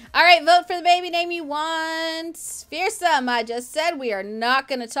 All right, vote for the baby name you want. Fearsome, I just said we are not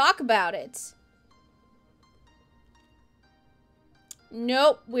going to talk about it.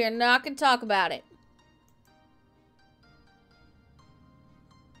 Nope, we are not going to talk about it.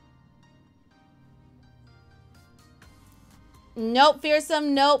 Nope,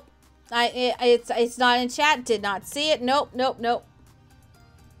 Fearsome, nope. It's not in chat. Did not see it. Nope, nope, nope.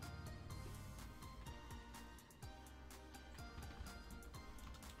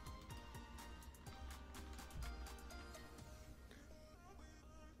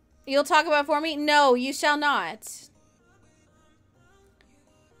 You'll talk about it for me? No, you shall not.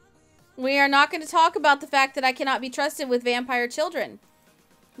 We are not going to talk about the fact that I cannot be trusted with vampire children.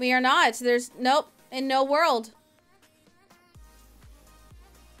 We are not. There's, nope, in no world.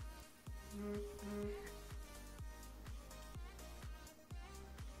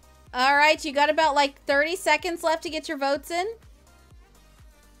 All right, you got about like 30 seconds left to get your votes in.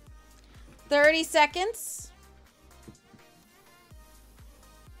 30 seconds.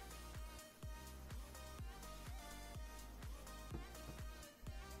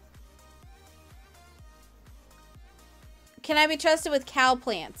 Can I be trusted with cow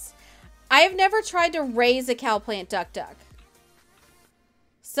plants? I have never tried to raise a cow plant, Duck Duck.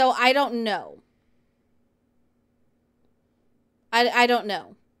 So I don't know. I don't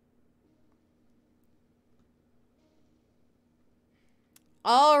know.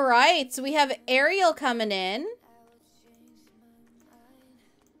 All right, so we have Ariel coming in.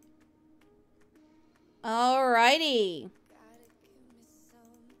 All righty.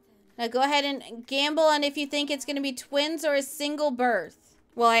 Now go ahead and gamble on if you think it's going to be twins or a single birth.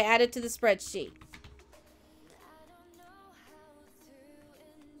 Well, I add it to the spreadsheet.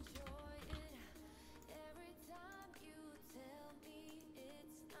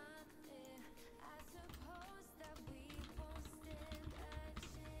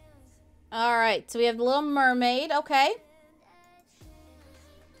 All right, so we have the Little Mermaid. Okay.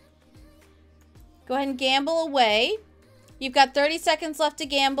 Go ahead and gamble away. You've got 30 seconds left to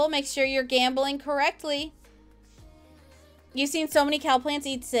gamble. Make sure you're gambling correctly. You've seen so many cow plants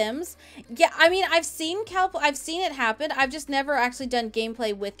eat Sims. Yeah, I mean, I've seen it happen. I've just never actually done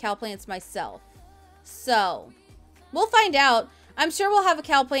gameplay with cow plants myself. So, we'll find out. I'm sure we'll have a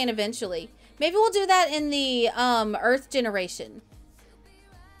cow plant eventually. Maybe we'll do that in the Earth generation.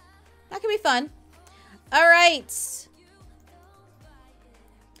 That could be fun. All right.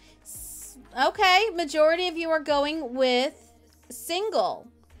 Okay, majority of you are going with single.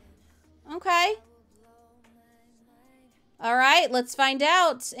 Okay. All right, let's find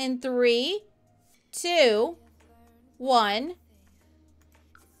out in 3, 2, 1.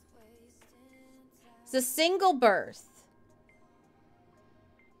 It's a single birth.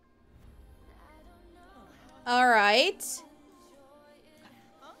 All right.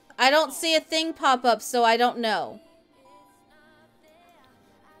 I don't see a thing pop up, so I don't know.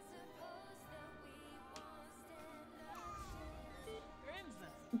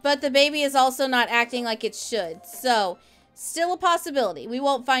 But the baby is also not acting like it should. So, still a possibility. We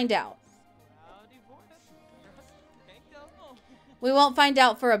won't find out. We won't find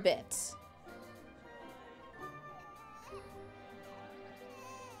out for a bit.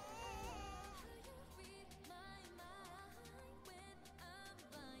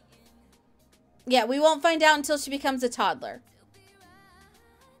 Yeah, we won't find out until she becomes a toddler.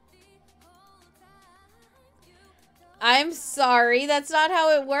 I'm sorry, that's not how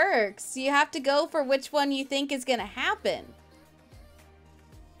it works. You have to go for which one you think is going to happen.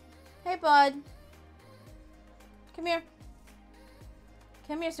 Hey, bud. Come here.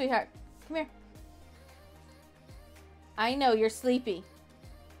 Come here, sweetheart. Come here. I know, you're sleepy.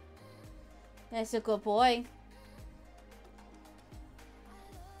 That's a good boy.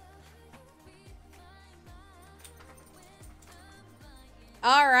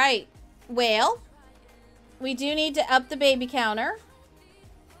 All right. Well, we do need to up the baby counter.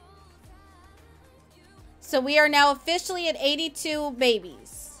 So we are now officially at 82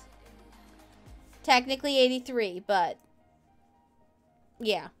 babies. Technically 83, but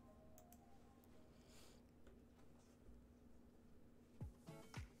yeah.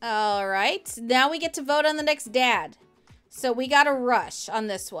 All right. Now we get to vote on the next dad. So we got to rush on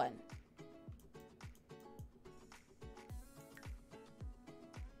this one.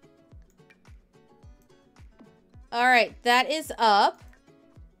 All right, that is up.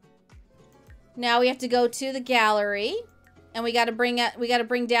 Now we have to go to the gallery, and we got to bring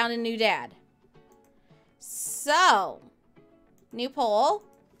down a new dad. So, new poll.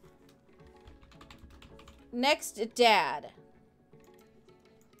 Next dad.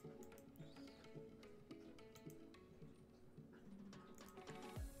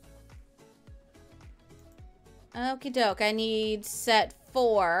 Okie doke. I need set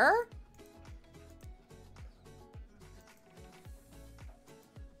 4.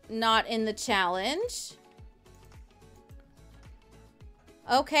 Not in the challenge.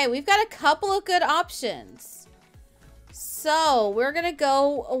 Okay, we've got a couple of good options. So, we're going to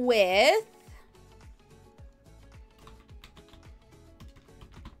go with...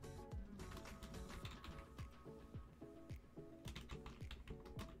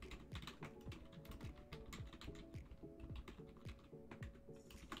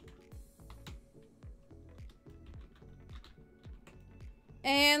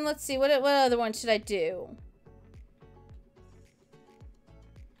 And let's see, what other one should I do?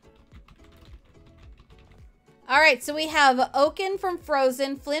 All right, so we have Oaken from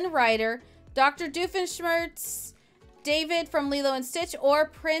Frozen, Flynn Rider, Dr. Doofenshmirtz, David from Lilo and Stitch, or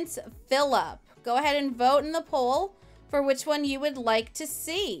Prince Philip. Go ahead and vote in the poll for which one you would like to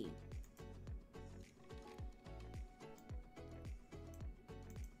see.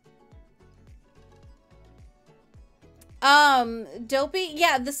 Dopey?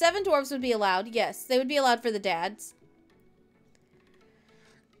 Yeah, the 7 dwarves would be allowed. Yes, they would be allowed for the dads.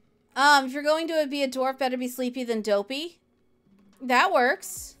 If you're going to be a dwarf, better be sleepy than dopey. That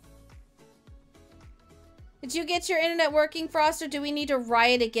works. Did you get your internet working, Frost, or do we need to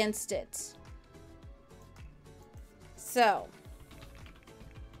riot against it? So.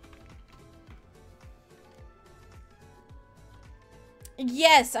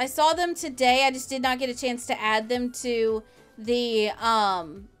 Yes, I saw them today. I just did not get a chance to add them to the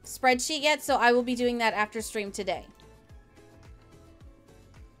spreadsheet yet, so I will be doing that after stream today.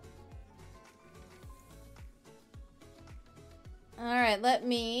 All right, let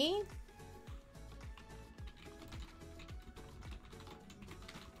me...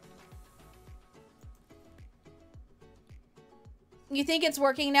 You think it's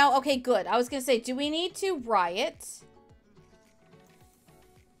working now? Okay, good. I was going to say, do we need to riot?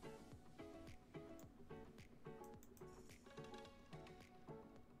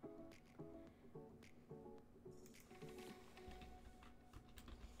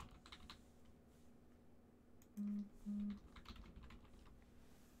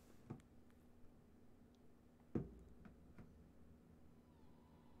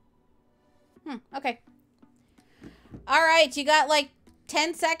 Okay. All right, you got like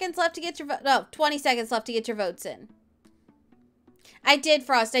 10 seconds left to get your vote. No, 20 seconds left to get your votes in. I did,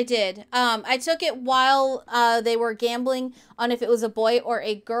 Frost, I did. I took it while they were gambling on if it was a boy or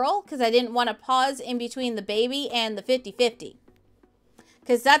a girl, because I didn't want to pause in between the baby and the 50-50.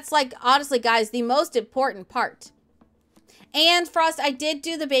 Because that's, like, honestly, guys, the most important part. And, Frost, I did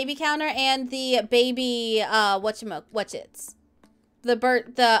do the baby counter and the baby, whatchits. The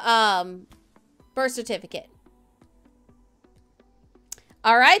Birth certificate.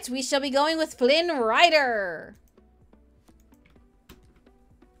 All right, we shall be going with Flynn Rider.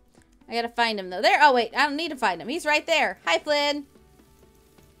 I gotta find him though. There. Oh wait, I don't need to find him. He's right there. Hi, Flynn.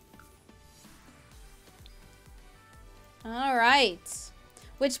 All right.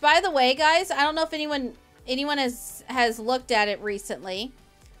 Which, by the way, guys, I don't know if anyone has looked at it recently.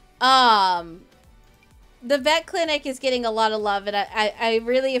 The vet clinic is getting a lot of love, and I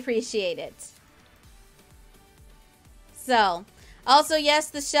really appreciate it. So, also, yes,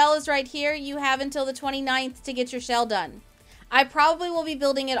 the shell is right here. You have until the 29th to get your shell done. I probably will be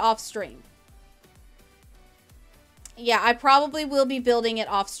building it off stream. Yeah, I probably will be building it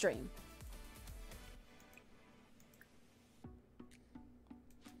off stream.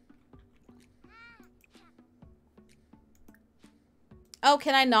 Oh,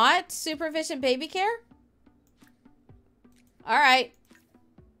 can I not? Super efficient baby care? Alright.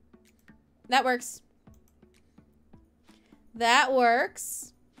 That works. That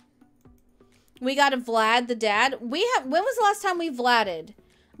works. We got a Vlad the dad. When was the last time we Vladed?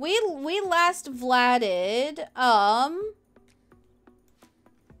 We last Vladed, Adam,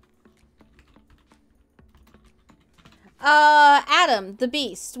 the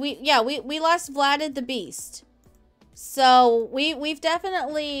beast. We last Vladed the beast. So, we've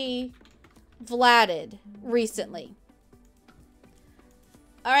definitely Vladed recently.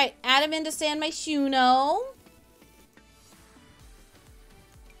 Alright, Adam into San Myshuno.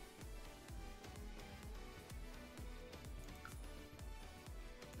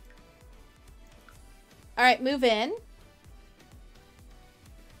 Alright, move in.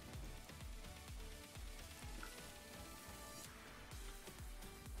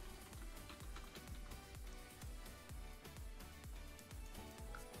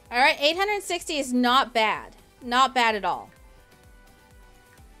 Alright, 860 is not bad. Not bad at all.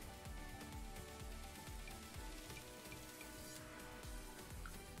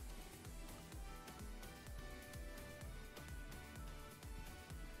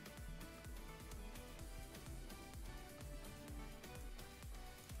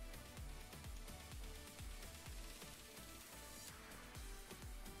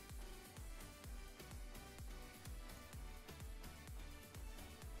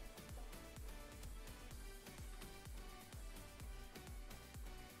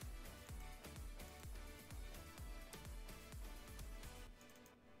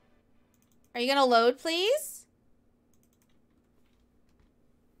 Are you gonna load, please?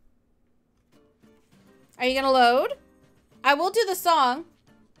 Are you gonna load? I will do the song.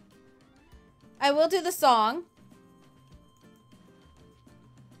 I will do the song.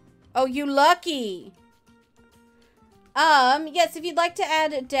 Oh, you lucky. Yes, if you'd like to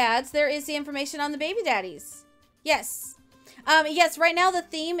add dads, there is the information on the baby daddies. Yes. Yes, right now the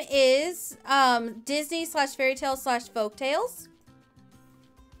theme is Disney / fairy tales / folktales.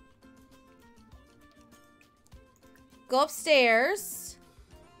 Go upstairs.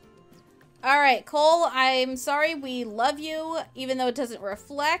 Alright, Cole, I'm sorry. We love you, even though it doesn't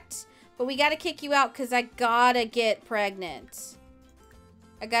reflect. But we gotta kick you out because I gotta get pregnant.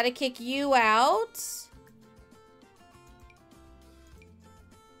 I gotta kick you out.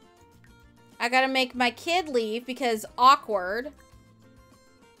 I gotta make my kid leave because awkward.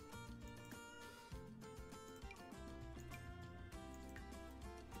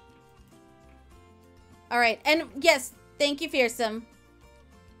 Alright, and yes, thank you, Fearsome.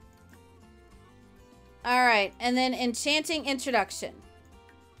 Alright, and then enchanting introduction.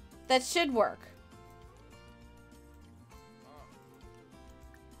 That should work.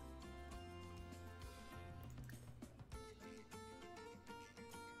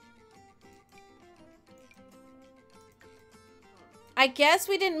 I guess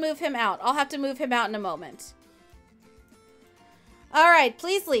we didn't move him out. I'll have to move him out in a moment. Alright,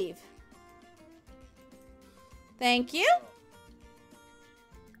 please leave. Thank you.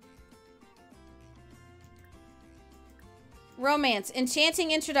 Romance.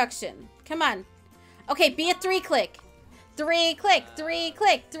 Enchanting introduction. Come on. Okay, be a 3-click. 3-click,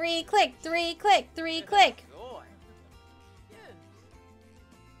 3-click, 3-click, 3-click, 3-click.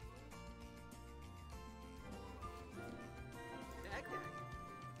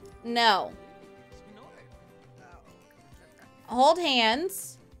 No. Hold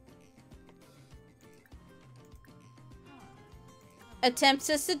hands. Attempt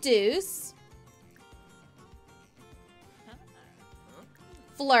to seduce.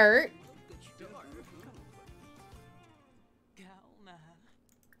 Flirt.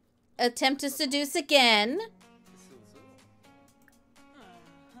 Attempt to seduce again.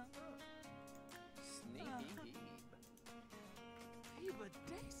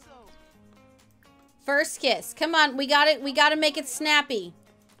 First kiss. Come on, we got it. We got to make it snappy.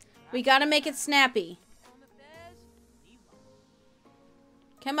 We got to make it snappy.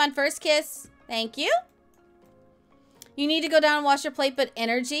 Come on, first kiss. Thank you. You need to go down and wash your plate, but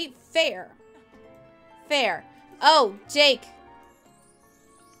energy? Fair. Fair. Oh, Jake.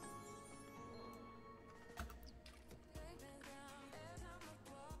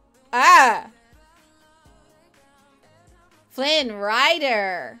 Ah. Flynn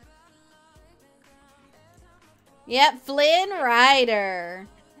Rider. Yep, Flynn Rider.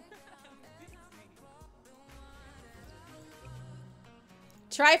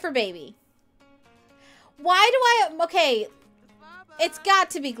 Try for baby. Why do I... Okay. It's got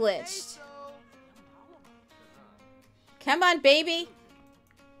to be glitched. Come on, baby.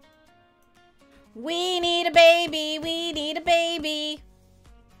 We need a baby. We need a baby.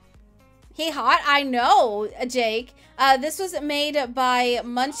 He hot? I know, Jake. This was made by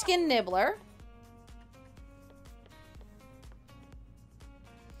Munchkin Nibbler.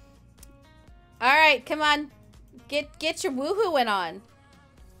 All right, come on. Get your woohooing on.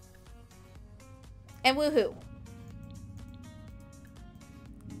 And woohoo.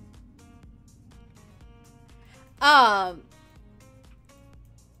 Are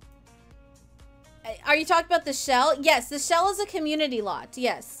you talking about the shell? Yes, the shell is a community lot.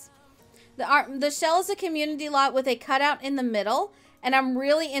 Yes. The shell is a community lot with a cutout in the middle, and I'm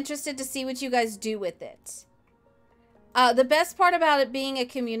really interested to see what you guys do with it. The best part about it being a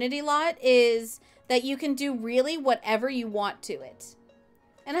community lot is that you can do really whatever you want to it.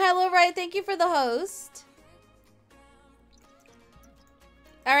 And hello, Riot, thank you for the host.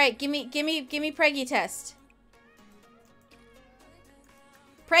 All right, give me Preggy test.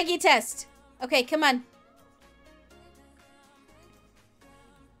 Preggy test. Okay, come on.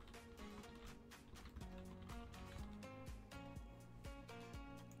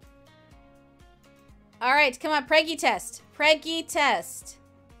 All right, come on, Preggy test. Preggy test.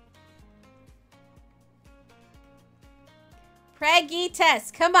 Preggy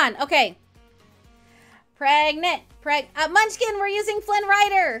test. Come on. Okay. Pregnant. Munchkin, we're using Flynn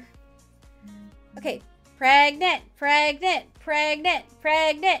Rider. Okay. Pregnant. Pregnant. Pregnant.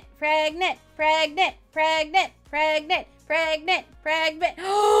 Pregnant. Pregnant. Pregnant. Pregnant. Pregnant. Pregnant. Pregnant.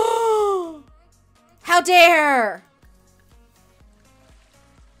 How dare!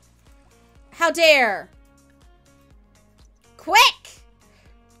 How dare! Quick!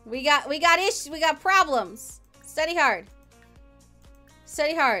 We got problems. Study hard.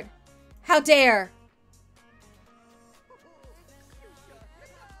 Study hard. How dare!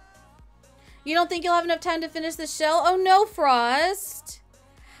 You don't think you'll have enough time to finish the shell? Oh no, Frost.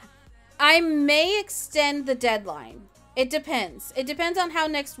 I may extend the deadline. It depends. It depends on how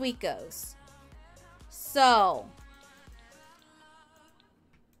next week goes. So,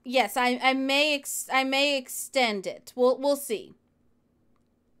 yes, I may extend it. We'll see.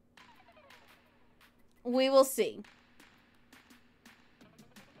 We will see.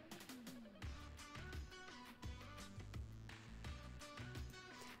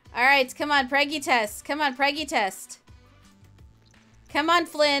 All right, come on, Preggy test. Come on, Preggy test. Come on,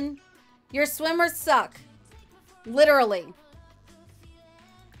 Flynn. Your swimmers suck. Literally.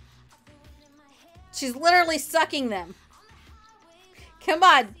 She's literally sucking them. Come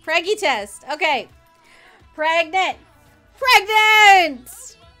on, Preggy test. Okay. Pregnant.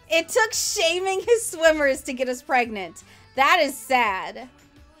 Pregnant! It took shaming his swimmers to get us pregnant. That is sad.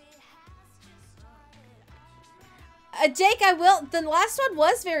 Jake, the last one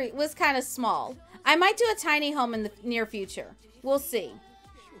was kind of small. I might do a tiny home in the near future. We'll see.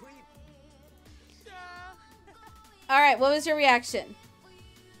 All right, what was your reaction?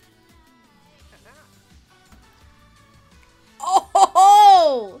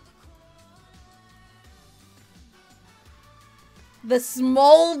 Oh! The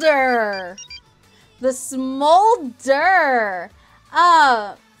smolder. The smolder.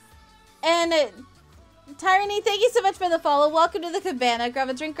 Tyranny, thank you so much for the follow. Welcome to the cabana. Grab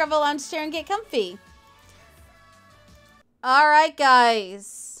a drink, grab a lounge chair, and get comfy. All right,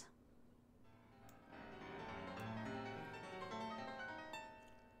 guys.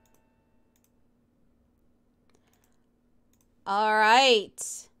 All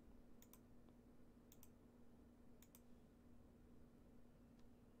right.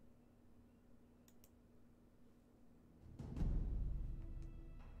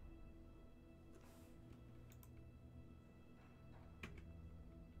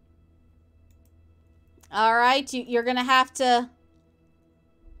 All right, you're going to have to...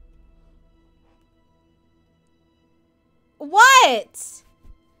 What?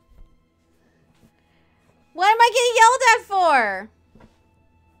 What am I getting yelled at for?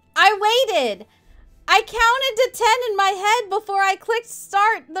 I waited. I counted to 10 in my head before I clicked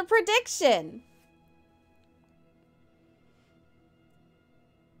start the prediction.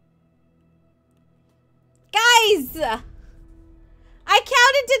 Guys, I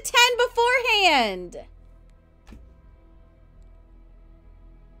counted to 10 beforehand.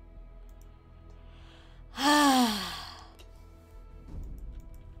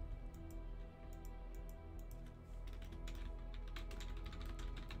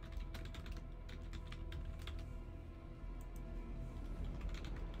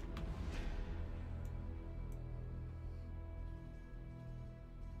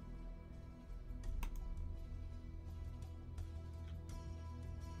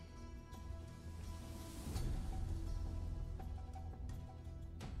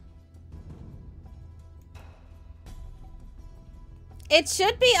 It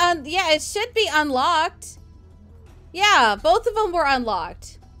should be it should be unlocked. Yeah, both of them were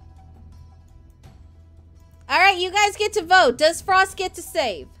unlocked. All right, you guys get to vote. Does Frost get to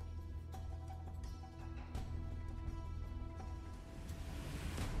save?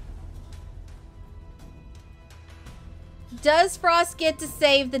 Does Frost get to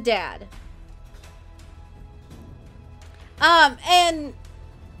save the dad? And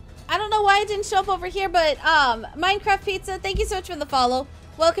I don't know why it didn't show up over here, but Minecraft Pizza, thank you so much for the follow.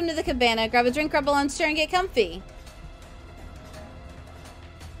 Welcome to the cabana. Grab a drink, grab a lunch, chair, and get comfy.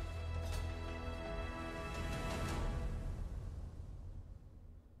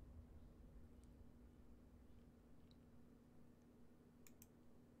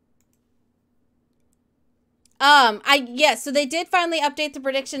 Yes, so they did finally update the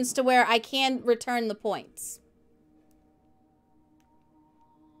predictions to where I can return the points.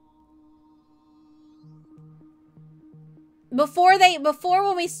 Before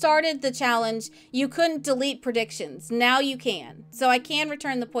when we started the challenge, you couldn't delete predictions. Now you can. So I can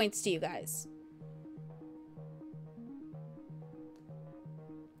return the points to you guys.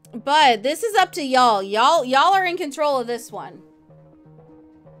 But this is up to y'all. Y'all are in control of this one.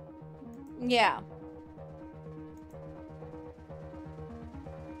 Yeah.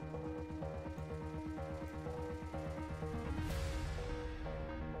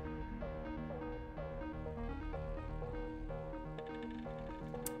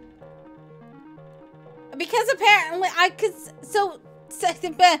 Because apparently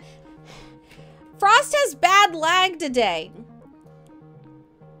Frost has bad lag today.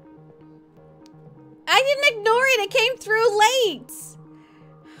 I didn't ignore it. It came through late.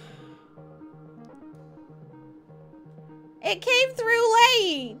 It came through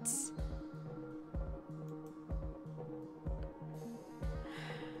late.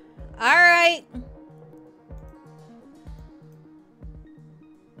 All right.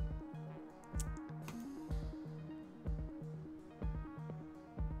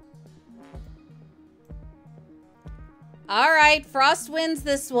 All right, Frost wins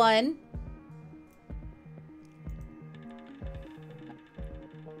this one.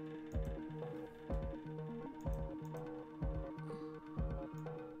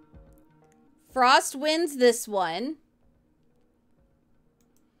 Frost wins this one.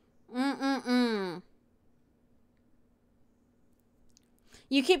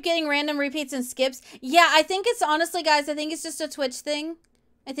 You keep getting random repeats and skips. Yeah, I think it's honestly, guys, I think it's just a Twitch thing.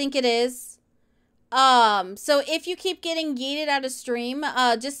 I think it is. So if you keep getting yeeted out of stream,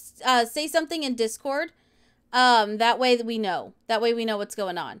 just say something in Discord. That way we know. That way we know what's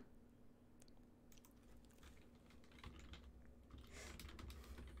going on.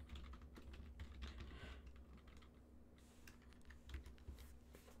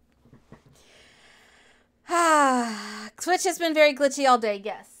 Twitch has been very glitchy all day.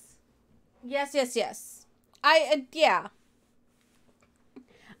 Yes. Yes. Yeah.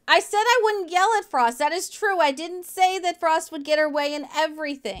 I said I wouldn't yell at Frost. That is true. I didn't say that Frost would get her way in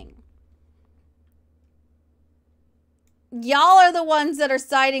everything. Y'all are the ones that are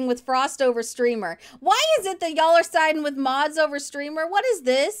siding with Frost over streamer. Why is it that y'all are siding with mods over streamer? What is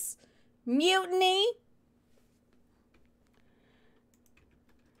this? Mutiny?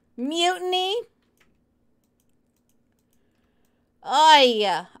 Mutiny? Oh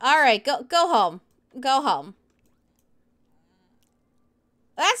yeah. All right, go home. Go home.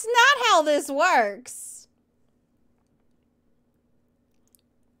 That's not how this works.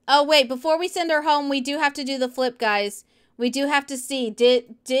 Oh wait, before we send her home, we do have to do the flip, guys. We do have to see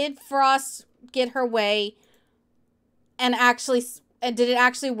did Frost get her way and did it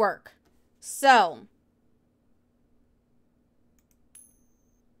actually work? So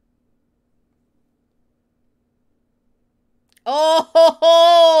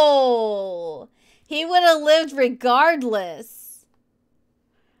oh, he would have lived regardless.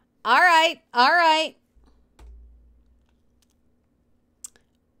 All right.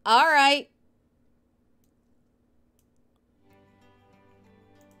 All right.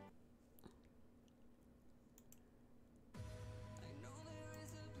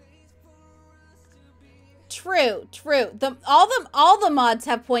 True, true. All the mods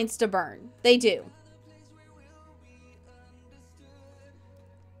have points to burn. They do.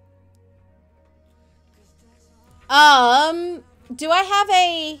 Do I have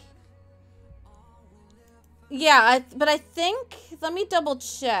a... Yeah, but I think... Let me double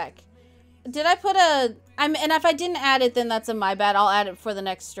check. Did I put a... and if I didn't add it, then that's a my bad. I'll add it for the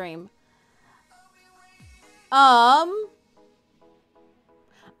next stream. I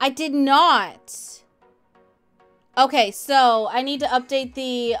did not. Okay, so I need to update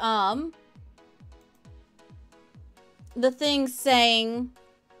the thing saying...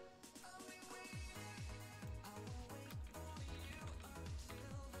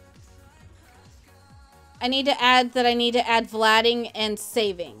 I need to add Vlading and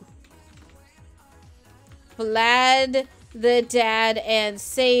saving. Vlad the dad and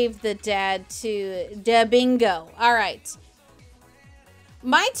save the dad to the bingo. All right.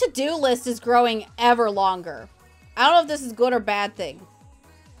 My to-do list is growing ever longer. I don't know if this is good or bad thing.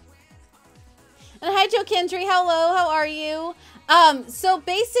 And hi, Joe Kendry. Hello, how are you? So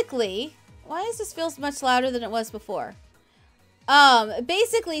basically, why does this feel much louder than it was before?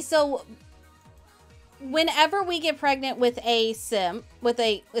 Basically, so whenever we get pregnant with a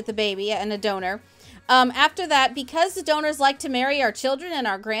baby and a donor, after that, because the donors like to marry our children and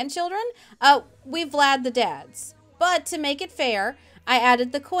our grandchildren, we Vlad the dads. But to make it fair, I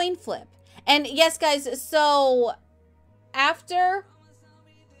added the coin flip. And yes, guys, so after...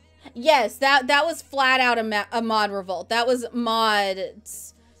 Yes, that was flat out a mod revolt. That was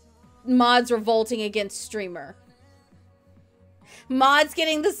mods revolting against streamer. Mods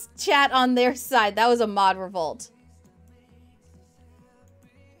getting this chat on their side. That was a mod revolt.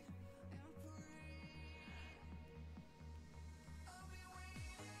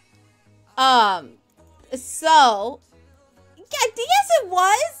 So, yeah, yes it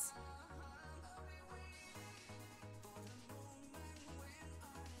was.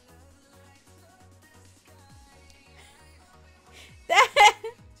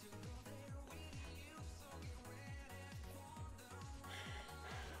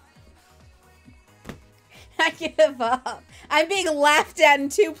 I give up. I'm being laughed at in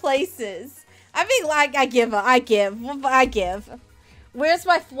two places. I'm being like, I give up. I give. Where's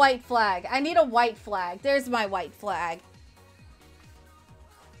my white flag? I need a white flag. There's my white flag.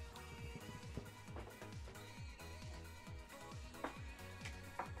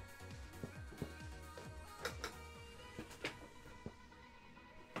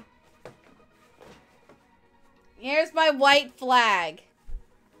 Here's my white flag.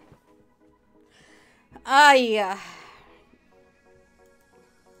 Yeah.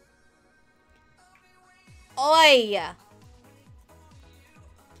 Oi.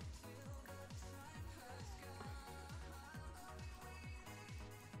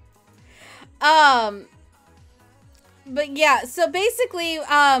 But yeah, so basically,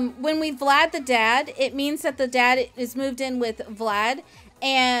 when we Vlad the dad, it means that the dad is moved in with Vlad,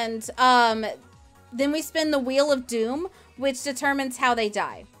 and, then we spin the Wheel of Doom, which determines how they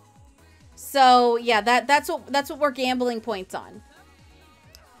die. So yeah, that's what we're gambling points on.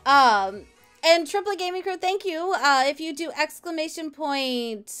 And Triple Gaming Crew, thank you. If you do exclamation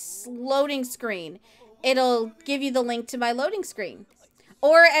point loading screen, it'll give you the link to my loading screen.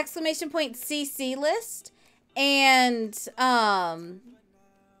 Or exclamation point CC list, and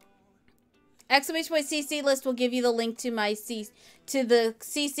exclamation point CC list will give you the link to my to the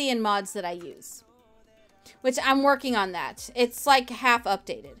CC and mods that I use. Which I'm working on that. It's like half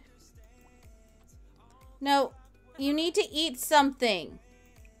updated. No, you need to eat something.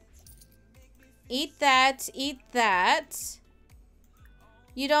 Eat that, eat that.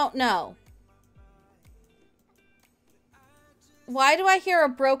 You don't know. Why do I hear a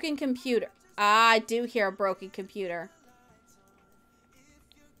broken computer? Ah, I do hear a broken computer.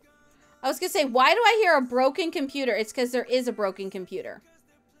 I was gonna say, why do I hear a broken computer? It's because there is a broken computer.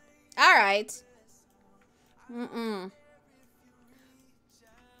 Alright.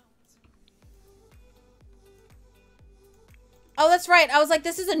 Oh, that's right. I was like,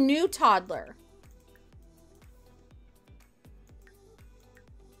 this is a new toddler.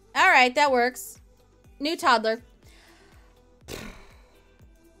 Alright, that works. New toddler.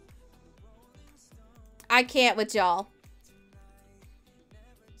 I can't with y'all.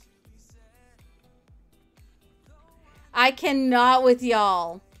 I cannot with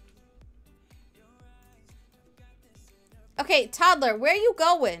y'all. Okay, toddler, where are you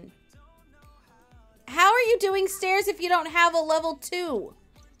going? How are you doing stairs if you don't have a level 2?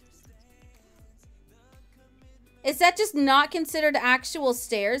 Is that just not considered actual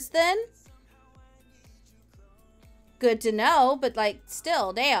stairs then? Good to know, but like,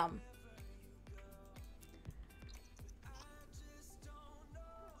 still, damn.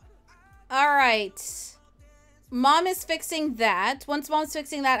 Alright. Mom is fixing that. Once Mom's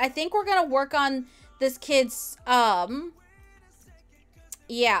fixing that, I think we're gonna work on this kid's,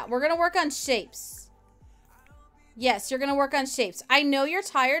 yeah, we're gonna work on shapes. Yes, you're gonna work on shapes. I know you're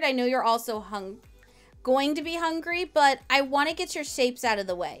tired. I know you're also going to be hungry, but I want to get your shapes out of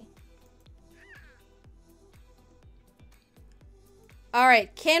the way. All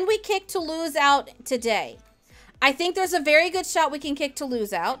right, can we kick Toulouse out today? I think there's a very good shot we can kick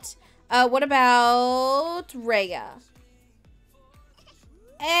Toulouse out. What about Rhea?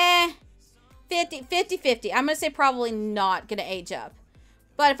 50-50. I'm going to say probably not going to age up.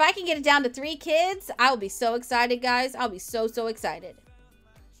 But if I can get it down to 3 kids, I will be so excited, guys. I'll be so excited.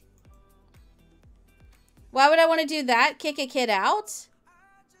 Why would I want to do that? Kick a kid out?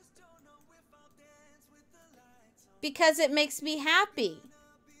 Because it makes me happy.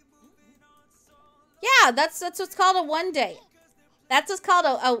 Yeah, that's what's called a one day. That's what's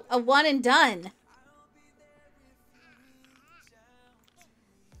called a one and done.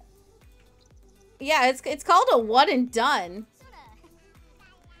 Yeah, it's called a one and done.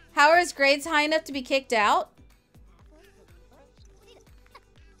 How are his grades high enough to be kicked out?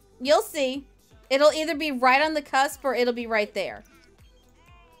 You'll see. It'll either be right on the cusp or it'll be right there.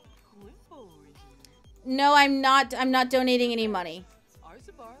 No, I'm not donating any money.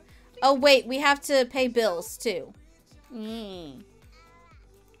 Oh, wait, we have to pay bills, too.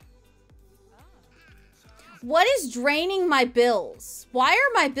 What is draining my bills? Why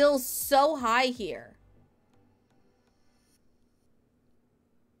are my bills so high here?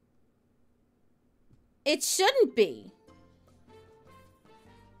 It shouldn't be.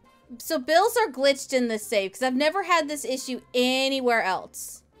 So bills are glitched in this save because I've never had this issue anywhere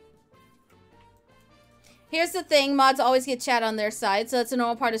else. Here's the thing, mods always get chat on their side, so that's a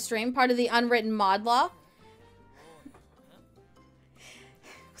normal part of stream, part of the unwritten mod law.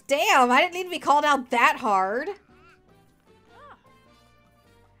 Damn, I didn't need to be called out that hard.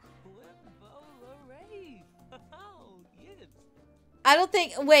 I don't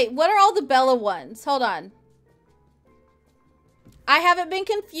think, wait, what are all the Bella ones? Hold on. I haven't been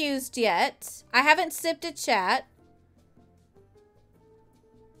confused yet. I haven't sipped a chat.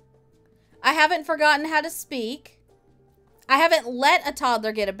 I haven't forgotten how to speak. I haven't let a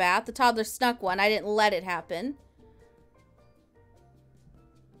toddler get a bath. The toddler snuck one. I didn't let it happen.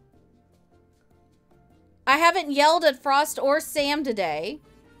 I haven't yelled at Frost or Sam today.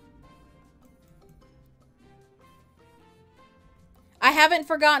 I haven't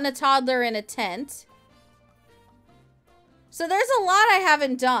forgotten a toddler in a tent. So there's a lot I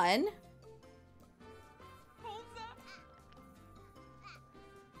haven't done.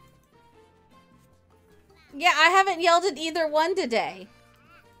 Yeah, I haven't yelled at either one today.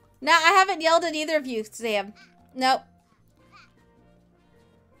 No, I haven't yelled at either of you, Sam. Nope.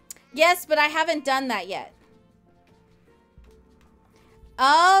 Yes, but I haven't done that yet.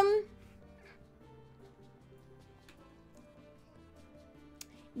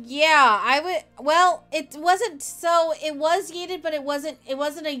 Yeah, I would, well, it wasn't, so it was yeeted, but it wasn't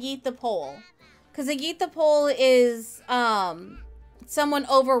a yeet the poll. Because a yeet the poll is, someone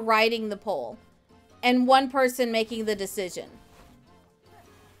overriding the poll. And one person making the decision.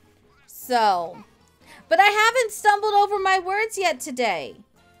 So, but I haven't stumbled over my words yet today.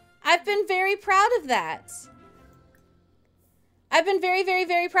 I've been very proud of that. I've been very, very,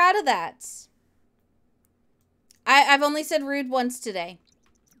 very proud of that. I've only said rude once today.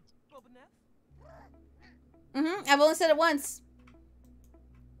 I've only said it once.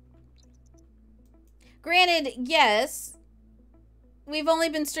 Granted, yes, we've only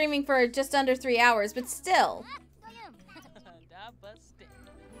been streaming for just under 3 hours, but still.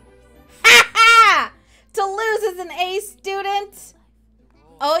 Ha ha! Toulouse is an A student.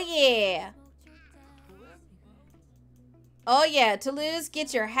 Oh yeah. Oh yeah, Toulouse,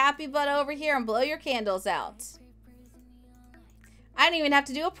 get your happy butt over here and blow your candles out. I don't even have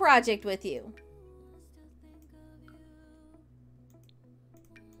to do a project with you.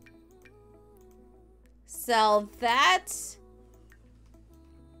 So that's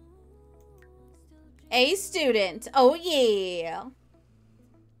A student. Oh yeah.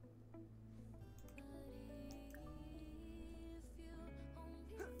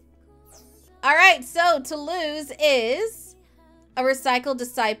 All right, so Toulouse is a recycled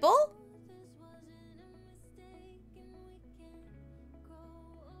disciple.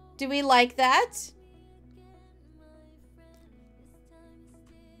 Do we like that?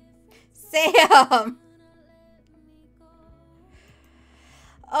 Sam!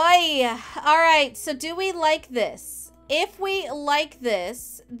 Oh, all right. So do we like this? If we like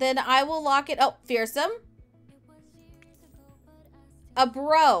this, then I will lock it. Oh, fearsome. A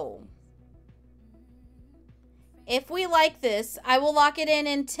bro. If we like this, I will lock it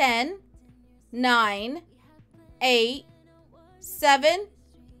in 10, 9, 8, 7,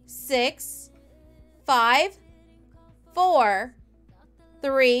 6, 5, 4,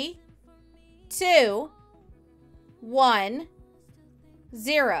 3, 2, 1,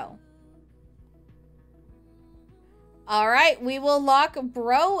 0. All right, we will lock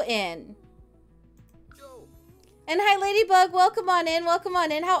bro in. And hi, Ladybug. Welcome on in. Welcome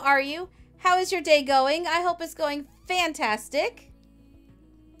on in. How are you? How is your day going? I hope it's going fantastic.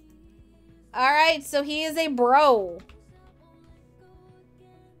 All right, so he is a bro.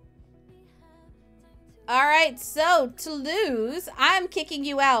 All right, so to lose, I'm kicking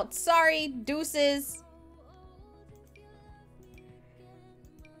you out. Sorry, deuces.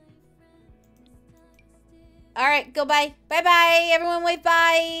 All right, go bye. Bye-bye. Everyone wave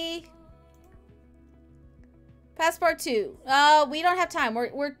bye. Passport 2. We don't have time.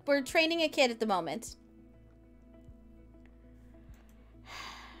 We're training a kid at the moment.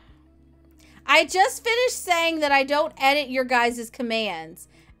 I just finished saying that I don't edit your guys' commands.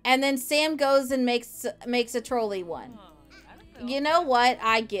 And then Sam goes and makes a trolley one. You know what?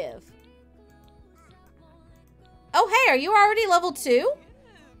 I give. Oh, hey, are you already level 2?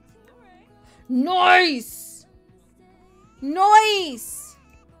 Nice! Nice!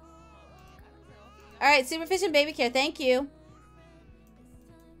 All right, Supervision Baby Care, thank you.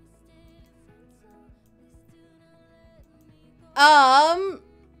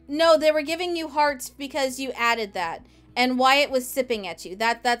 No, they were giving you hearts because you added that. And Wyatt was sipping at you.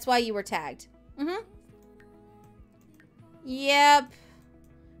 That's why you were tagged. Mm-hmm. Yep.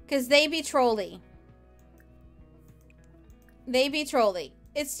 Because they be trolly. They be trolly.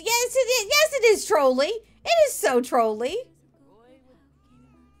 Yes, it is trolly. It is so trolly.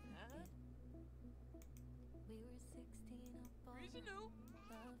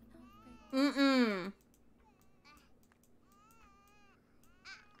 Mm-mm.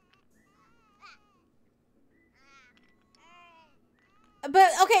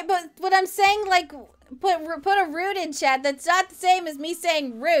 But, okay, but what I'm saying, like, put a rude in chat, that's not the same as me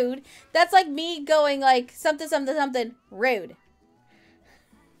saying rude. That's like me going, like, something, something, something, rude.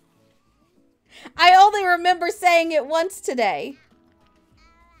 I only remember saying it once today.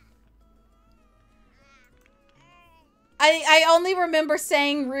 I only remember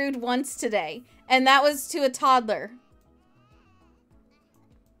saying rude once today, and that was to a toddler.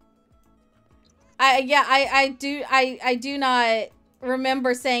 I do not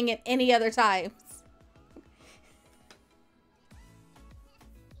remember saying it any other times.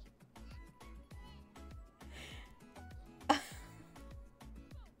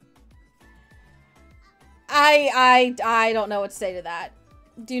 I don't know what to say to that.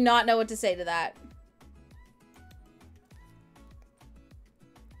 Do not know what to say to that.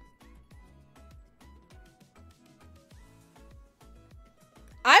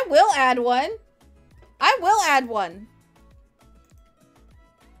 I will add one. I will add one.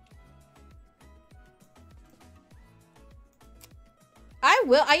 I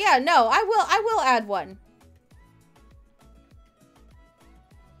will. Yeah, no, I will add one.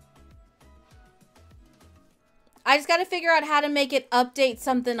 I just got to figure out how to make it update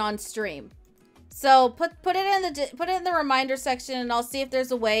something on stream. So put it in the reminder section, and I'll see if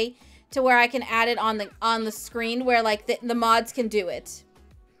there's a way to where I can add it on the screen where like the mods can do it.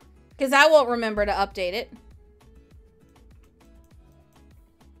 Because I won't remember to update it.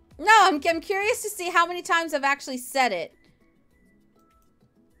 No, I'm curious to see how many times I've actually said it.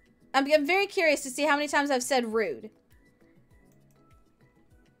 I'm very curious to see how many times I've said rude.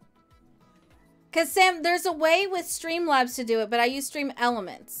 Because, Sam, there's a way with Streamlabs to do it, but I use Stream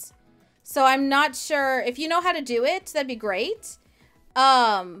Elements. So I'm not sure. If you know how to do it, that'd be great.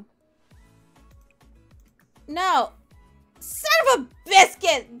 No. Son of a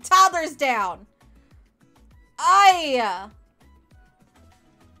biscuit! Toddler's down.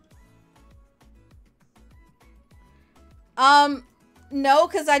 No,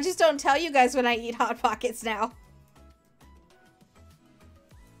 because I just don't tell you guys when I eat Hot Pockets now.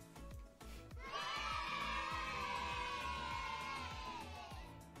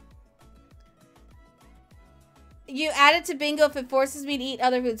 You add it to bingo if it forces me to eat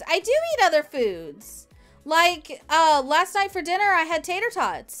other foods. I do eat other foods. Like, last night for dinner, I had tater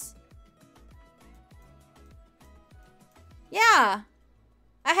tots. Yeah.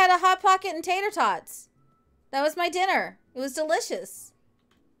 I had a Hot Pocket and tater tots. That was my dinner. It was delicious.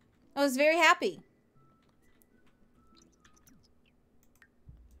 I was very happy.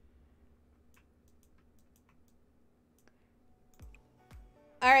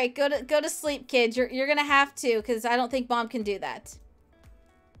 All right, go to sleep, kid. You're gonna have to, because I don't think mom can do that.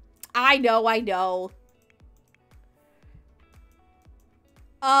 I know.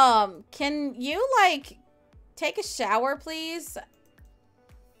 Can you like take a shower, please?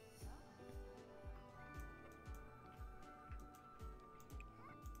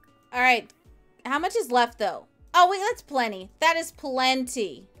 All right. How much is left though? Oh wait, that's plenty. That is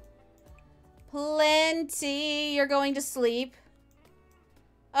plenty. Plenty. You're going to sleep.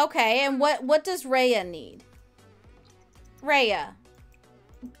 Okay, and what does Rhea need? Rhea.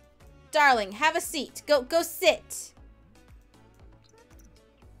 Darling, have a seat. Go sit.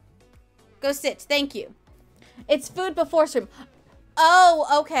 Go sit. Thank you. It's food before stream.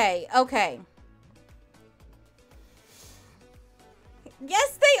 Oh, okay. Okay.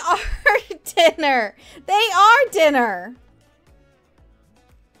 Yes, they are dinner. They are dinner.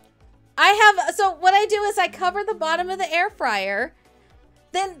 So what I do is I cover the bottom of the air fryer.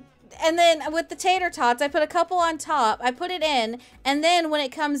 And then with the tater tots, I put a couple on top. I put it in, and then when it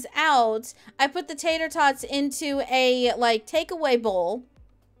comes out, I put the tater tots into a like takeaway bowl.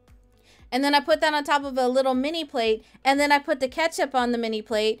 And then I put that on top of a little mini plate, and then I put the ketchup on the mini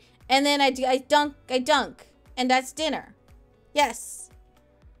plate, and then I dunk, and that's dinner. Yes.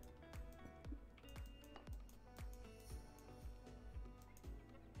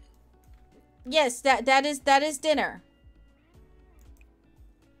 Yes, that is dinner.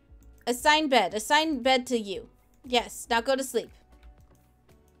 Assign bed to you. Yes, now go to sleep.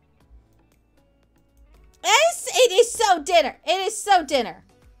 It is so dinner. It is so dinner.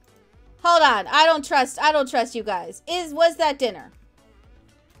 Hold on. I don't trust you guys. Was that dinner?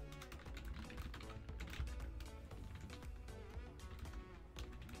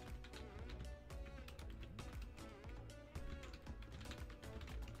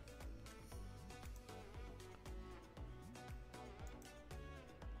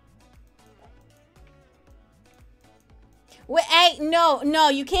 Wait, hey, no,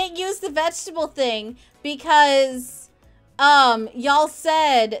 you can't use the vegetable thing because y'all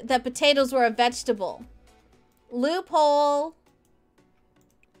said that potatoes were a vegetable. Loophole.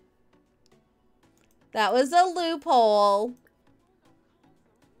 That was a loophole.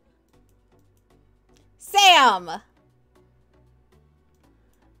 Sam.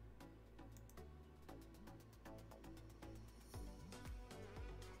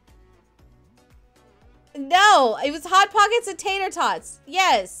 No, it was Hot Pockets and tater tots.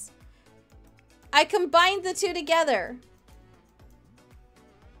 Yes. I combined the two together.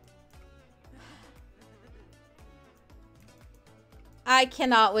 I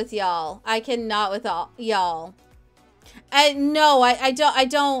cannot with y'all. I cannot with y'all. No,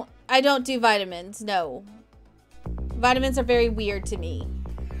 I don't do vitamins. No. Vitamins are very weird to me.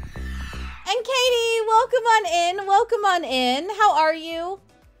 And Katie, welcome on in. Welcome on in. How are you?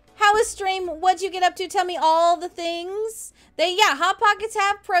 How was stream? What'd you get up to? Tell me all the things. Yeah, Hot Pockets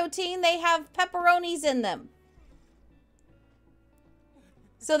have protein. They have pepperonis in them.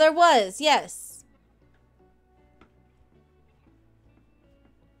 So there was, yes.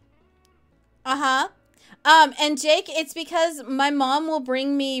 Uh-huh. And Jake, it's because my mom will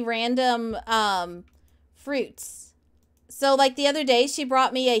bring me random fruits. So like the other day, she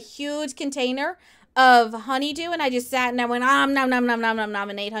brought me a huge container of honeydew, and I just sat and I went nom nom nom nom nom nom nom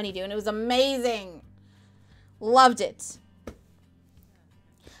and ate honeydew, and it was amazing. Loved it.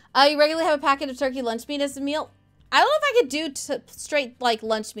 You regularly have a packet of turkey lunch meat as a meal? I don't know if I could do straight like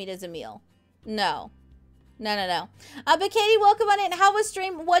lunch meat as a meal. No. But Katie, welcome on in. How was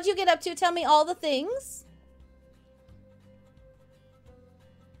stream? What'd you get up to? Tell me all the things.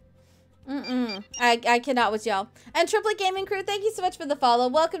 I cannot with y'all. And Triplet Gaming Crew, thank you so much for the follow.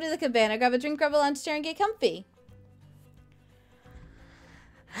 Welcome to the cabana. Grab a drink, grab a lunch, chair, and get comfy.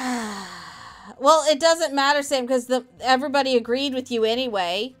 Well, it doesn't matter, Sam, because everybody agreed with you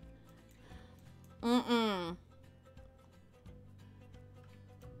anyway.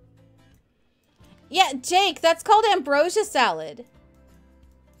 Yeah, Jake, that's called ambrosia salad.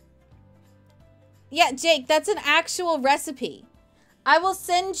 Yeah, Jake, that's an actual recipe. I will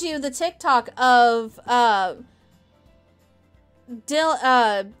send you the TikTok of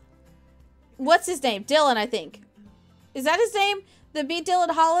what's his name? Dylan, I think. Is that his name? The B. Dylan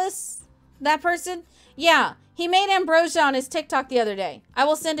Hollis? That person? Yeah. He made ambrosia on his TikTok the other day. I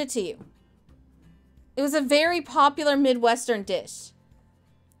will send it to you. It was a very popular Midwestern dish.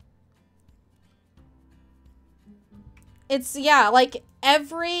 It's, yeah, like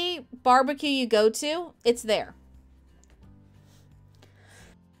every barbecue you go to, it's there.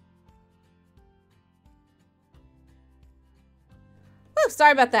 Oh,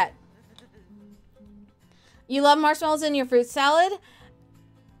 sorry about that. You love marshmallows in your fruit salad?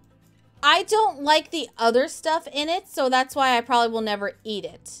 I don't like the other stuff in it, so that's why I probably will never eat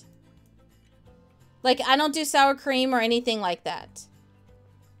it. Like, I don't do sour cream or anything like that.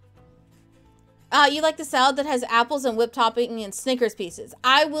 You like the salad that has apples and whipped topping and Snickers pieces.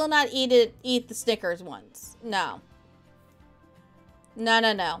 I will not eat the Snickers ones. No. No,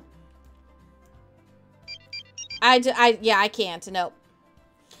 no, no. Yeah, I can't. Nope.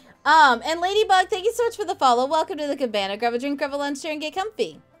 And Ladybug, thank you so much for the follow. Welcome to the cabana. Grab a drink, grab a lunch here, and get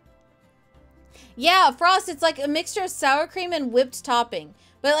comfy. Yeah, Frost, it's like a mixture of sour cream and whipped topping.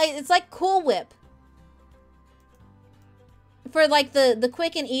 But like it's like Cool Whip. For like the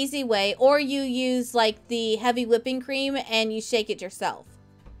quick and easy way, or you use like the heavy whipping cream and you shake it yourself.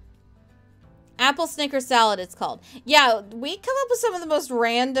 Apple Snickers salad it's called. Yeah, we come up with some of the most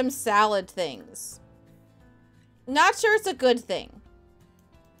random salad things. Not sure it's a good thing.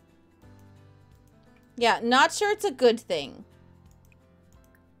 Yeah, not sure it's a good thing.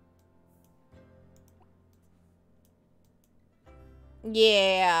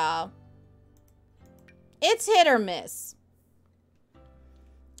 Yeah. It's hit or miss.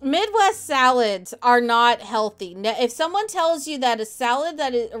 Midwest salads are not healthy. If someone tells you that a salad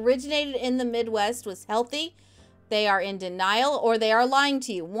that originated in the Midwest was healthy, they are in denial or they are lying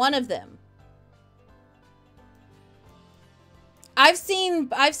to you. One of them. I've seen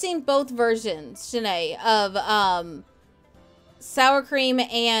both versions, Shanae, of sour cream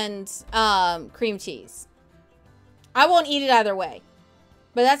and cream cheese. I won't eat it either way.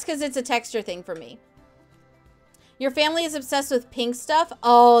 But that's because it's a texture thing for me. Your family is obsessed with pink stuff?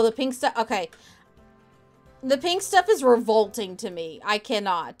 Oh, the pink stuff. Okay. The pink stuff is revolting to me. I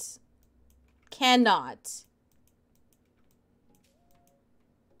cannot. Cannot.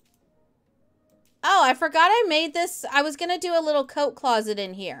 Oh, I forgot I made this. I was going to do a little coat closet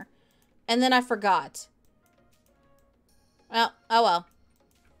in here. And then I forgot. Well, oh well.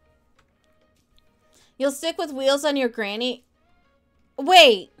 You'll stick with wheels on your granny?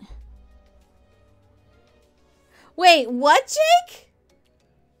 Wait. Wait, what, Jake?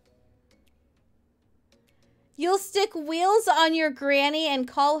 You'll stick wheels on your granny and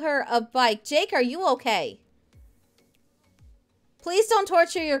call her a bike. Jake, are you okay? Please don't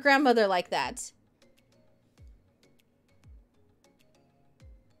torture your grandmother like that.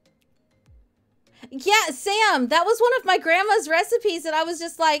 Yeah, Sam, that was one of my grandma's recipes and I was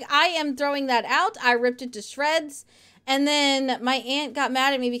just like, I am throwing that out. I ripped it to shreds. And then my aunt got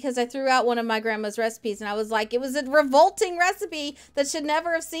mad at me because I threw out one of my grandma's recipes. And I was like, it was a revolting recipe that should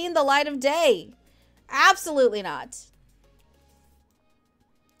never have seen the light of day. Absolutely not.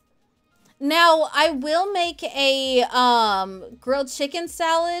 Now, I will make a grilled chicken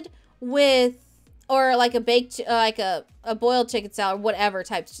salad with, or like a baked, like a boiled chicken salad, whatever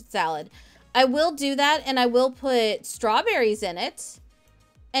type salad. I will do that and I will put strawberries in it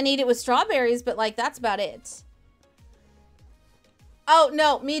and eat it with strawberries, but like that's about it. Oh,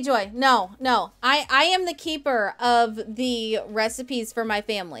 no, me Joy. No, no. I am the keeper of the recipes for my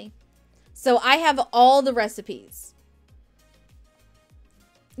family. So I have all the recipes.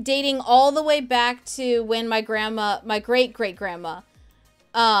 Dating all the way back to when my grandma, my great-great-grandma,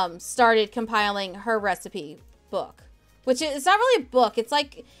 started compiling her recipe book. Which is not really a book. It's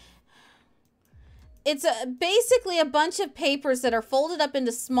like... It's basically a bunch of papers that are folded up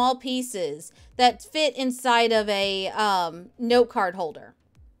into small pieces that fit inside of a note card holder.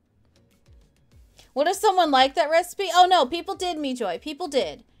 What if someone liked that recipe? Oh no, people did, me Joy. People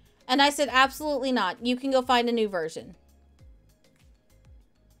did. And I said, absolutely not. You can go find a new version.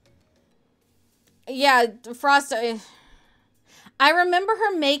 Yeah, Frost... I remember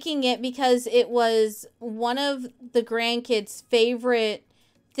her making it because it was one of the grandkids' favorite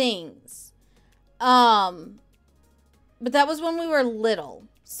things. But that was when we were little.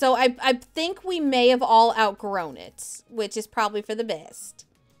 So I think we may have all outgrown it, which is probably for the best.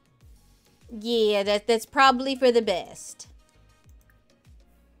 Yeah, that's probably for the best.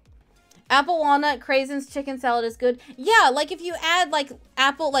 Apple walnut craisins chicken salad is good. Yeah, like if you add like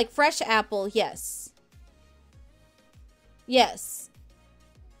apple, like fresh apple, yes. Yes.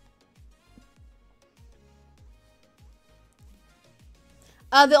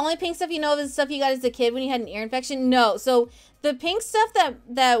 The only pink stuff you know of is the stuff you got as a kid when you had an ear infection? No. So the pink stuff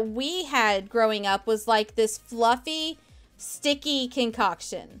that we had growing up was like this fluffy, sticky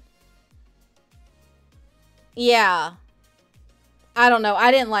concoction. Yeah. I don't know.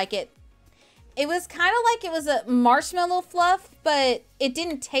 I didn't like it. It was kind of like it was a marshmallow fluff, but it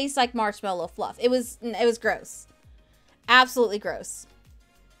didn't taste like marshmallow fluff. It was gross. Absolutely gross.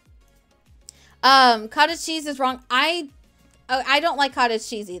 Cottage cheese is wrong. I don't like cottage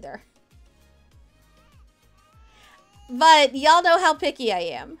cheese either. But y'all know how picky I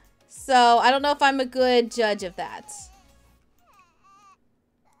am. So I don't know if I'm a good judge of that.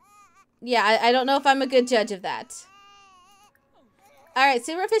 Yeah, I don't know if I'm a good judge of that. All right,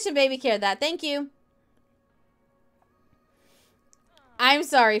 super efficient baby care that. Thank you. I'm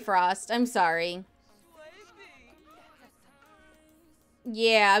sorry, Frost. I'm sorry.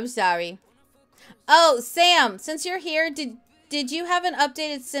 Yeah, I'm sorry. Oh, Sam, since you're here, did you have an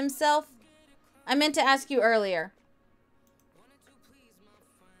updated sim self? I meant to ask you earlier.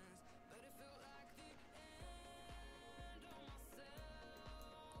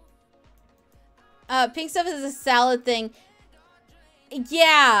 Pink stuff is a salad thing.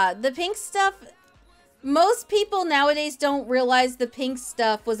 Yeah, the pink stuff... Most people nowadays don't realize the pink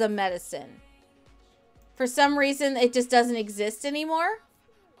stuff was a medicine. For some reason, it just doesn't exist anymore.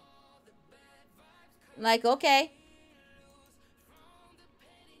 Like, okay.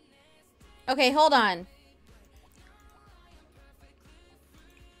 Okay, hold on.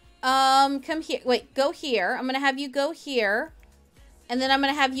 Come here. Wait, go here. I'm gonna have you go here. And then I'm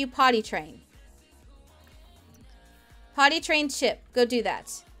gonna have you potty train. Potty train Chip. Go do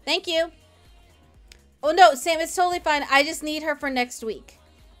that. Thank you. Oh no, Sam, it's totally fine. I just need her for next week.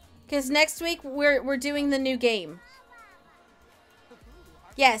 Because next week we're doing the new game.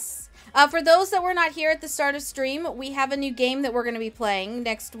 Yes. For those that were not here at the start of stream, we have a new game that we're going to be playing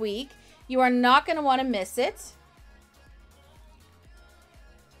next week. You are not going to want to miss it.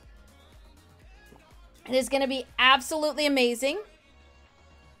 It is going to be absolutely amazing.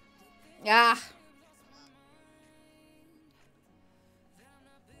 Ah.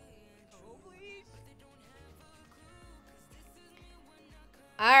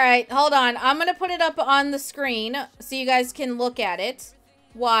 Alright, hold on. I'm going to put it up on the screen so you guys can look at it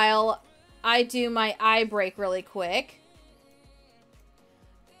while I do my eye break really quick.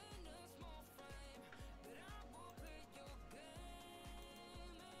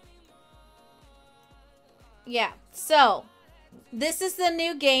 Yeah, so this is the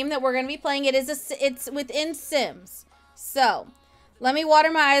new game that we're going to be playing. It's within Sims. So, let me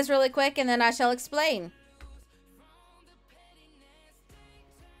water my eyes really quick and then I shall explain.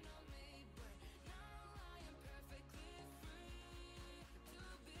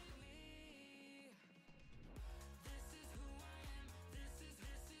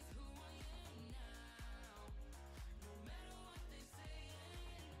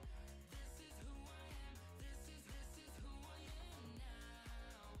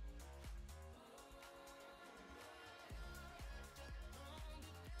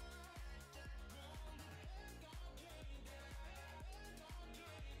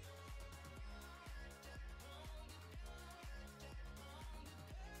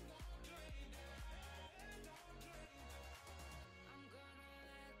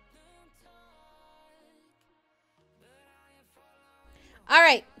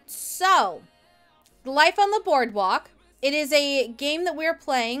 Alright, so, Life on the Boardwalk. It is a game that we're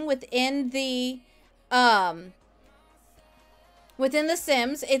playing within the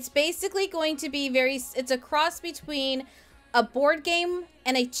Sims. It's basically going to be it's a cross between a board game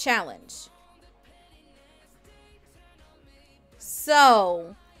and a challenge.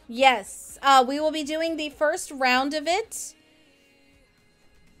 So, yes, we will be doing the first round of it.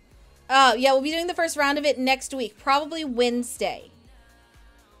 Yeah, we'll be doing the first round of it next week, probably Wednesday.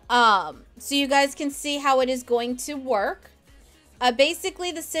 So you guys can see how it is going to work. Basically,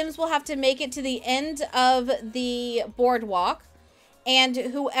 the Sims will have to make it to the end of the boardwalk, and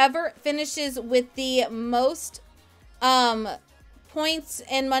whoever finishes with the most points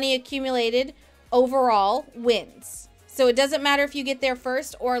and money accumulated overall wins. So it doesn't matter if you get there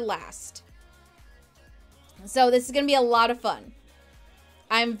first or last. So this is going to be a lot of fun.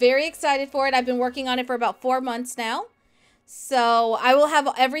 I'm very excited for it. I've been working on it for about 4 months now. So I will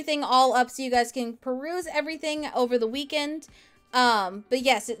have everything all up so you guys can peruse everything over the weekend. But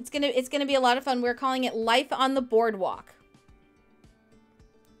yes, it's gonna be a lot of fun. We're calling it Life on the Boardwalk.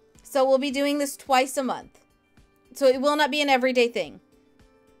 So we'll be doing this twice a month. So it will not be an everyday thing.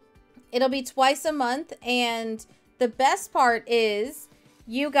 It'll be twice a month, and the best part is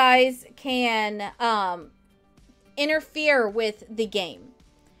you guys can interfere with the game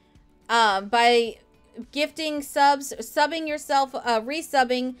by gifting subs, subbing yourself,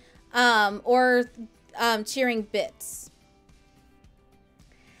 resubbing, or cheering bits.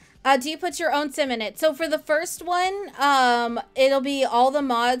 Do you put your own sim in it? So for the first one, it'll be all the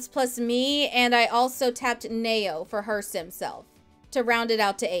mods plus me, and I also tapped Neo for her sim self to round it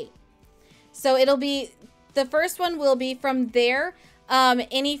out to 8. So it'll be, the first one will be from there.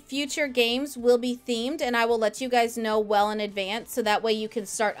 Any future games will be themed, and I will let you guys know well in advance, so that way you can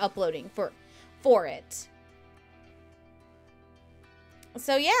start uploading for it.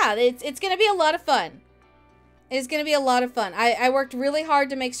 So yeah, it's going to be a lot of fun. It's going to be a lot of fun. I worked really hard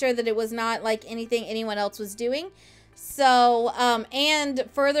to make sure that it was not like anything anyone else was doing. So, and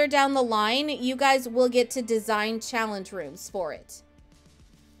further down the line, you guys will get to design challenge rooms for it.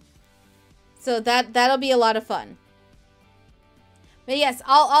 So that'll be a lot of fun. But yes,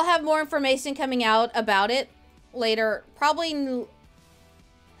 I'll have more information coming out about it later. Probably,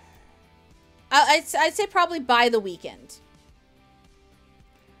 I'd say probably by the weekend.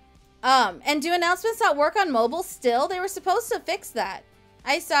 And do announcements not work on mobile still? They were supposed to fix that.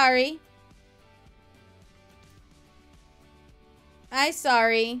 Sorry.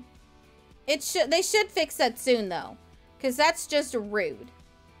 Sorry. They should fix that soon though, because that's just rude.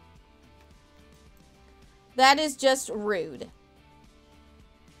 That is just rude.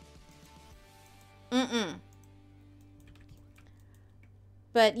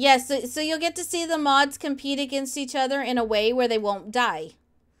 But yes, so you'll get to see the mods compete against each other in a way where they won't die,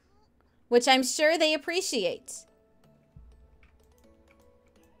 which I'm sure they appreciate.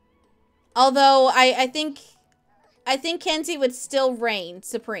 Although I think Kenzie would still reign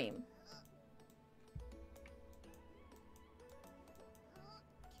supreme.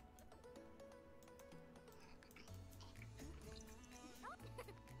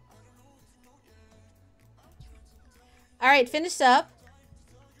 All right, finished up.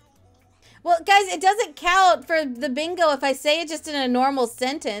 Well, guys, it doesn't count for the bingo if I say it just in a normal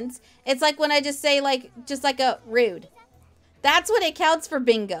sentence. It's like when I just say just like a rude. That's what it counts for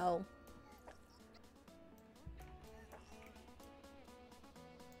bingo.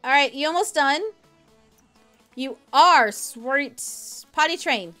 All right, you almost done? You are, sweet. Potty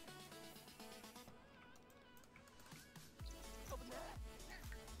train.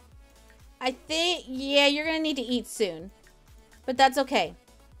 I think, yeah, you're going to need to eat soon. But that's okay.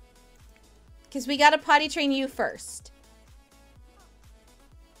 Because we got to potty train you first.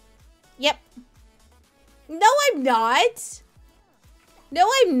 Yep. No, I'm not. No,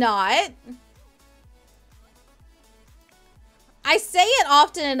 I'm not. I say it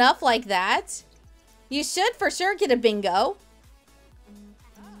often enough like that. You should for sure get a bingo.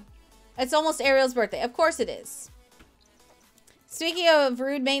 It's almost Ariel's birthday. Of course it is. Speaking of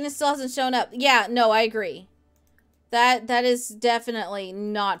rude, maintenance still hasn't shown up. Yeah, no, I agree. That is definitely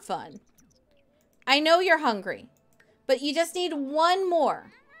not fun. I know you're hungry, but you just need one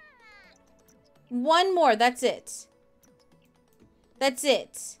more. One more, that's it. That's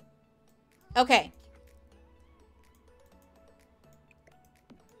it. Okay.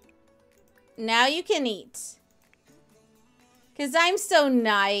 Now you can eat. Because I'm so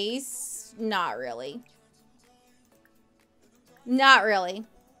nice. Not really. Not really.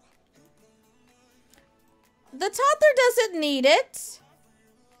 The toddler doesn't need it.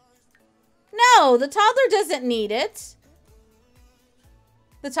 No, the toddler doesn't need it.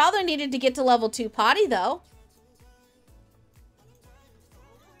 The toddler needed to get to level 2 potty, though.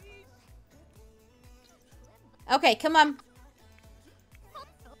 Okay, come on.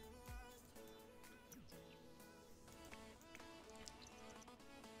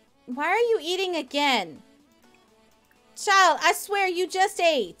 Why are you eating again? Child, I swear you just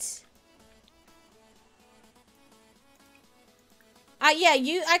ate. Yeah,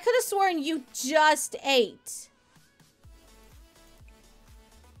 I could have sworn you just ate.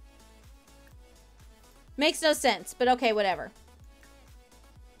 Makes no sense, but okay, whatever.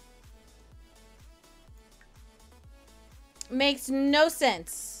 Makes no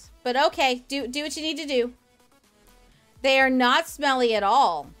sense. But okay, do what you need to do. They are not smelly at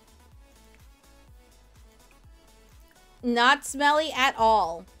all. Not smelly at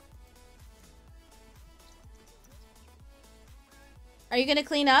all. Are you gonna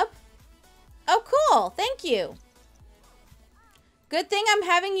clean up? Oh, cool. Thank you. Good thing I'm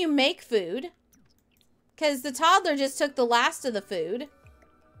having you make food. Because the toddler just took the last of the food.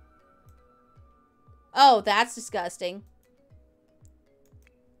 Oh, that's disgusting.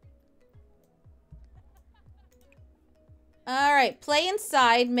 Alright, play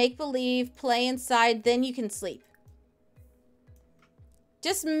inside, make believe, play inside, then you can sleep.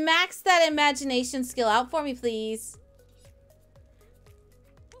 Just max that imagination skill out for me, please.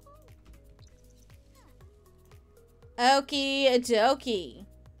 Okie dokie.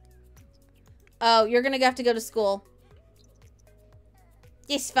 Oh, you're gonna have to go to school.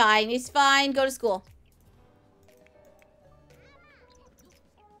 It's fine, it's fine. Go to school.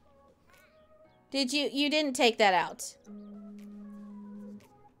 Did you didn't take that out.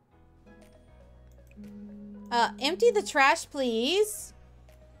 Empty the trash, please.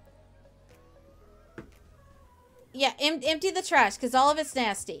 Yeah, empty the trash, because all of it's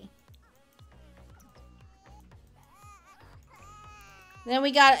nasty. Then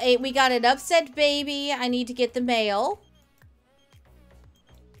we got an upset baby. I need to get the mail.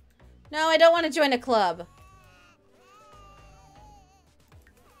 No, I don't want to join a club.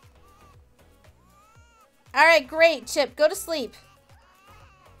 All right, great, Chip. Go to sleep.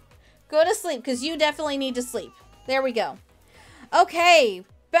 Go to sleep, because you definitely need to sleep. There we go. Okay,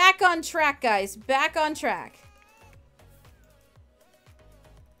 back on track, guys. Back on track.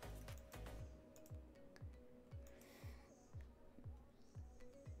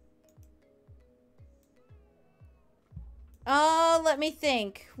 Let me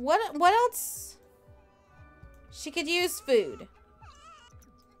think. What else? She could use food.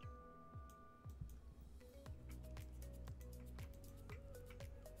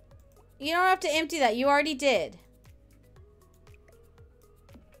 You don't have to empty that. You already did.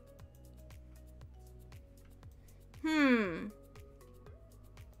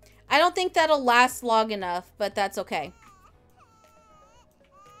 I don't think that'll last long enough, but that's okay.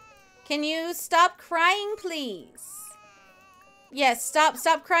 Can you stop crying, please? Yes,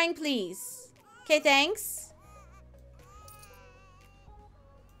 stop crying, please. Okay, thanks.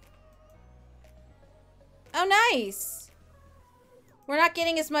 Oh, nice. We're not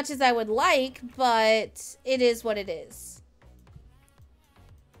getting as much as I would like, but it is what it is.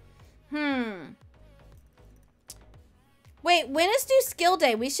 Wait, when is new skill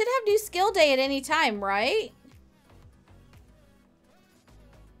day? We should have new skill day at any time, right?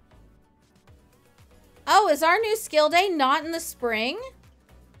 Oh, is our new skill day not in the spring?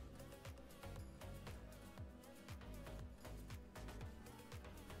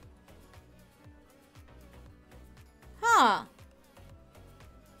 Huh.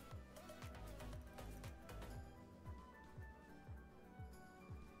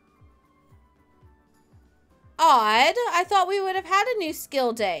 Odd. I thought we would have had a new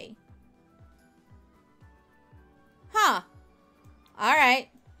skill day. Huh. All right.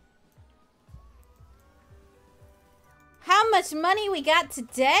 How much money we got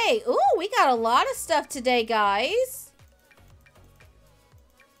today? Ooh, we got a lot of stuff today, guys.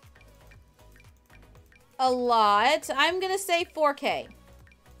 A lot. I'm going to say 4K.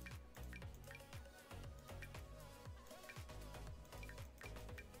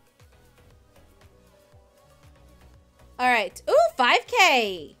 All right. Ooh,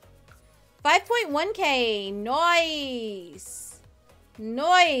 5K. 5.1K. Nice.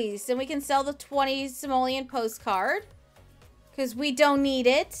 Nice. And we can sell the 20 simoleon postcard. Because we don't need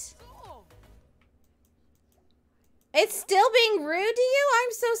it. It's still being rude to you?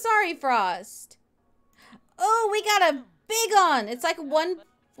 I'm so sorry, Frost. Oh, we got a big on. It's like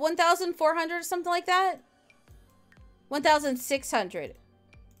 1,400 or something like that. 1,600.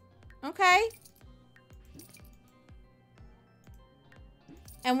 Okay.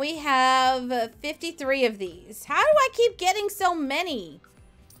 And we have 53 of these. How do I keep getting so many?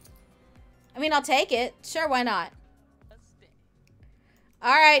 I mean, I'll take it. Sure, why not?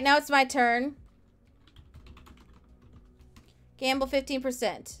 All right, now it's my turn. Gamble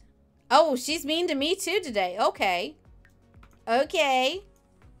 15%. Oh, she's mean to me too today. Okay. Okay.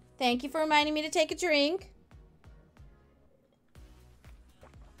 Thank you for reminding me to take a drink.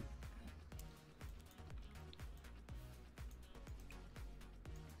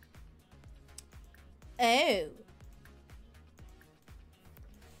 Oh.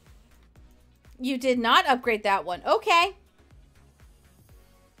 You did not upgrade that one. Okay.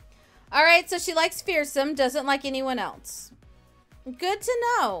 All right, so she likes fearsome, doesn't like anyone else. Good to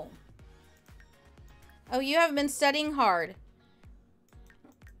know. Oh, you haven't been studying hard.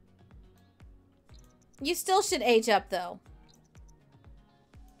 You still should age up, though.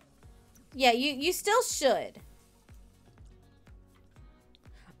 Yeah, you still should.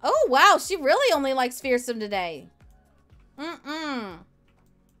 Oh, wow, she really only likes fearsome today.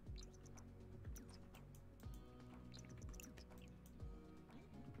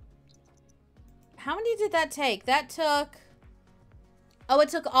 How many did that take? That took... Oh, it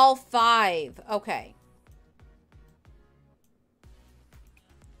took all 5. Okay.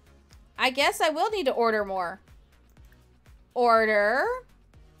 I guess I will need to order more. Order.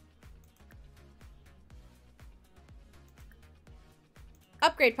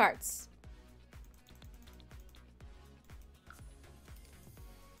 Upgrade parts.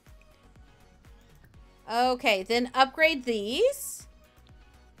 Okay, then upgrade these.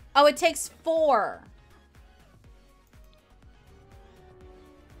 Oh, it takes 4.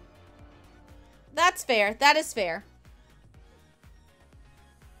 That's fair. That is fair.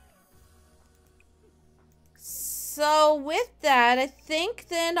 So with that, I think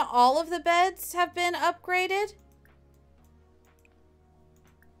then all of the beds have been upgraded.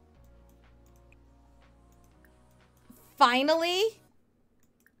 Finally.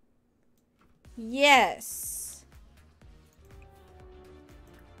 Yes.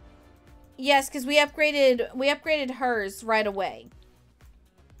 Yes, because we upgraded hers right away.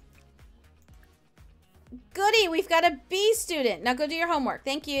 Goody, we've got a B student. Now go do your homework.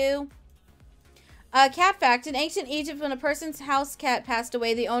 Thank you. Cat fact. In ancient Egypt, when a person's house cat passed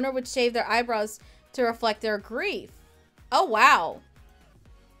away, the owner would shave their eyebrows to reflect their grief. Oh, wow.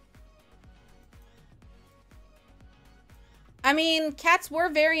 I mean, cats were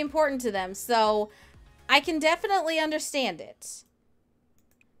very important to them, so I can definitely understand it.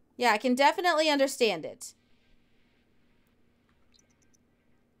 Yeah, I can definitely understand it.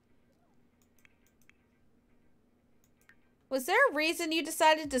 Was there a reason you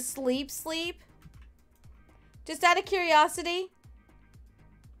decided to sleep? Just out of curiosity?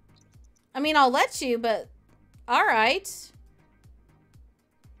 I mean, I'll let you, but alright.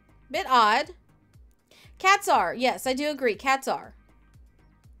 Bit odd. Cats are. Yes, I do agree. Cats are.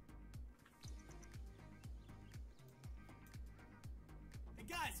 Hey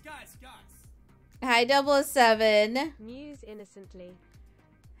guys. Hi, 007. Muse innocently.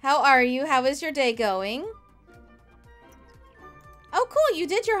 How are you? How is your day going? Oh, cool. You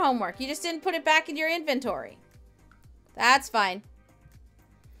did your homework. You just didn't put it back in your inventory. That's fine.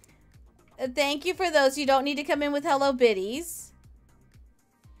 Thank you for those. You don't need to come in with hello biddies.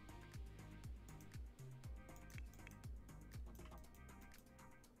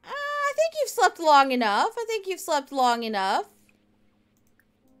 I think you've slept long enough.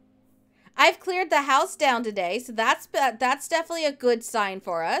 I've cleared the house down today, so that's definitely a good sign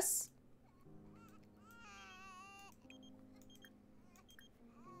for us.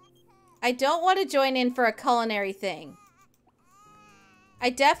 I don't want to join in for a culinary thing. I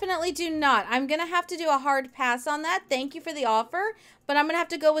definitely do not. I'm going to have to do a hard pass on that. Thank you for the offer, but I'm going to have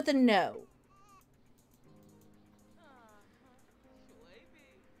to go with a no.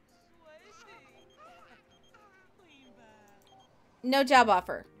 No job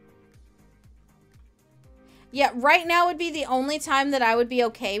offer. Yeah, right now would be the only time that I would be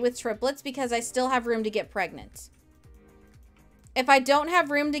okay with triplets because I still have room to get pregnant. If I don't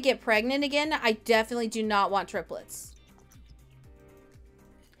have room to get pregnant again, I definitely do not want triplets.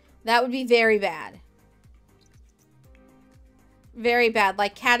 That would be very bad. Very bad,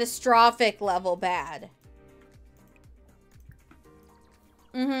 like catastrophic level bad.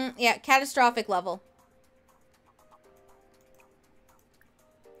 Yeah, catastrophic level.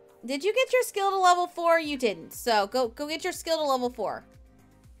 Did you get your skill to level 4? You didn't. So go get your skill to level 4.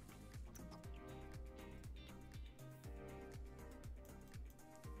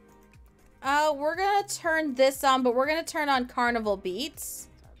 We're gonna turn this on, but we're gonna turn on Carnival Beats.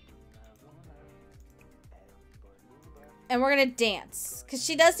 And we're gonna dance. Because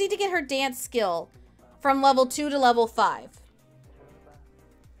she does need to get her dance skill from level 2 to level 5.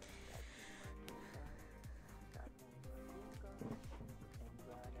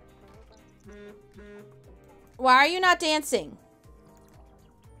 Why are you not dancing?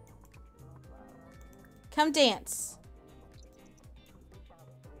 Come dance.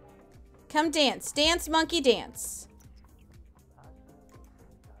 Come dance. Dance, monkey, dance.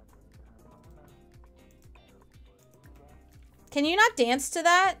 Can you not dance to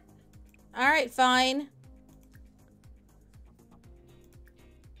that? Alright, fine.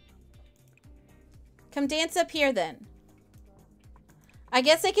 Come dance up here then. I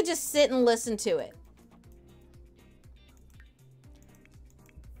guess I could just sit and listen to it.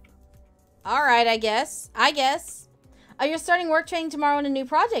 Alright, I guess. You're starting work training tomorrow on a new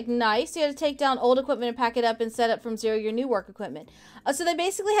project. Nice. You had to take down old equipment and pack it up and set up from zero your new work equipment. So they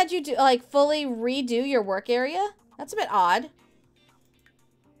basically had you do, like, fully redo your work area? That's a bit odd.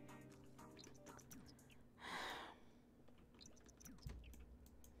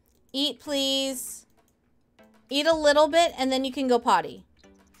 Eat, please. Eat a little bit, and then you can go potty.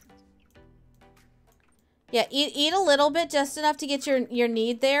 Yeah, eat a little bit, just enough to get your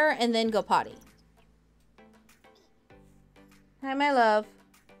need there, and then go potty. Hi, my love.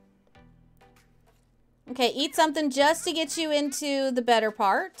 Okay, eat something just to get you into the better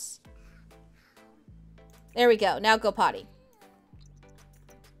parts. There we go. Now go potty.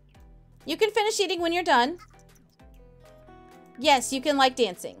 You can finish eating when you're done. Yes, you can like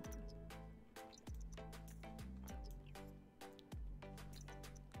dancing.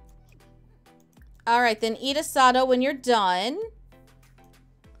 Alright, then eat asado when you're done.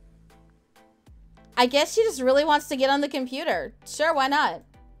 I guess she just really wants to get on the computer. Sure, why not?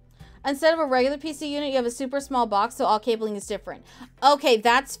 Instead of a regular PC unit, you have a super small box, so all cabling is different. Okay,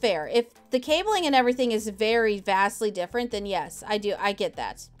 that's fair. If the cabling and everything is very vastly different, then yes, I get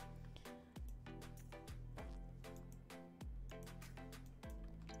that.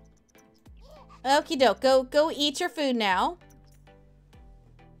 Okie doke. Go eat your food now.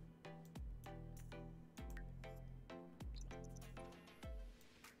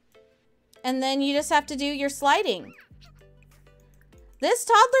 And then you just have to do your sliding. This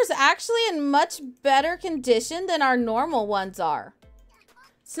toddler's actually in much better condition than our normal ones are.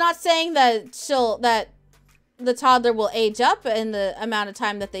 It's not saying that the toddler will age up in the amount of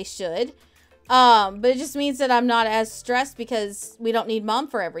time that they should. But it just means that I'm not as stressed because we don't need mom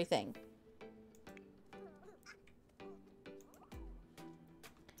for everything.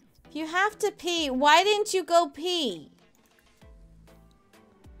 If you have to pee, why didn't you go pee?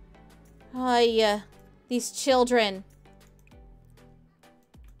 Oh, yeah. These children.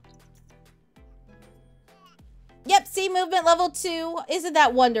 Yep, see, movement level 2. Isn't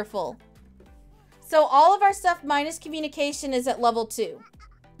that wonderful? So all of our stuff minus communication is at level 2.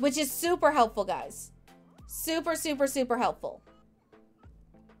 Which is super helpful, guys. Super, super, super helpful.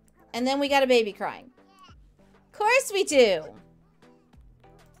 And then we got a baby crying. Of course we do.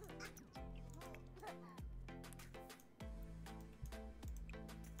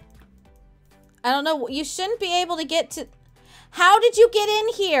 I don't know. You shouldn't be able to get to... How did you get in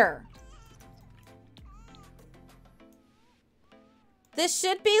here? This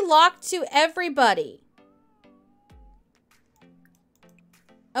should be locked to everybody.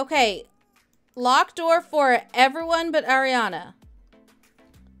 Okay. Locked door for everyone but Arianna.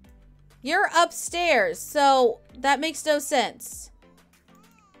 You're upstairs, so that makes no sense.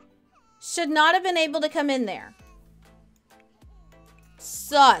 Should not have been able to come in there.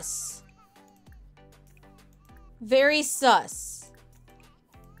 Sus. Very sus.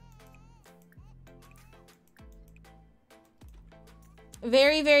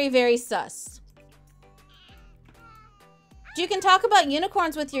 Very, very, very sus. You can talk about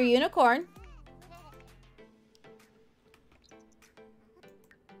unicorns with your unicorn.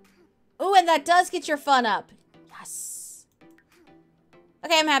 Ooh, and that does get your fun up. Yes.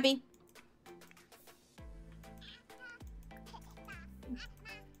 Okay, I'm happy.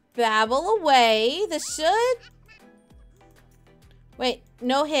 Babble away. This should... Wait,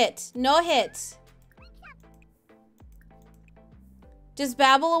 no hit. No hit. Just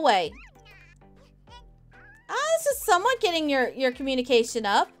babble away. Ah, this is somewhat getting your communication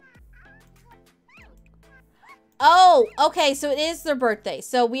up. Oh, okay, so it is their birthday.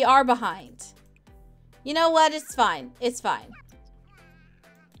 So we are behind. You know what? It's fine. It's fine.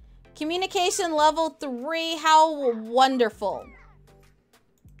 Communication level 3. How wonderful.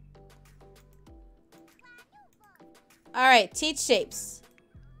 All right, teach shapes.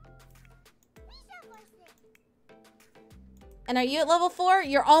 And are you at level 4?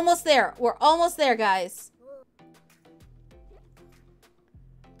 You're almost there. We're almost there, guys.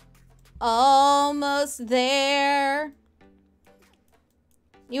 Almost there.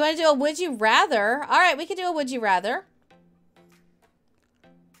 You want to do a would you rather? All right, we could do a would you rather.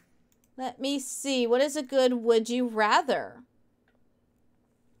 Let me see. What is a good would you rather?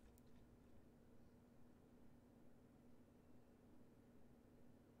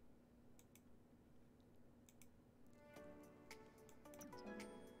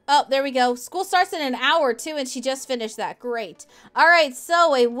 Oh, there we go. School starts in an hour, too, and she just finished that. Great. All right,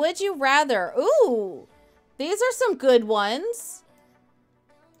 so a would you rather. Ooh, these are some good ones.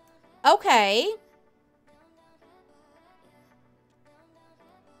 Okay.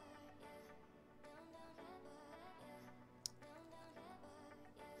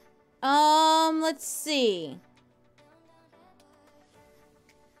 Let's see.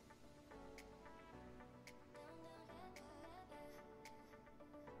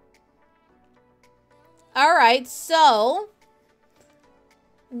 All right, so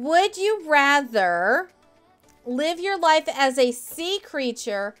would you rather live your life as a sea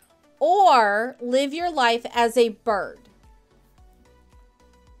creature or live your life as a bird?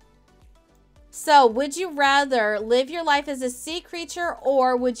 So, would you rather live your life as a sea creature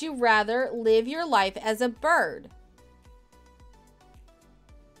or would you rather live your life as a bird?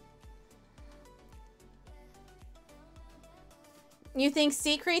 You think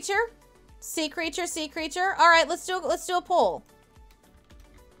sea creature? Sea creature, sea creature. All right, let's do a poll.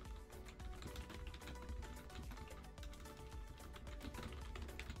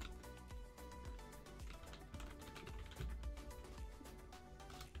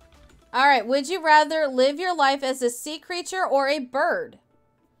 All right, would you rather live your life as a sea creature or a bird?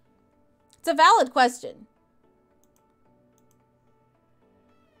 It's a valid question.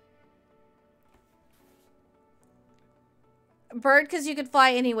 Bird because you could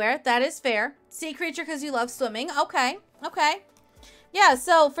fly anywhere. That is fair. Sea creature because you love swimming. Okay. Okay. Yeah,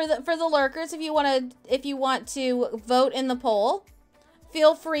 so for the lurkers, if you want to vote in the poll,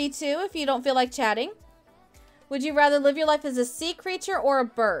 Feel free to if you don't feel like chatting. Would you rather live your life as a sea creature or a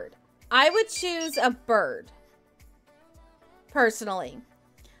bird? I would choose a bird. Personally.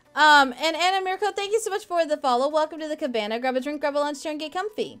 And Anna Mirko, thank you so much for the follow. Welcome to the cabana. Grab a drink, grab a lunch, chair, and get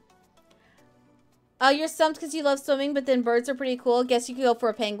comfy. You're stumped because you love swimming, but then birds are pretty cool. Guess you could go for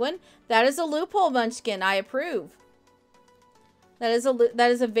a penguin. That is a loophole, Munchkin. I approve. That is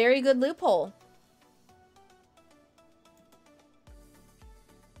a very good loophole.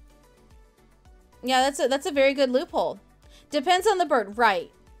 Yeah, that's a very good loophole. Depends on the bird.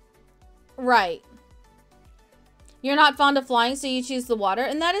 Right. Right. You're not fond of flying, so you choose the water,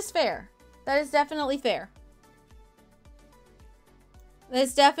 and that is fair. That is definitely fair. That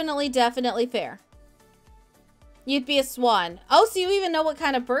is definitely fair. You'd be a swan. Oh, so you even know what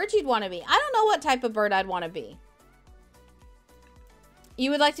kind of bird you'd want to be. I don't know what type of bird I'd want to be. You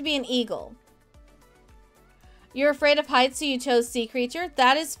would like to be an eagle. You're afraid of heights, so you chose sea creature.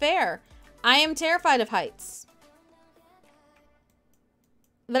 That is fair. I am terrified of heights.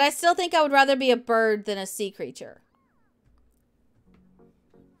 But I still think I would rather be a bird than a sea creature.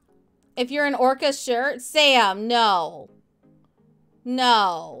 If you're an orca, sure. Sam, no.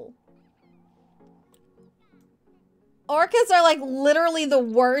 No. Orcas are like literally the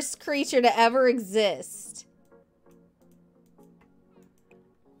worst creature to ever exist.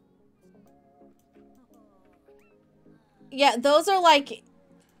 Yeah, those are like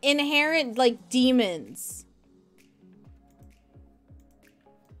inherent like demons.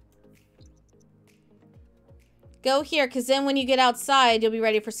 Go here, because then when you get outside, you'll be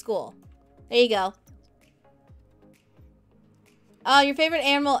ready for school. There you go. Your favorite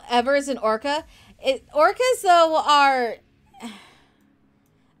animal ever is an orca? Orcas, though, are...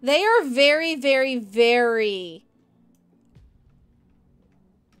 They are very, very, very...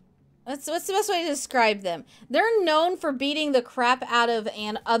 What's the best way to describe them? They're known for beating the crap out of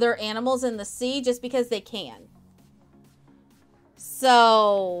other animals in the sea just because they can.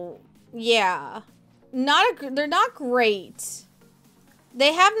 So, yeah. They're not great.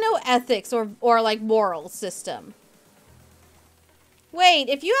 They have no ethics or like moral system. Wait,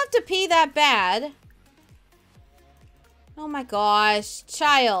 if you have to pee that bad. Oh my gosh,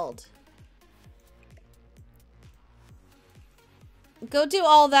 child. Go do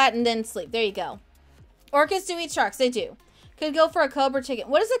all that and then sleep. There you go. Orcas do eat sharks. They do. Could go for a cobra chicken.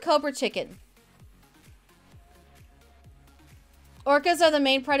 What is a cobra chicken? Orcas are the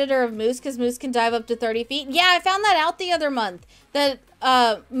main predator of moose because moose can dive up to 30 feet. Yeah, I found that out the other month. That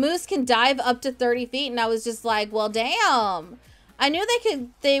moose can dive up to 30 feet. And I was just like, well, damn. I knew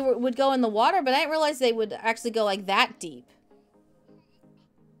they would go in the water, but I didn't realize they would actually go like that deep.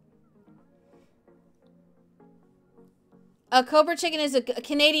 A cobra chicken is a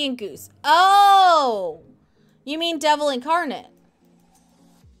Canadian goose. Oh! You mean devil incarnate.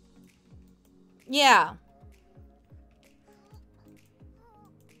 Yeah.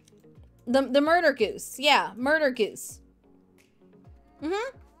 The murder goose. Yeah, murder goose.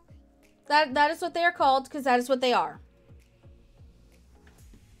 Mm-hmm. That is what they are called, because that is what they are.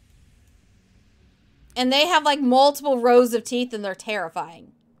 And they have like multiple rows of teeth and they're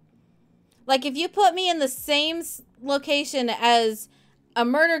terrifying. Like if you put me in the same location as a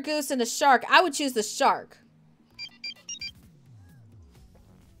murder goose and a shark, I would choose the shark.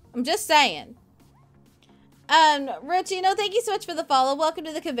 I'm just saying. Rochino, thank you so much for the follow. Welcome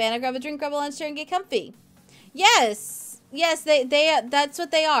to the cabana. Grab a drink, grab a lunch, and get comfy. Yes. Yes, that's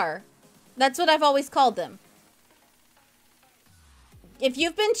what they are. That's what I've always called them. If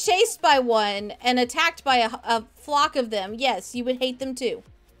you've been chased by one and attacked by a flock of them, yes, you would hate them too.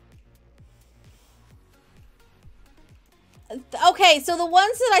 Okay, so the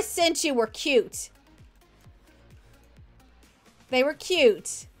ones that I sent you were cute. They were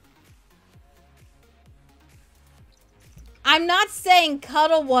cute. I'm not saying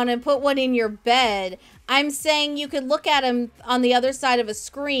cuddle one and put one in your bed. I'm saying you could look at them on the other side of a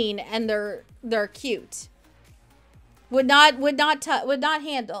screen and they're cute. Would not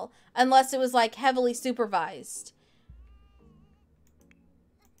handle unless it was like heavily supervised.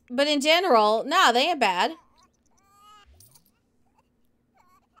 But in general, nah, they ain't bad.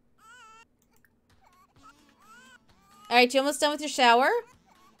 All right, you almost done with your shower?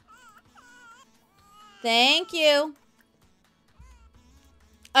 Thank you.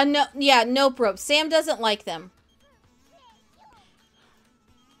 No, yeah, nope rope. Sam doesn't like them.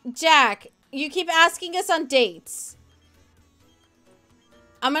 Jack, you keep asking us on dates.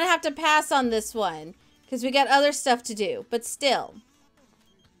 I'm gonna have to pass on this one because we got other stuff to do, but still.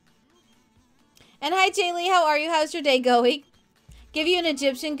 And hi, Jaylee, how are you? How's your day going? Give you an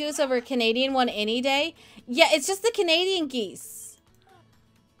Egyptian goose over a Canadian one any day? Yeah, it's just the Canadian geese.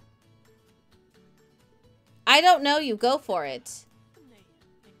 I don't know you. Go for it.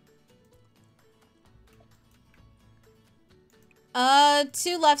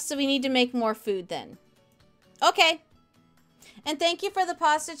 Two left, so we need to make more food then. Okay. And thank you for the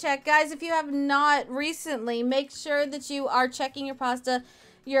pasta check. Guys, if you have not recently, make sure that you are checking your pasta.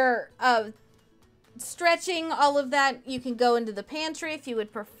 You're stretching all of that. You can go into the pantry if you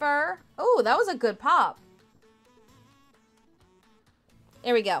would prefer. Oh, that was a good pop.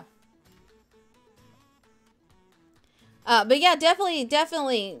 There we go. But yeah,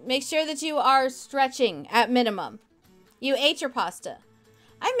 definitely make sure that you are stretching at minimum. You ate your pasta.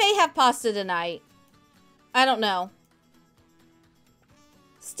 I may have pasta tonight. I don't know.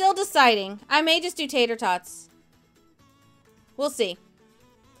 Still deciding. I may just do tater tots. We'll see.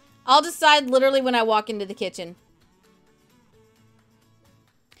 I'll decide literally when I walk into the kitchen.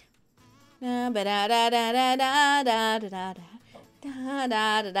 Tachos.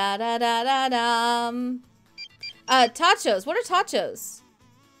 What are tachos?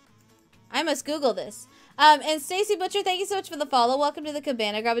 I must Google this. And Stacy Butcher, thank you so much for the follow. Welcome to the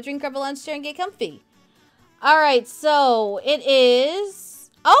cabana. Grab a drink, grab a lunch, chair, and get comfy. All right, so it is...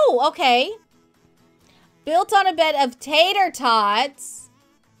 Oh, okay. Built on a bed of tater tots.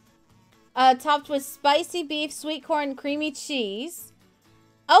 Topped with spicy beef, sweet corn, creamy cheese.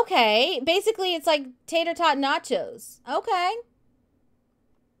 Okay. Basically, it's like tater tot nachos. Okay.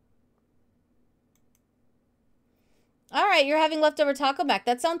 All right, you're having leftover taco mac.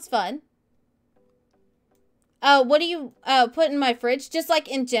 That sounds fun. What do you put in my fridge? Just like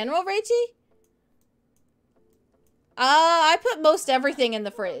in general, Rachie? I put most everything in the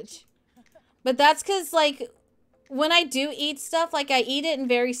fridge. But that's because, like, when I do eat stuff, like, I eat it in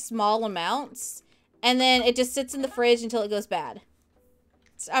very small amounts. And then it just sits in the fridge until it goes bad.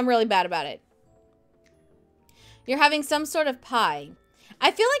 So I'm really bad about it. You're having some sort of pie.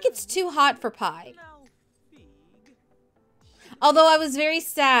 I feel like it's too hot for pie. Although I was very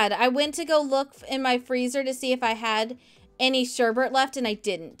sad. I went to go look in my freezer to see if I had any sherbet left, and I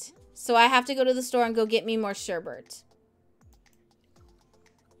didn't. So I have to go to the store and go get me more sherbet.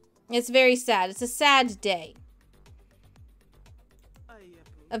 It's very sad. It's a sad day.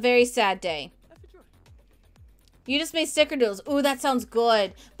 A very sad day. You just made snickerdoodles. Ooh, that sounds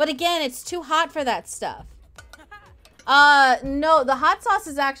good. But again, it's too hot for that stuff. No, the hot sauce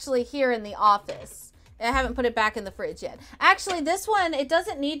is actually here in the office. I haven't put it back in the fridge yet. Actually, this one, it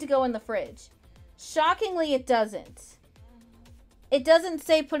doesn't need to go in the fridge. Shockingly, it doesn't. It doesn't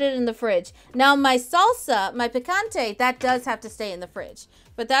say put it in the fridge. Now, my salsa, my picante, that does have to stay in the fridge.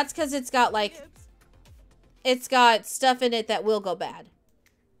 But that's because it's got, like, it's got stuff in it that will go bad.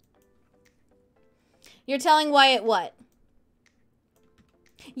 You're telling Wyatt what?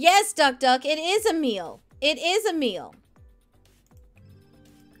 Yes, Duck Duck, it is a meal. It is a meal.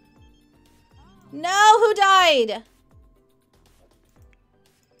 No, who died?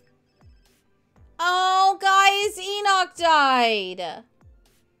 Oh, guys, Enoch died.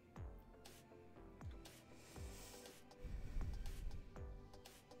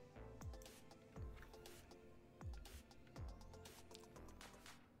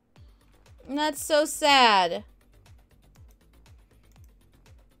 That's so sad.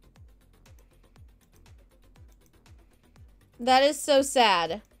 That is so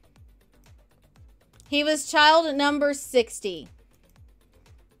sad. He was child number 60.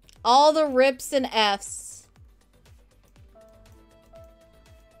 All the rips and Fs.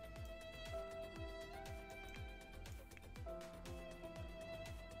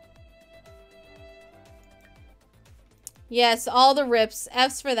 Yes, all the rips.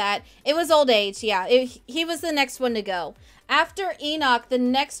 Fs for that. It was old age, yeah. He was the next one to go. After Enoch, the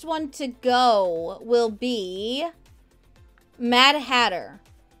next one to go will be Mad Hatter.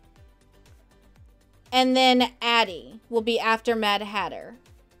 And then Addie will be after Mad Hatter.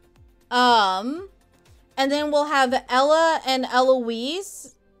 And then we'll have Ella and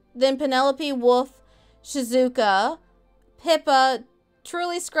Eloise. Then Penelope, Wolf, Shizuka, Pippa,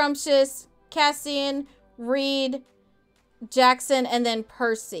 Truly Scrumptious, Cassian, Reed, Jackson, and then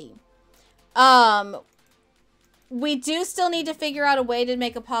Percy. We do still need to figure out a way to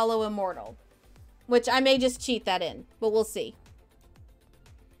make Apollo immortal. Which I may just cheat that in, but we'll see.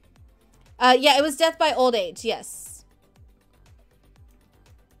 Yeah, it was death by old age, yes.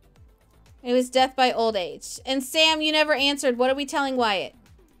 It was death by old age. And Sam, you never answered. What are we telling Wyatt?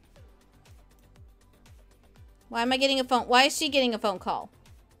 Why am I getting a phone? Why is she getting a phone call?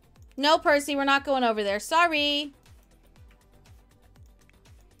 No, Percy, we're not going over there. Sorry.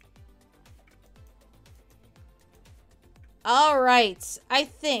 All right. I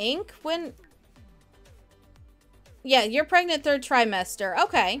think when... Yeah, you're pregnant 3rd trimester.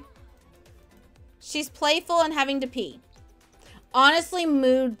 Okay. She's playful and having to pee. Honestly,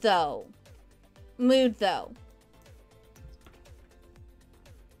 mood though. Mood though.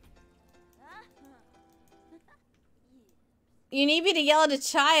 You need me to yell at a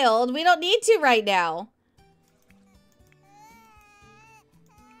child? We don't need to right now.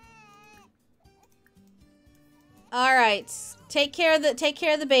 All right. Take care of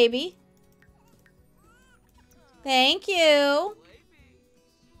the baby. Thank you.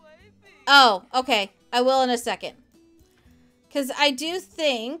 Oh, okay. I will in a second. Because I do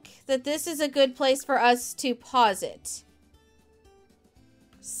think that this is a good place for us to pause it.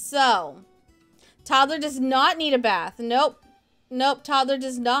 So, toddler does not need a bath. Nope. Nope, toddler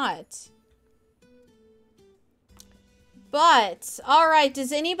does not. But, alright,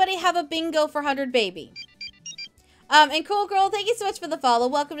 does anybody have a bingo for 100 baby? And Cool Girl, thank you so much for the follow.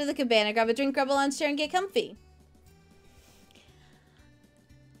 Welcome to the cabana. Grab a drink, grab a lunch, share, and get comfy.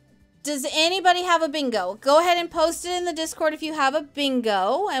 Does anybody have a bingo? Go ahead and post it in the Discord if you have a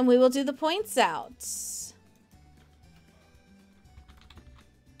bingo, and we will do the points out.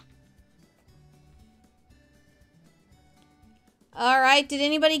 Alright, did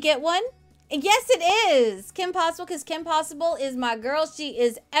anybody get one? Yes, it is! Kim Possible, because Kim Possible is my girl. She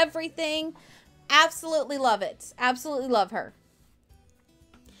is everything. Absolutely love it. Absolutely love her.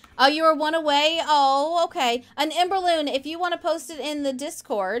 Oh, you were one away? Oh, okay. An Emberloon, if you want to post it in the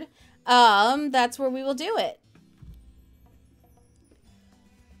Discord, that's where we will do it.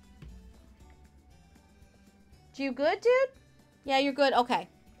 You good, dude? Yeah, you're good. Okay.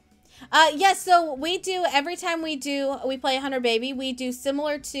 Yes, so we do, every time we play 100 Baby, we do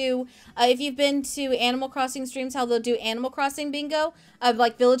similar to, if you've been to Animal Crossing streams, how they'll do Animal Crossing bingo,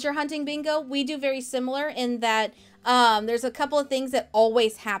 like villager hunting bingo. We do very similar in that there's a couple of things that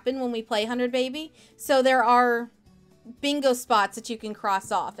always happen when we play 100 Baby. So there are bingo spots that you can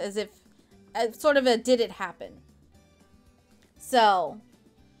cross off as if, sort of a did it happen. So...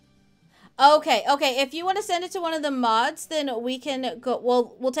 Okay, if you want to send it to one of the mods, then we can go,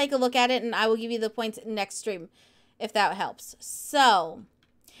 we'll take a look at it and I will give you the points next stream, if that helps. So,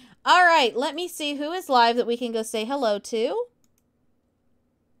 all right, let me see who is live that we can go say hello to.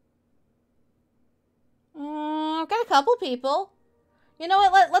 I've got a couple people. You know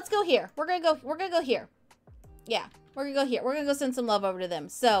what, let's go here. We're gonna go here. Yeah. We're going to go here. We're going to go send some love over to them.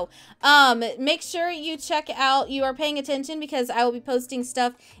 So, make sure you check out, you are paying attention because I will be posting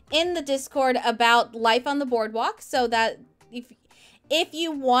stuff in the Discord about life on the boardwalk. So that if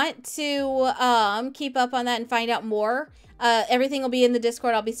you want to keep up on that and find out more, everything will be in the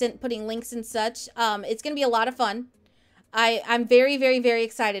Discord. I'll be putting links and such. It's going to be a lot of fun. I'm very, very, very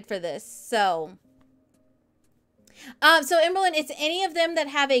excited for this. So, Emberlyn, it's any of them that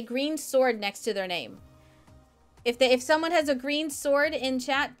have a green sword next to their name. If someone has a green sword in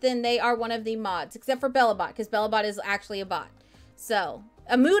chat, then they are one of the mods, except for BellaBot, because BellaBot is actually a bot. So,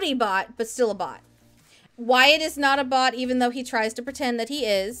 a moody bot, but still a bot. Wyatt is not a bot, even though he tries to pretend that he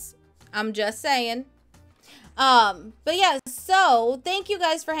is. I'm just saying. But yeah, so, thank you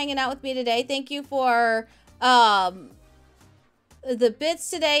guys for hanging out with me today. Thank you for, the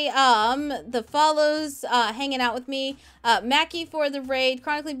bits today, the follows, hanging out with me, Mackie for the raid,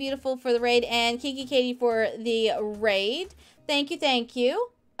 Chronically Beautiful for the raid, and Kiki Katie for the raid. Thank you.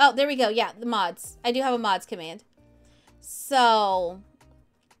 Oh, there we go. Yeah, the mods. I do have a mods command. So,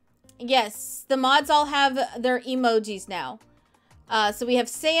 yes, the mods all have their emojis now. So we have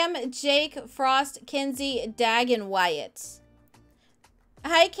Sam, Jake, Frost, Kenzie, Dag, and Wyatt.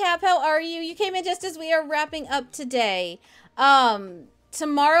 Hi, Cap. How are you? You came in just as we are wrapping up today.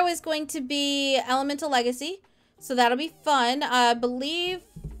 Tomorrow is going to be Elemental Legacy, so that'll be fun. I believe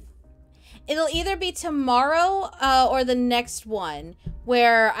it'll either be tomorrow or the next one,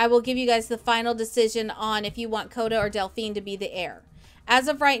 where I will give you guys the final decision on if you want Coda or Delphine to be the heir. As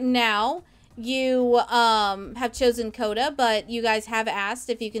of right now, you have chosen Coda, but you guys have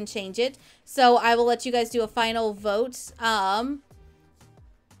asked if you can change it, so I will let you guys do a final vote.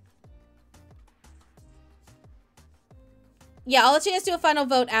 Yeah, I'll let you guys do a final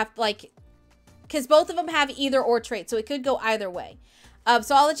vote after, like, because both of them have either or trait, so it could go either way.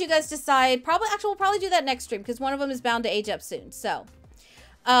 So I'll let you guys decide. We'll probably do that next stream, because one of them is bound to age up soon, so.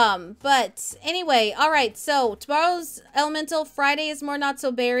 But anyway, all right, so tomorrow's Elemental, Friday is more Not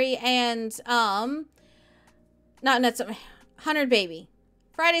So Berry, and, not so, 100 Baby.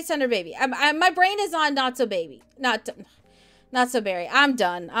 Friday's 100 Baby. My brain is on Not So Baby. Not So Berry. I'm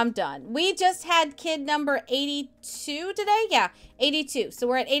done. We just had kid number 82 today. Yeah, 82. So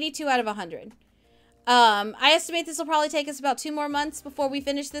we're at 82 out of 100. I estimate this will probably take us about 2 more months before we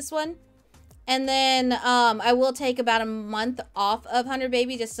finish this one. And then I will take about a month off of 100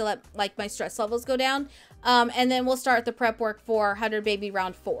 Baby just to let like my stress levels go down. And then we'll start the prep work for 100 Baby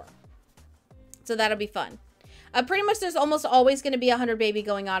round 4. So that'll be fun. Pretty much there's almost always going to be 100 Baby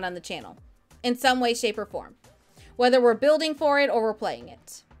going on the channel in some way, shape, or form. Whether we're building for it or we're playing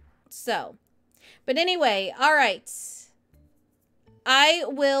it. So, but anyway, all right. I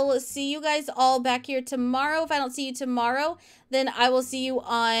will see you guys all back here tomorrow. If I don't see you tomorrow, then I will see you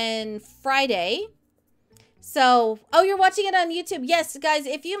on Friday. So, oh, you're watching it on YouTube. Yes, guys,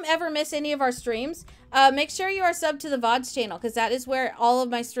 if you ever miss any of our streams, make sure you are subbed to the VODs channel because that is where all of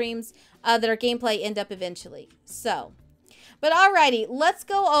my streams that are gameplay end up eventually. So, but alrighty, let's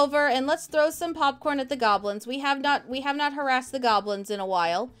go over and let's throw some popcorn at the goblins. We have not harassed the goblins in a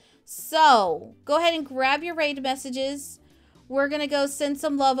while. So, go ahead and grab your raid messages. We're going to go send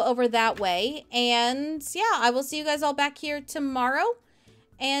some love over that way. And yeah, I will see you guys all back here tomorrow.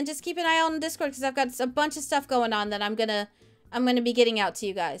 And just keep an eye on Discord because I've got a bunch of stuff going on that I'm gonna be getting out to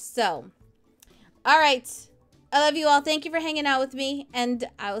you guys. So, all right. I love you all. Thank you for hanging out with me. And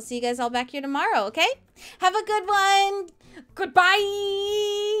I will see you guys all back here tomorrow, okay? Have a good one.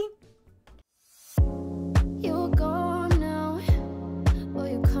 Goodbye. You're gone now. Will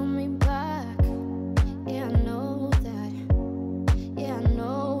you call me back? Yeah, I know that. Yeah, I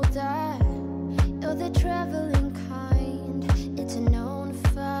know that. You're the traveling kind. It's a known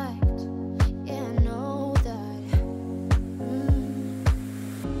fact. Yeah, I know that.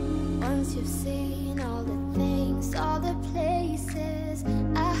 Once you've seen all the things, all the places,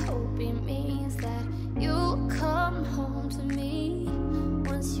 I hope it means that you'll come home to me.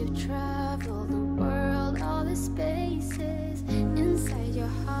 Once you've traveled the world, all the spaces inside your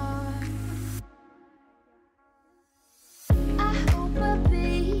heart.